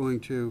who was going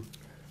to,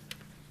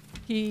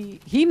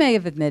 he may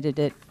have admitted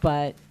it,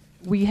 but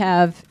we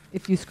have,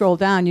 if you scroll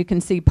down, you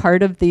can see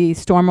part of the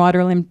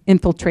stormwater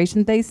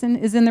infiltration basin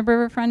is in the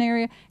riverfront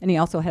area, and he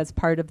also has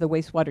part of the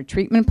wastewater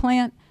treatment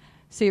plant.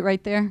 See it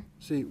right there?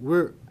 see,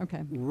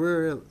 Okay.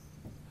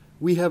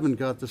 we haven't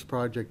got this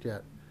project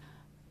yet.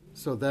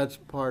 So that's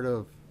part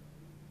of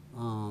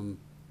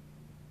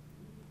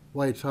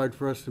why it's hard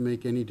for us to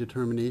make any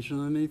determination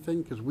on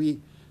anything, because we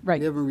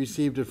Right. haven't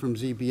received it from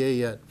ZBA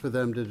yet for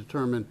them to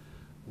determine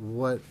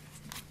what,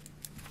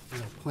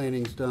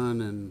 planning's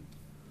done and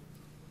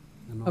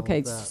all of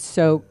Okay, that.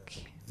 so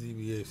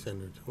ZBA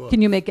sent it to us.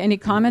 can you make any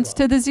comments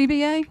to the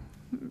ZBA?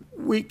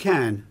 We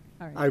can,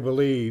 All right. I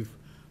believe.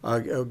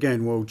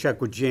 Again, we'll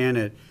check with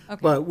Janet. Okay.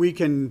 But we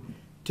can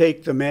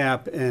take the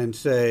map and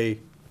say,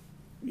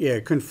 yeah,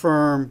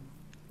 confirm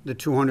the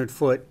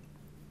 200-foot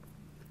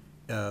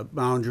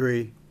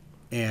boundary,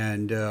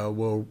 and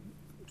we'll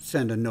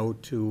send a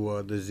note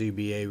to the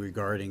ZBA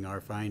regarding our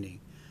finding.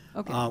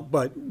 Okay.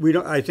 But we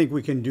don't, I think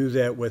we can do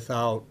that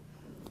without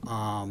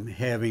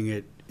having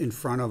it in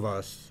front of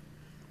us.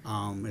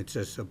 It's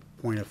just a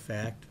point of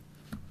fact.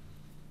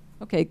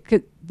 Okay,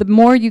 the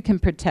more you can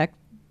protect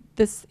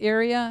this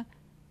area,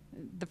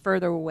 the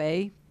further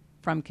away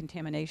from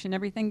contamination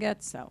everything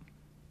gets, so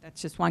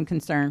that's just one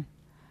concern.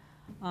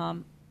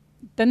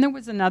 Then there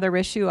was another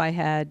issue I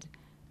had.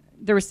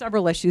 There were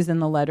several issues in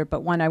the letter,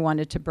 but one I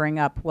wanted to bring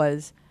up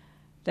was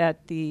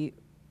that the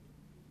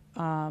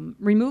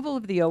removal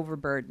of the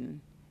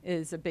overburden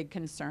is a big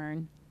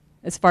concern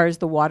as far as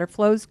the water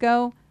flows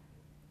go.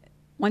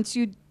 Once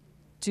you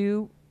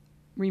do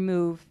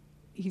remove,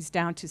 he's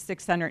down to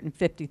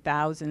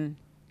 650,000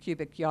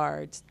 cubic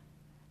yards.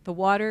 The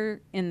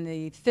water in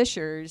the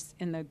fissures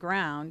in the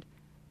ground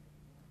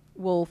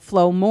will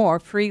flow more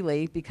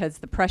freely because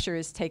the pressure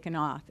is taken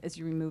off as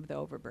you remove the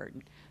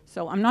overburden.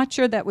 So I'm not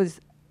sure that was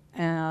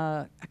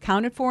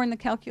accounted for in the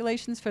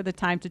calculations for the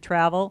time to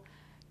travel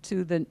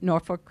to the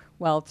Norfolk,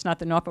 well, it's not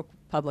the Norfolk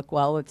public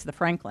well, it's the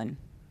Franklin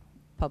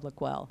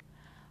public well.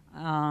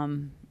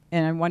 And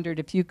I wondered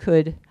if you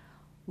could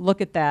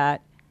look at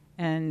that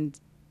and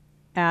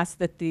ask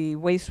that the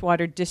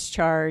wastewater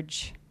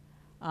discharge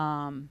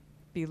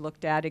be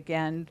looked at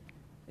again,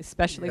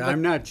 especially Yeah, with...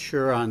 I'm not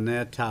sure on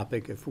that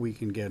topic if we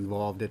can get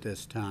involved at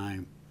this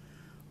time.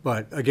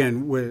 But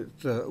again,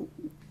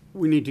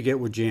 we need to get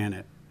with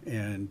Janet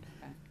and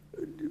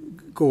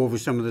go over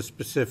some of the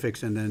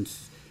specifics and then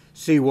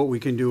see what we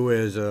can do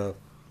as a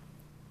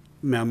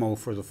memo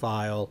for the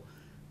file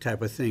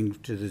type of thing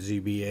to the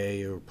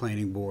ZBA or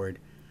planning board.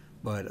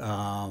 But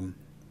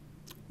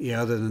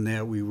yeah, other than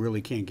that, we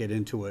really can't get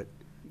into it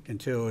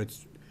until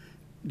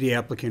the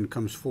applicant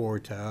comes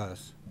forward to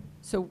us.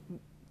 So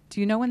do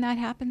you know when that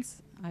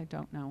happens? I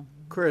don't know.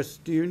 Chris,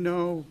 do you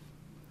know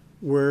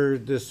where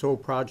this whole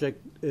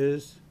project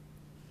is?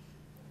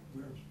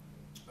 We're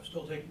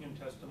still taking in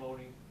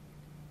testimony,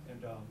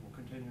 and we'll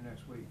continue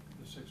next week,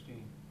 the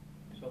 16th.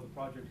 So the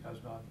project has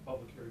not, the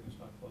public hearing is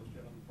not closed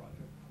yet on the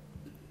project.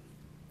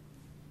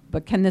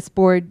 But can this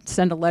board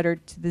send a letter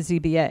to the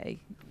ZBA?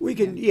 We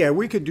could, yeah,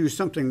 we could do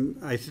something,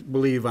 I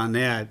believe, on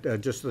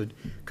that, just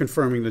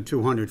confirming the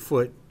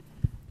 200-foot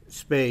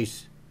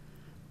space.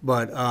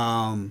 But,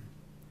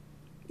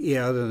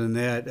 yeah, other than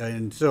that,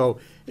 and so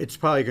it's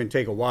probably going to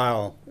take a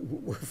while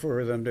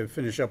for them to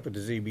finish up with the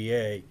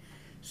ZBA.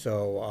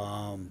 So,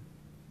 All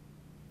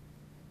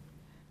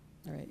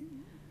right.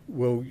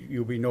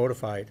 you'll be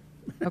notified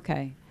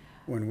Okay.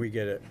 when we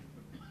get it.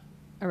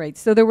 All right.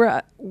 So there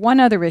were one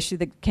other issue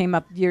that came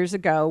up years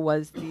ago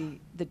was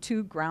the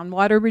two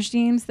groundwater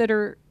regimes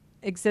that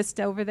exist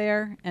over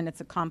there, and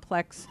it's a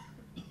complex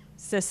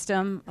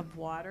system of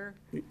water.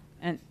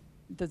 And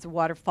does the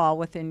water fall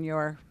within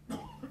your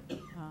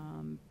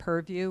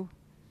purview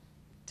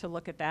to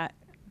look at that?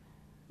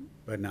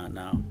 But not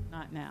now.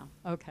 Not now.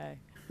 Okay.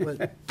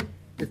 But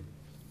if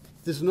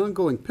there's an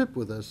ongoing PIP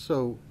with us,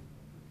 so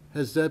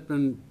has that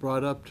been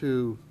brought up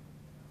to,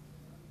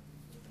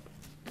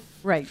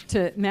 Right.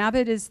 To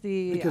Mabit is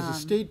the because the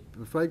state,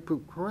 if I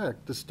put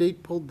correct, the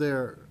state pulled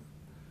their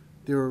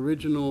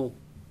original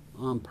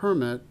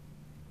permit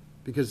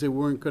because they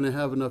weren't going to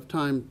have enough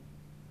time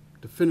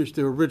to finish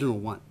their original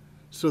one.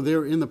 So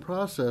they're in the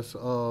process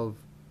of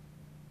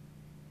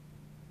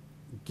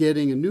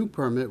getting a new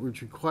permit,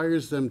 which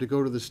requires them to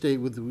go to the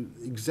state with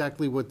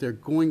exactly what they're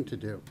going to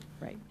do.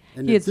 Right.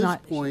 And He at is this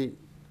not- point,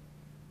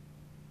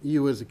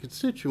 you as a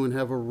constituent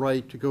have a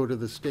right to go to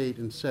the state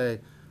and say,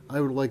 I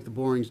would like the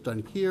borings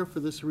done here for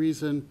this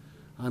reason.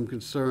 I'm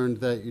concerned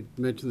that you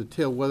mentioned the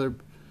tail weather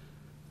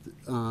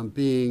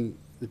the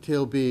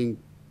tail being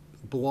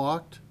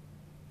blocked,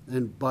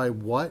 and by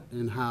what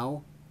and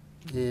how,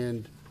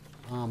 and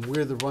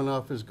where the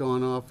runoff has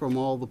gone off from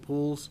all the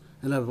pools,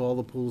 and have all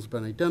the pools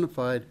been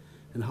identified,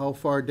 and how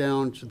far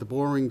down should the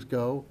borings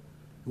go,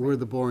 and where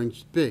the borings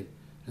should be.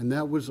 And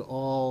that was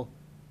all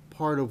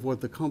part of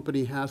what the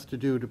company has to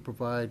do to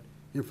provide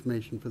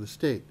information for the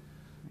state.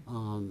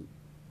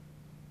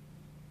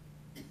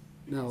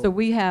 Now, So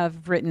we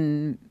have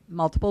written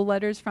multiple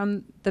letters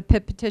from the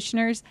PIP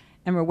petitioners,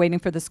 and we're waiting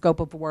for the scope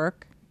of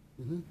work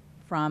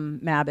from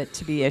Mabit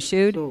to be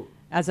issued. So-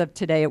 As of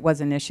today, it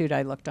wasn't issued.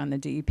 I looked on the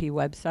DEP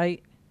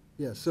website.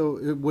 yeah, so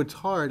what's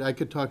hard, I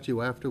could talk to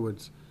you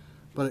afterwards,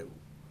 but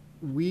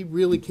we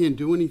really can't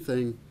do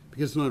anything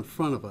because it's not in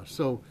front of us.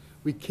 So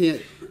we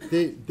can't,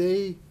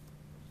 they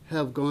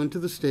have gone to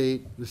the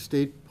state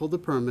pulled the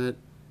permit,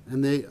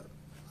 and they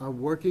are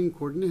working,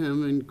 according to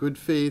him, in good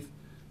faith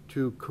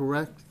to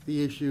correct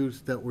the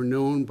issues that were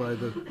known by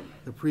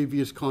the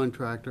previous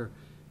contractor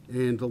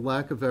and the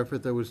lack of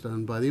effort that was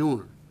done by the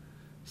owner.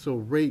 So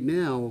right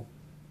now,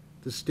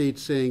 the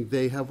state's saying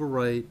they have a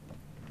right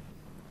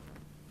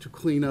to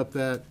clean up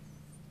that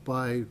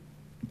by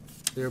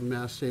their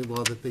Mass State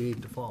law that they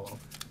need to follow.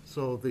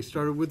 So they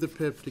started with the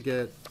PIP to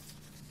get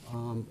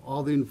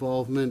all the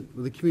involvement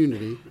with the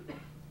community,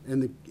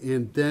 and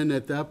then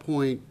at that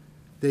point,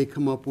 they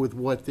come up with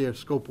what their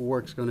scope of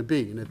work's gonna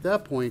be. And at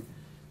that point,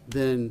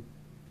 then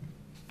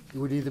it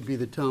would either be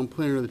the town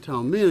planner or the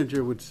town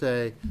manager would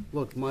say,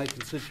 look, my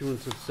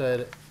constituents have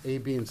said A,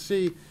 B, and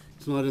C,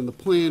 it's not in the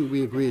plan,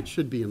 we agree it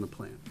should be in the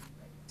plan.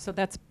 So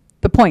that's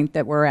the point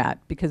that we're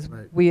at, because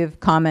Right. we have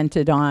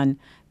commented on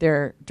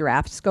their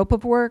draft scope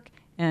of work,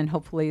 and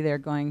hopefully they're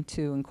going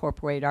to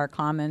incorporate our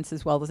comments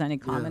as well as any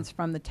comments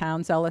from the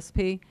town's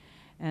LSP,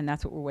 and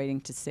that's what we're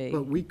waiting to see.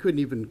 But we couldn't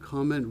even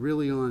comment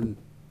really on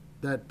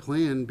that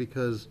plan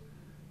because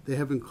they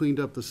haven't cleaned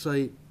up the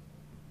site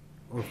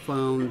or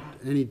found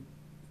any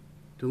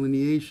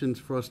delineations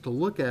for us to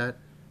look at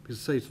because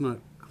the site's not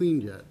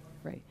cleaned yet.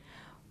 Right.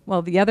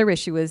 Well, the other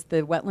issue is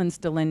the wetlands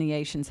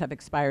delineations have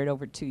expired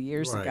over 2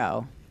 years Right.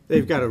 ago.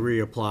 They've got to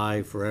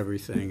reapply for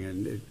everything,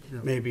 and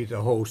maybe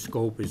the whole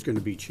scope is going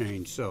to be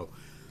changed. So,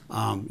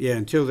 yeah,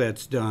 until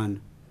that's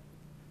done,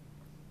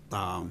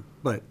 and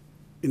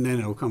then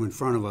it'll come in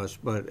front of us.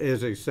 But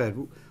as I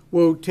said,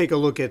 we'll take a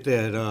look at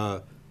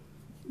that,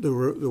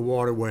 the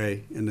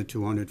waterway and the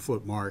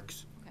 200-foot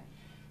marks. Okay.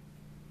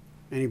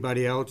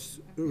 Anybody else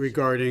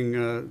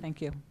regarding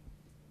Thank you.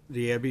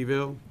 the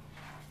Abbeville?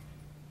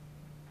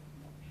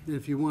 And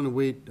if you want to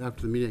wait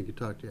after the meeting, I can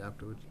talk to you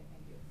afterwards.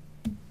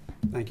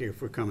 Thank you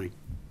for coming.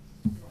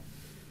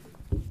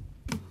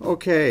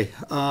 Okay,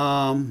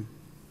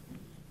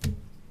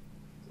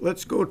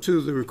 let's go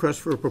to the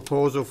request for a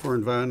proposal for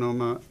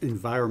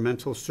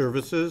environmental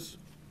services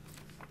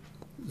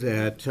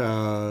that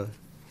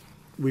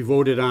we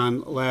voted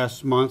on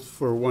last month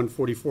for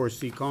 144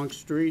 Seekonk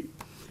Street.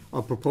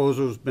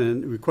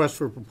 Request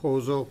for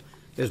proposal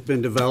has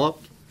been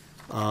developed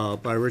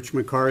by Rich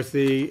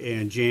McCarthy,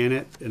 and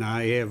Janet and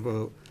I have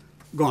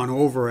gone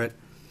over it.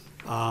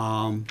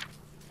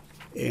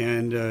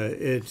 And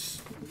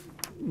it's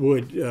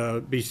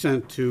would be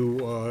sent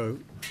to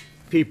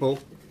people,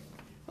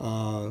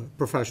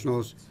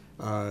 professionals,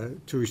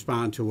 to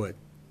respond to it.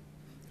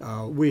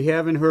 We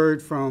haven't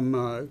heard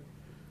from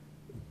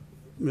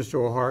Mr.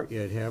 O'Hart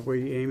yet, have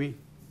we, Amy?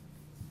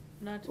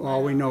 Not to my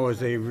All we know knowledge,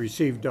 is they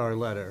received our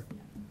letter.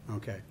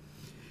 Okay.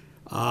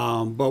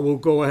 But we'll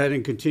go ahead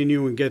and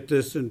continue and get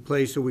this in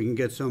place so we can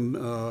get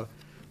some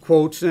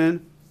quotes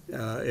in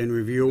and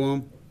review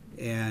them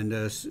and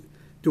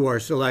do our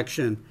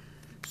selection.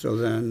 So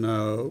then,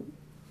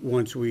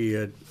 once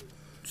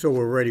so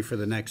we're ready for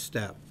the next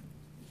step.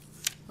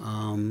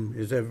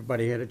 Has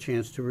everybody had a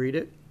chance to read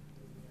it?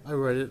 I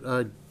read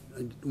it.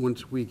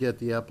 Once we get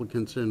the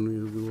applicants in,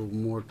 we're a little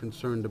more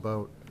concerned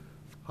about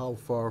how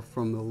far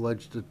from the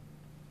alleged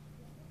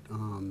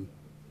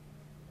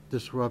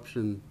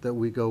disruption that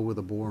we go with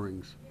the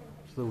borings,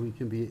 so we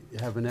can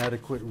have an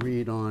adequate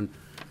read on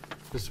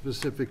the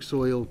specific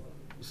soil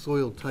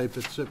type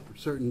at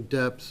certain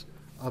depths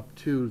up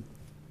to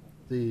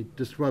the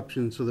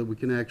disruption, so that we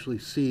can actually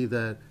see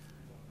that,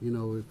 you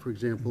know, if, for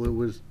example, it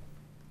was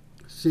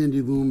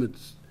sandy loam,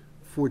 it's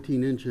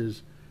 14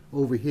 inches.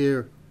 Over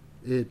here,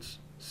 it's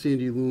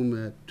sandy loam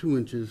at 2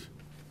 inches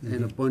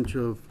and a bunch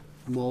of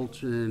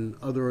mulch and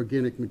other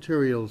organic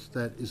materials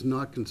that is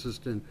not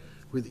consistent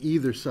with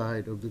either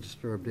side of the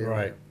disturbed area.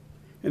 Right.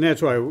 And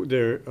that's why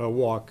a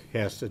walk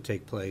has to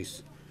take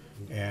place.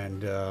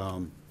 And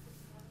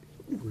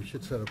we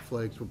should set up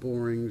flags for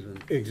borings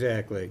and.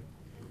 Exactly.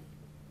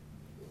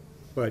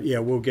 But yeah,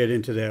 we'll get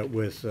into that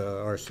with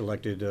our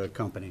selected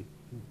company.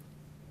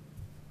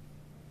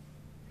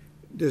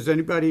 Does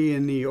anybody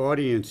in the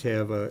audience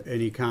have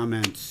any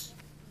comments,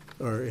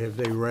 or have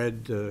they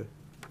read?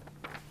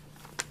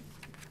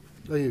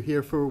 Are you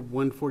here for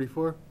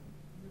 144?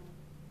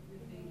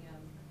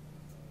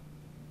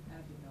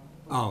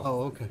 Oh.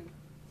 Oh, okay.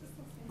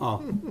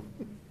 Oh.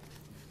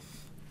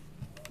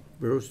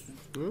 Bruce?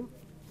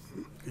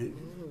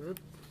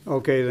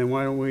 Okay, then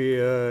why don't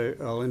we,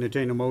 I'll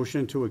entertain a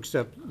motion to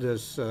accept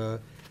this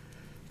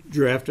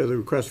draft of the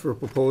request for a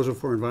proposal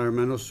for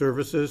environmental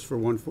services for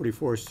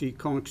 144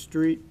 Seekonk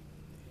Street.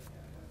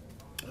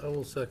 I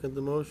will second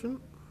the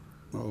motion.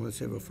 Well, let's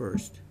have a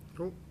first.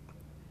 Oh,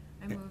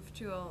 I move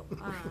to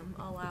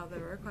allow the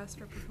request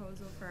for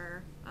proposal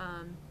for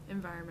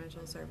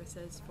environmental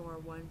services for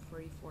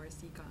 144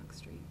 Seekonk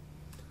Street.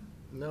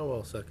 now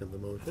I'll second the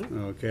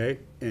motion. Okay,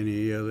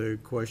 any other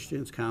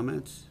questions,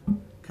 comments?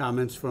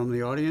 Comments from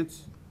the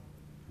audience?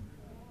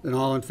 Then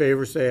all in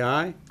favor say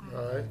aye.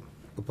 Aye.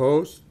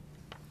 Opposed?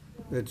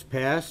 It's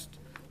passed.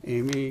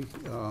 Amy,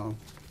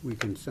 we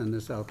can send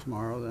this out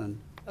tomorrow then.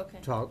 Okay.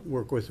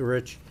 Work with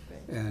Rich,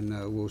 and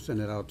we'll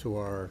send it out to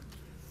our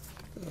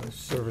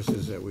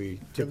services that we Have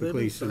they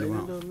typically been send cited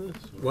around. on this?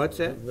 or What's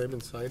that? Have they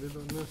been cited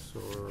on this,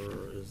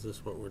 or is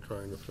this what we're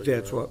trying to figure out?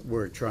 That's what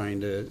we're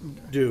trying to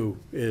do,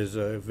 is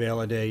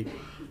validate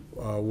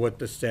what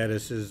the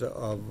status is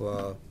of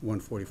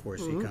 144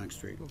 Seekonk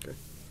Street. Okay.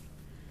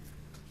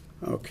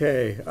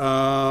 Okay,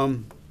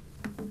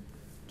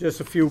 just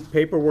a few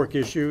paperwork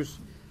issues.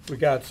 We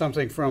got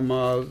something from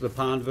the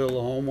Pondville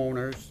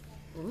homeowners,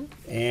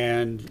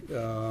 and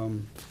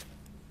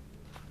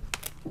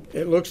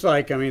it looks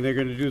like, I mean, they're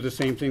gonna do the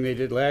same thing they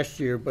did last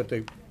year, but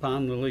the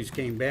pond lilies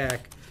came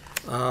back.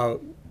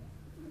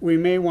 We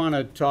may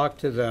wanna talk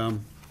to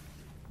them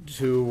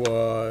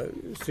to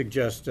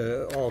suggest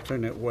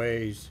alternate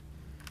ways,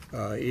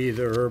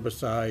 either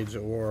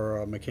herbicides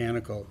or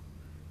mechanical,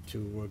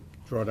 to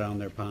draw down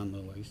their pond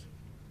lilies.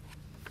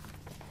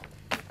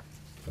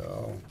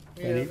 So,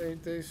 Yeah, any,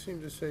 they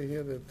seem to say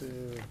here that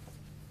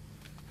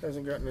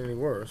hasn't gotten any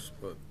worse,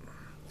 but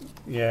I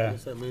yeah.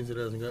 guess that means it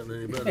hasn't gotten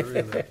any better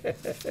either.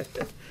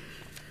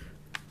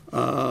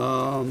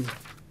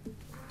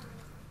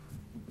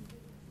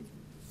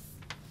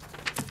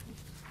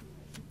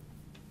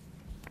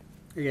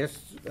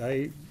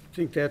 I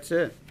think that's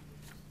it.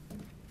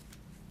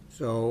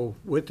 So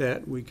with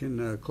that, we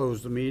can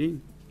close the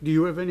meeting. Do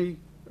you have any,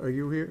 are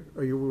you here?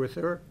 Are you with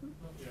her?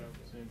 Yeah,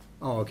 same.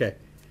 Oh, okay.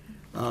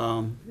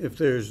 If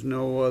there's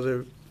no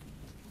other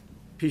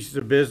pieces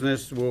of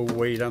business, we'll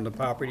wait on the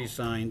property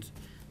signs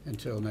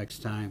until next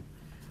time.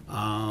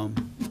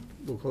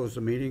 We'll close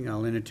the meeting.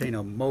 I'll entertain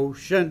a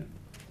motion.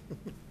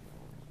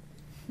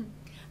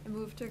 I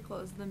move to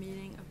close the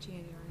meeting of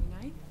January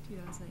 9th,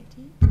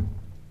 2019.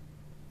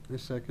 I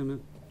second it.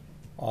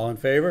 All in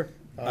favor?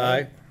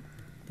 Aye.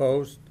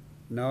 Opposed?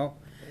 No?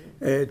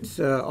 It's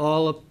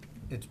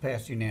it's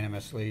passed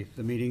unanimously.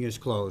 The meeting is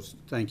closed.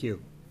 Thank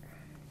you.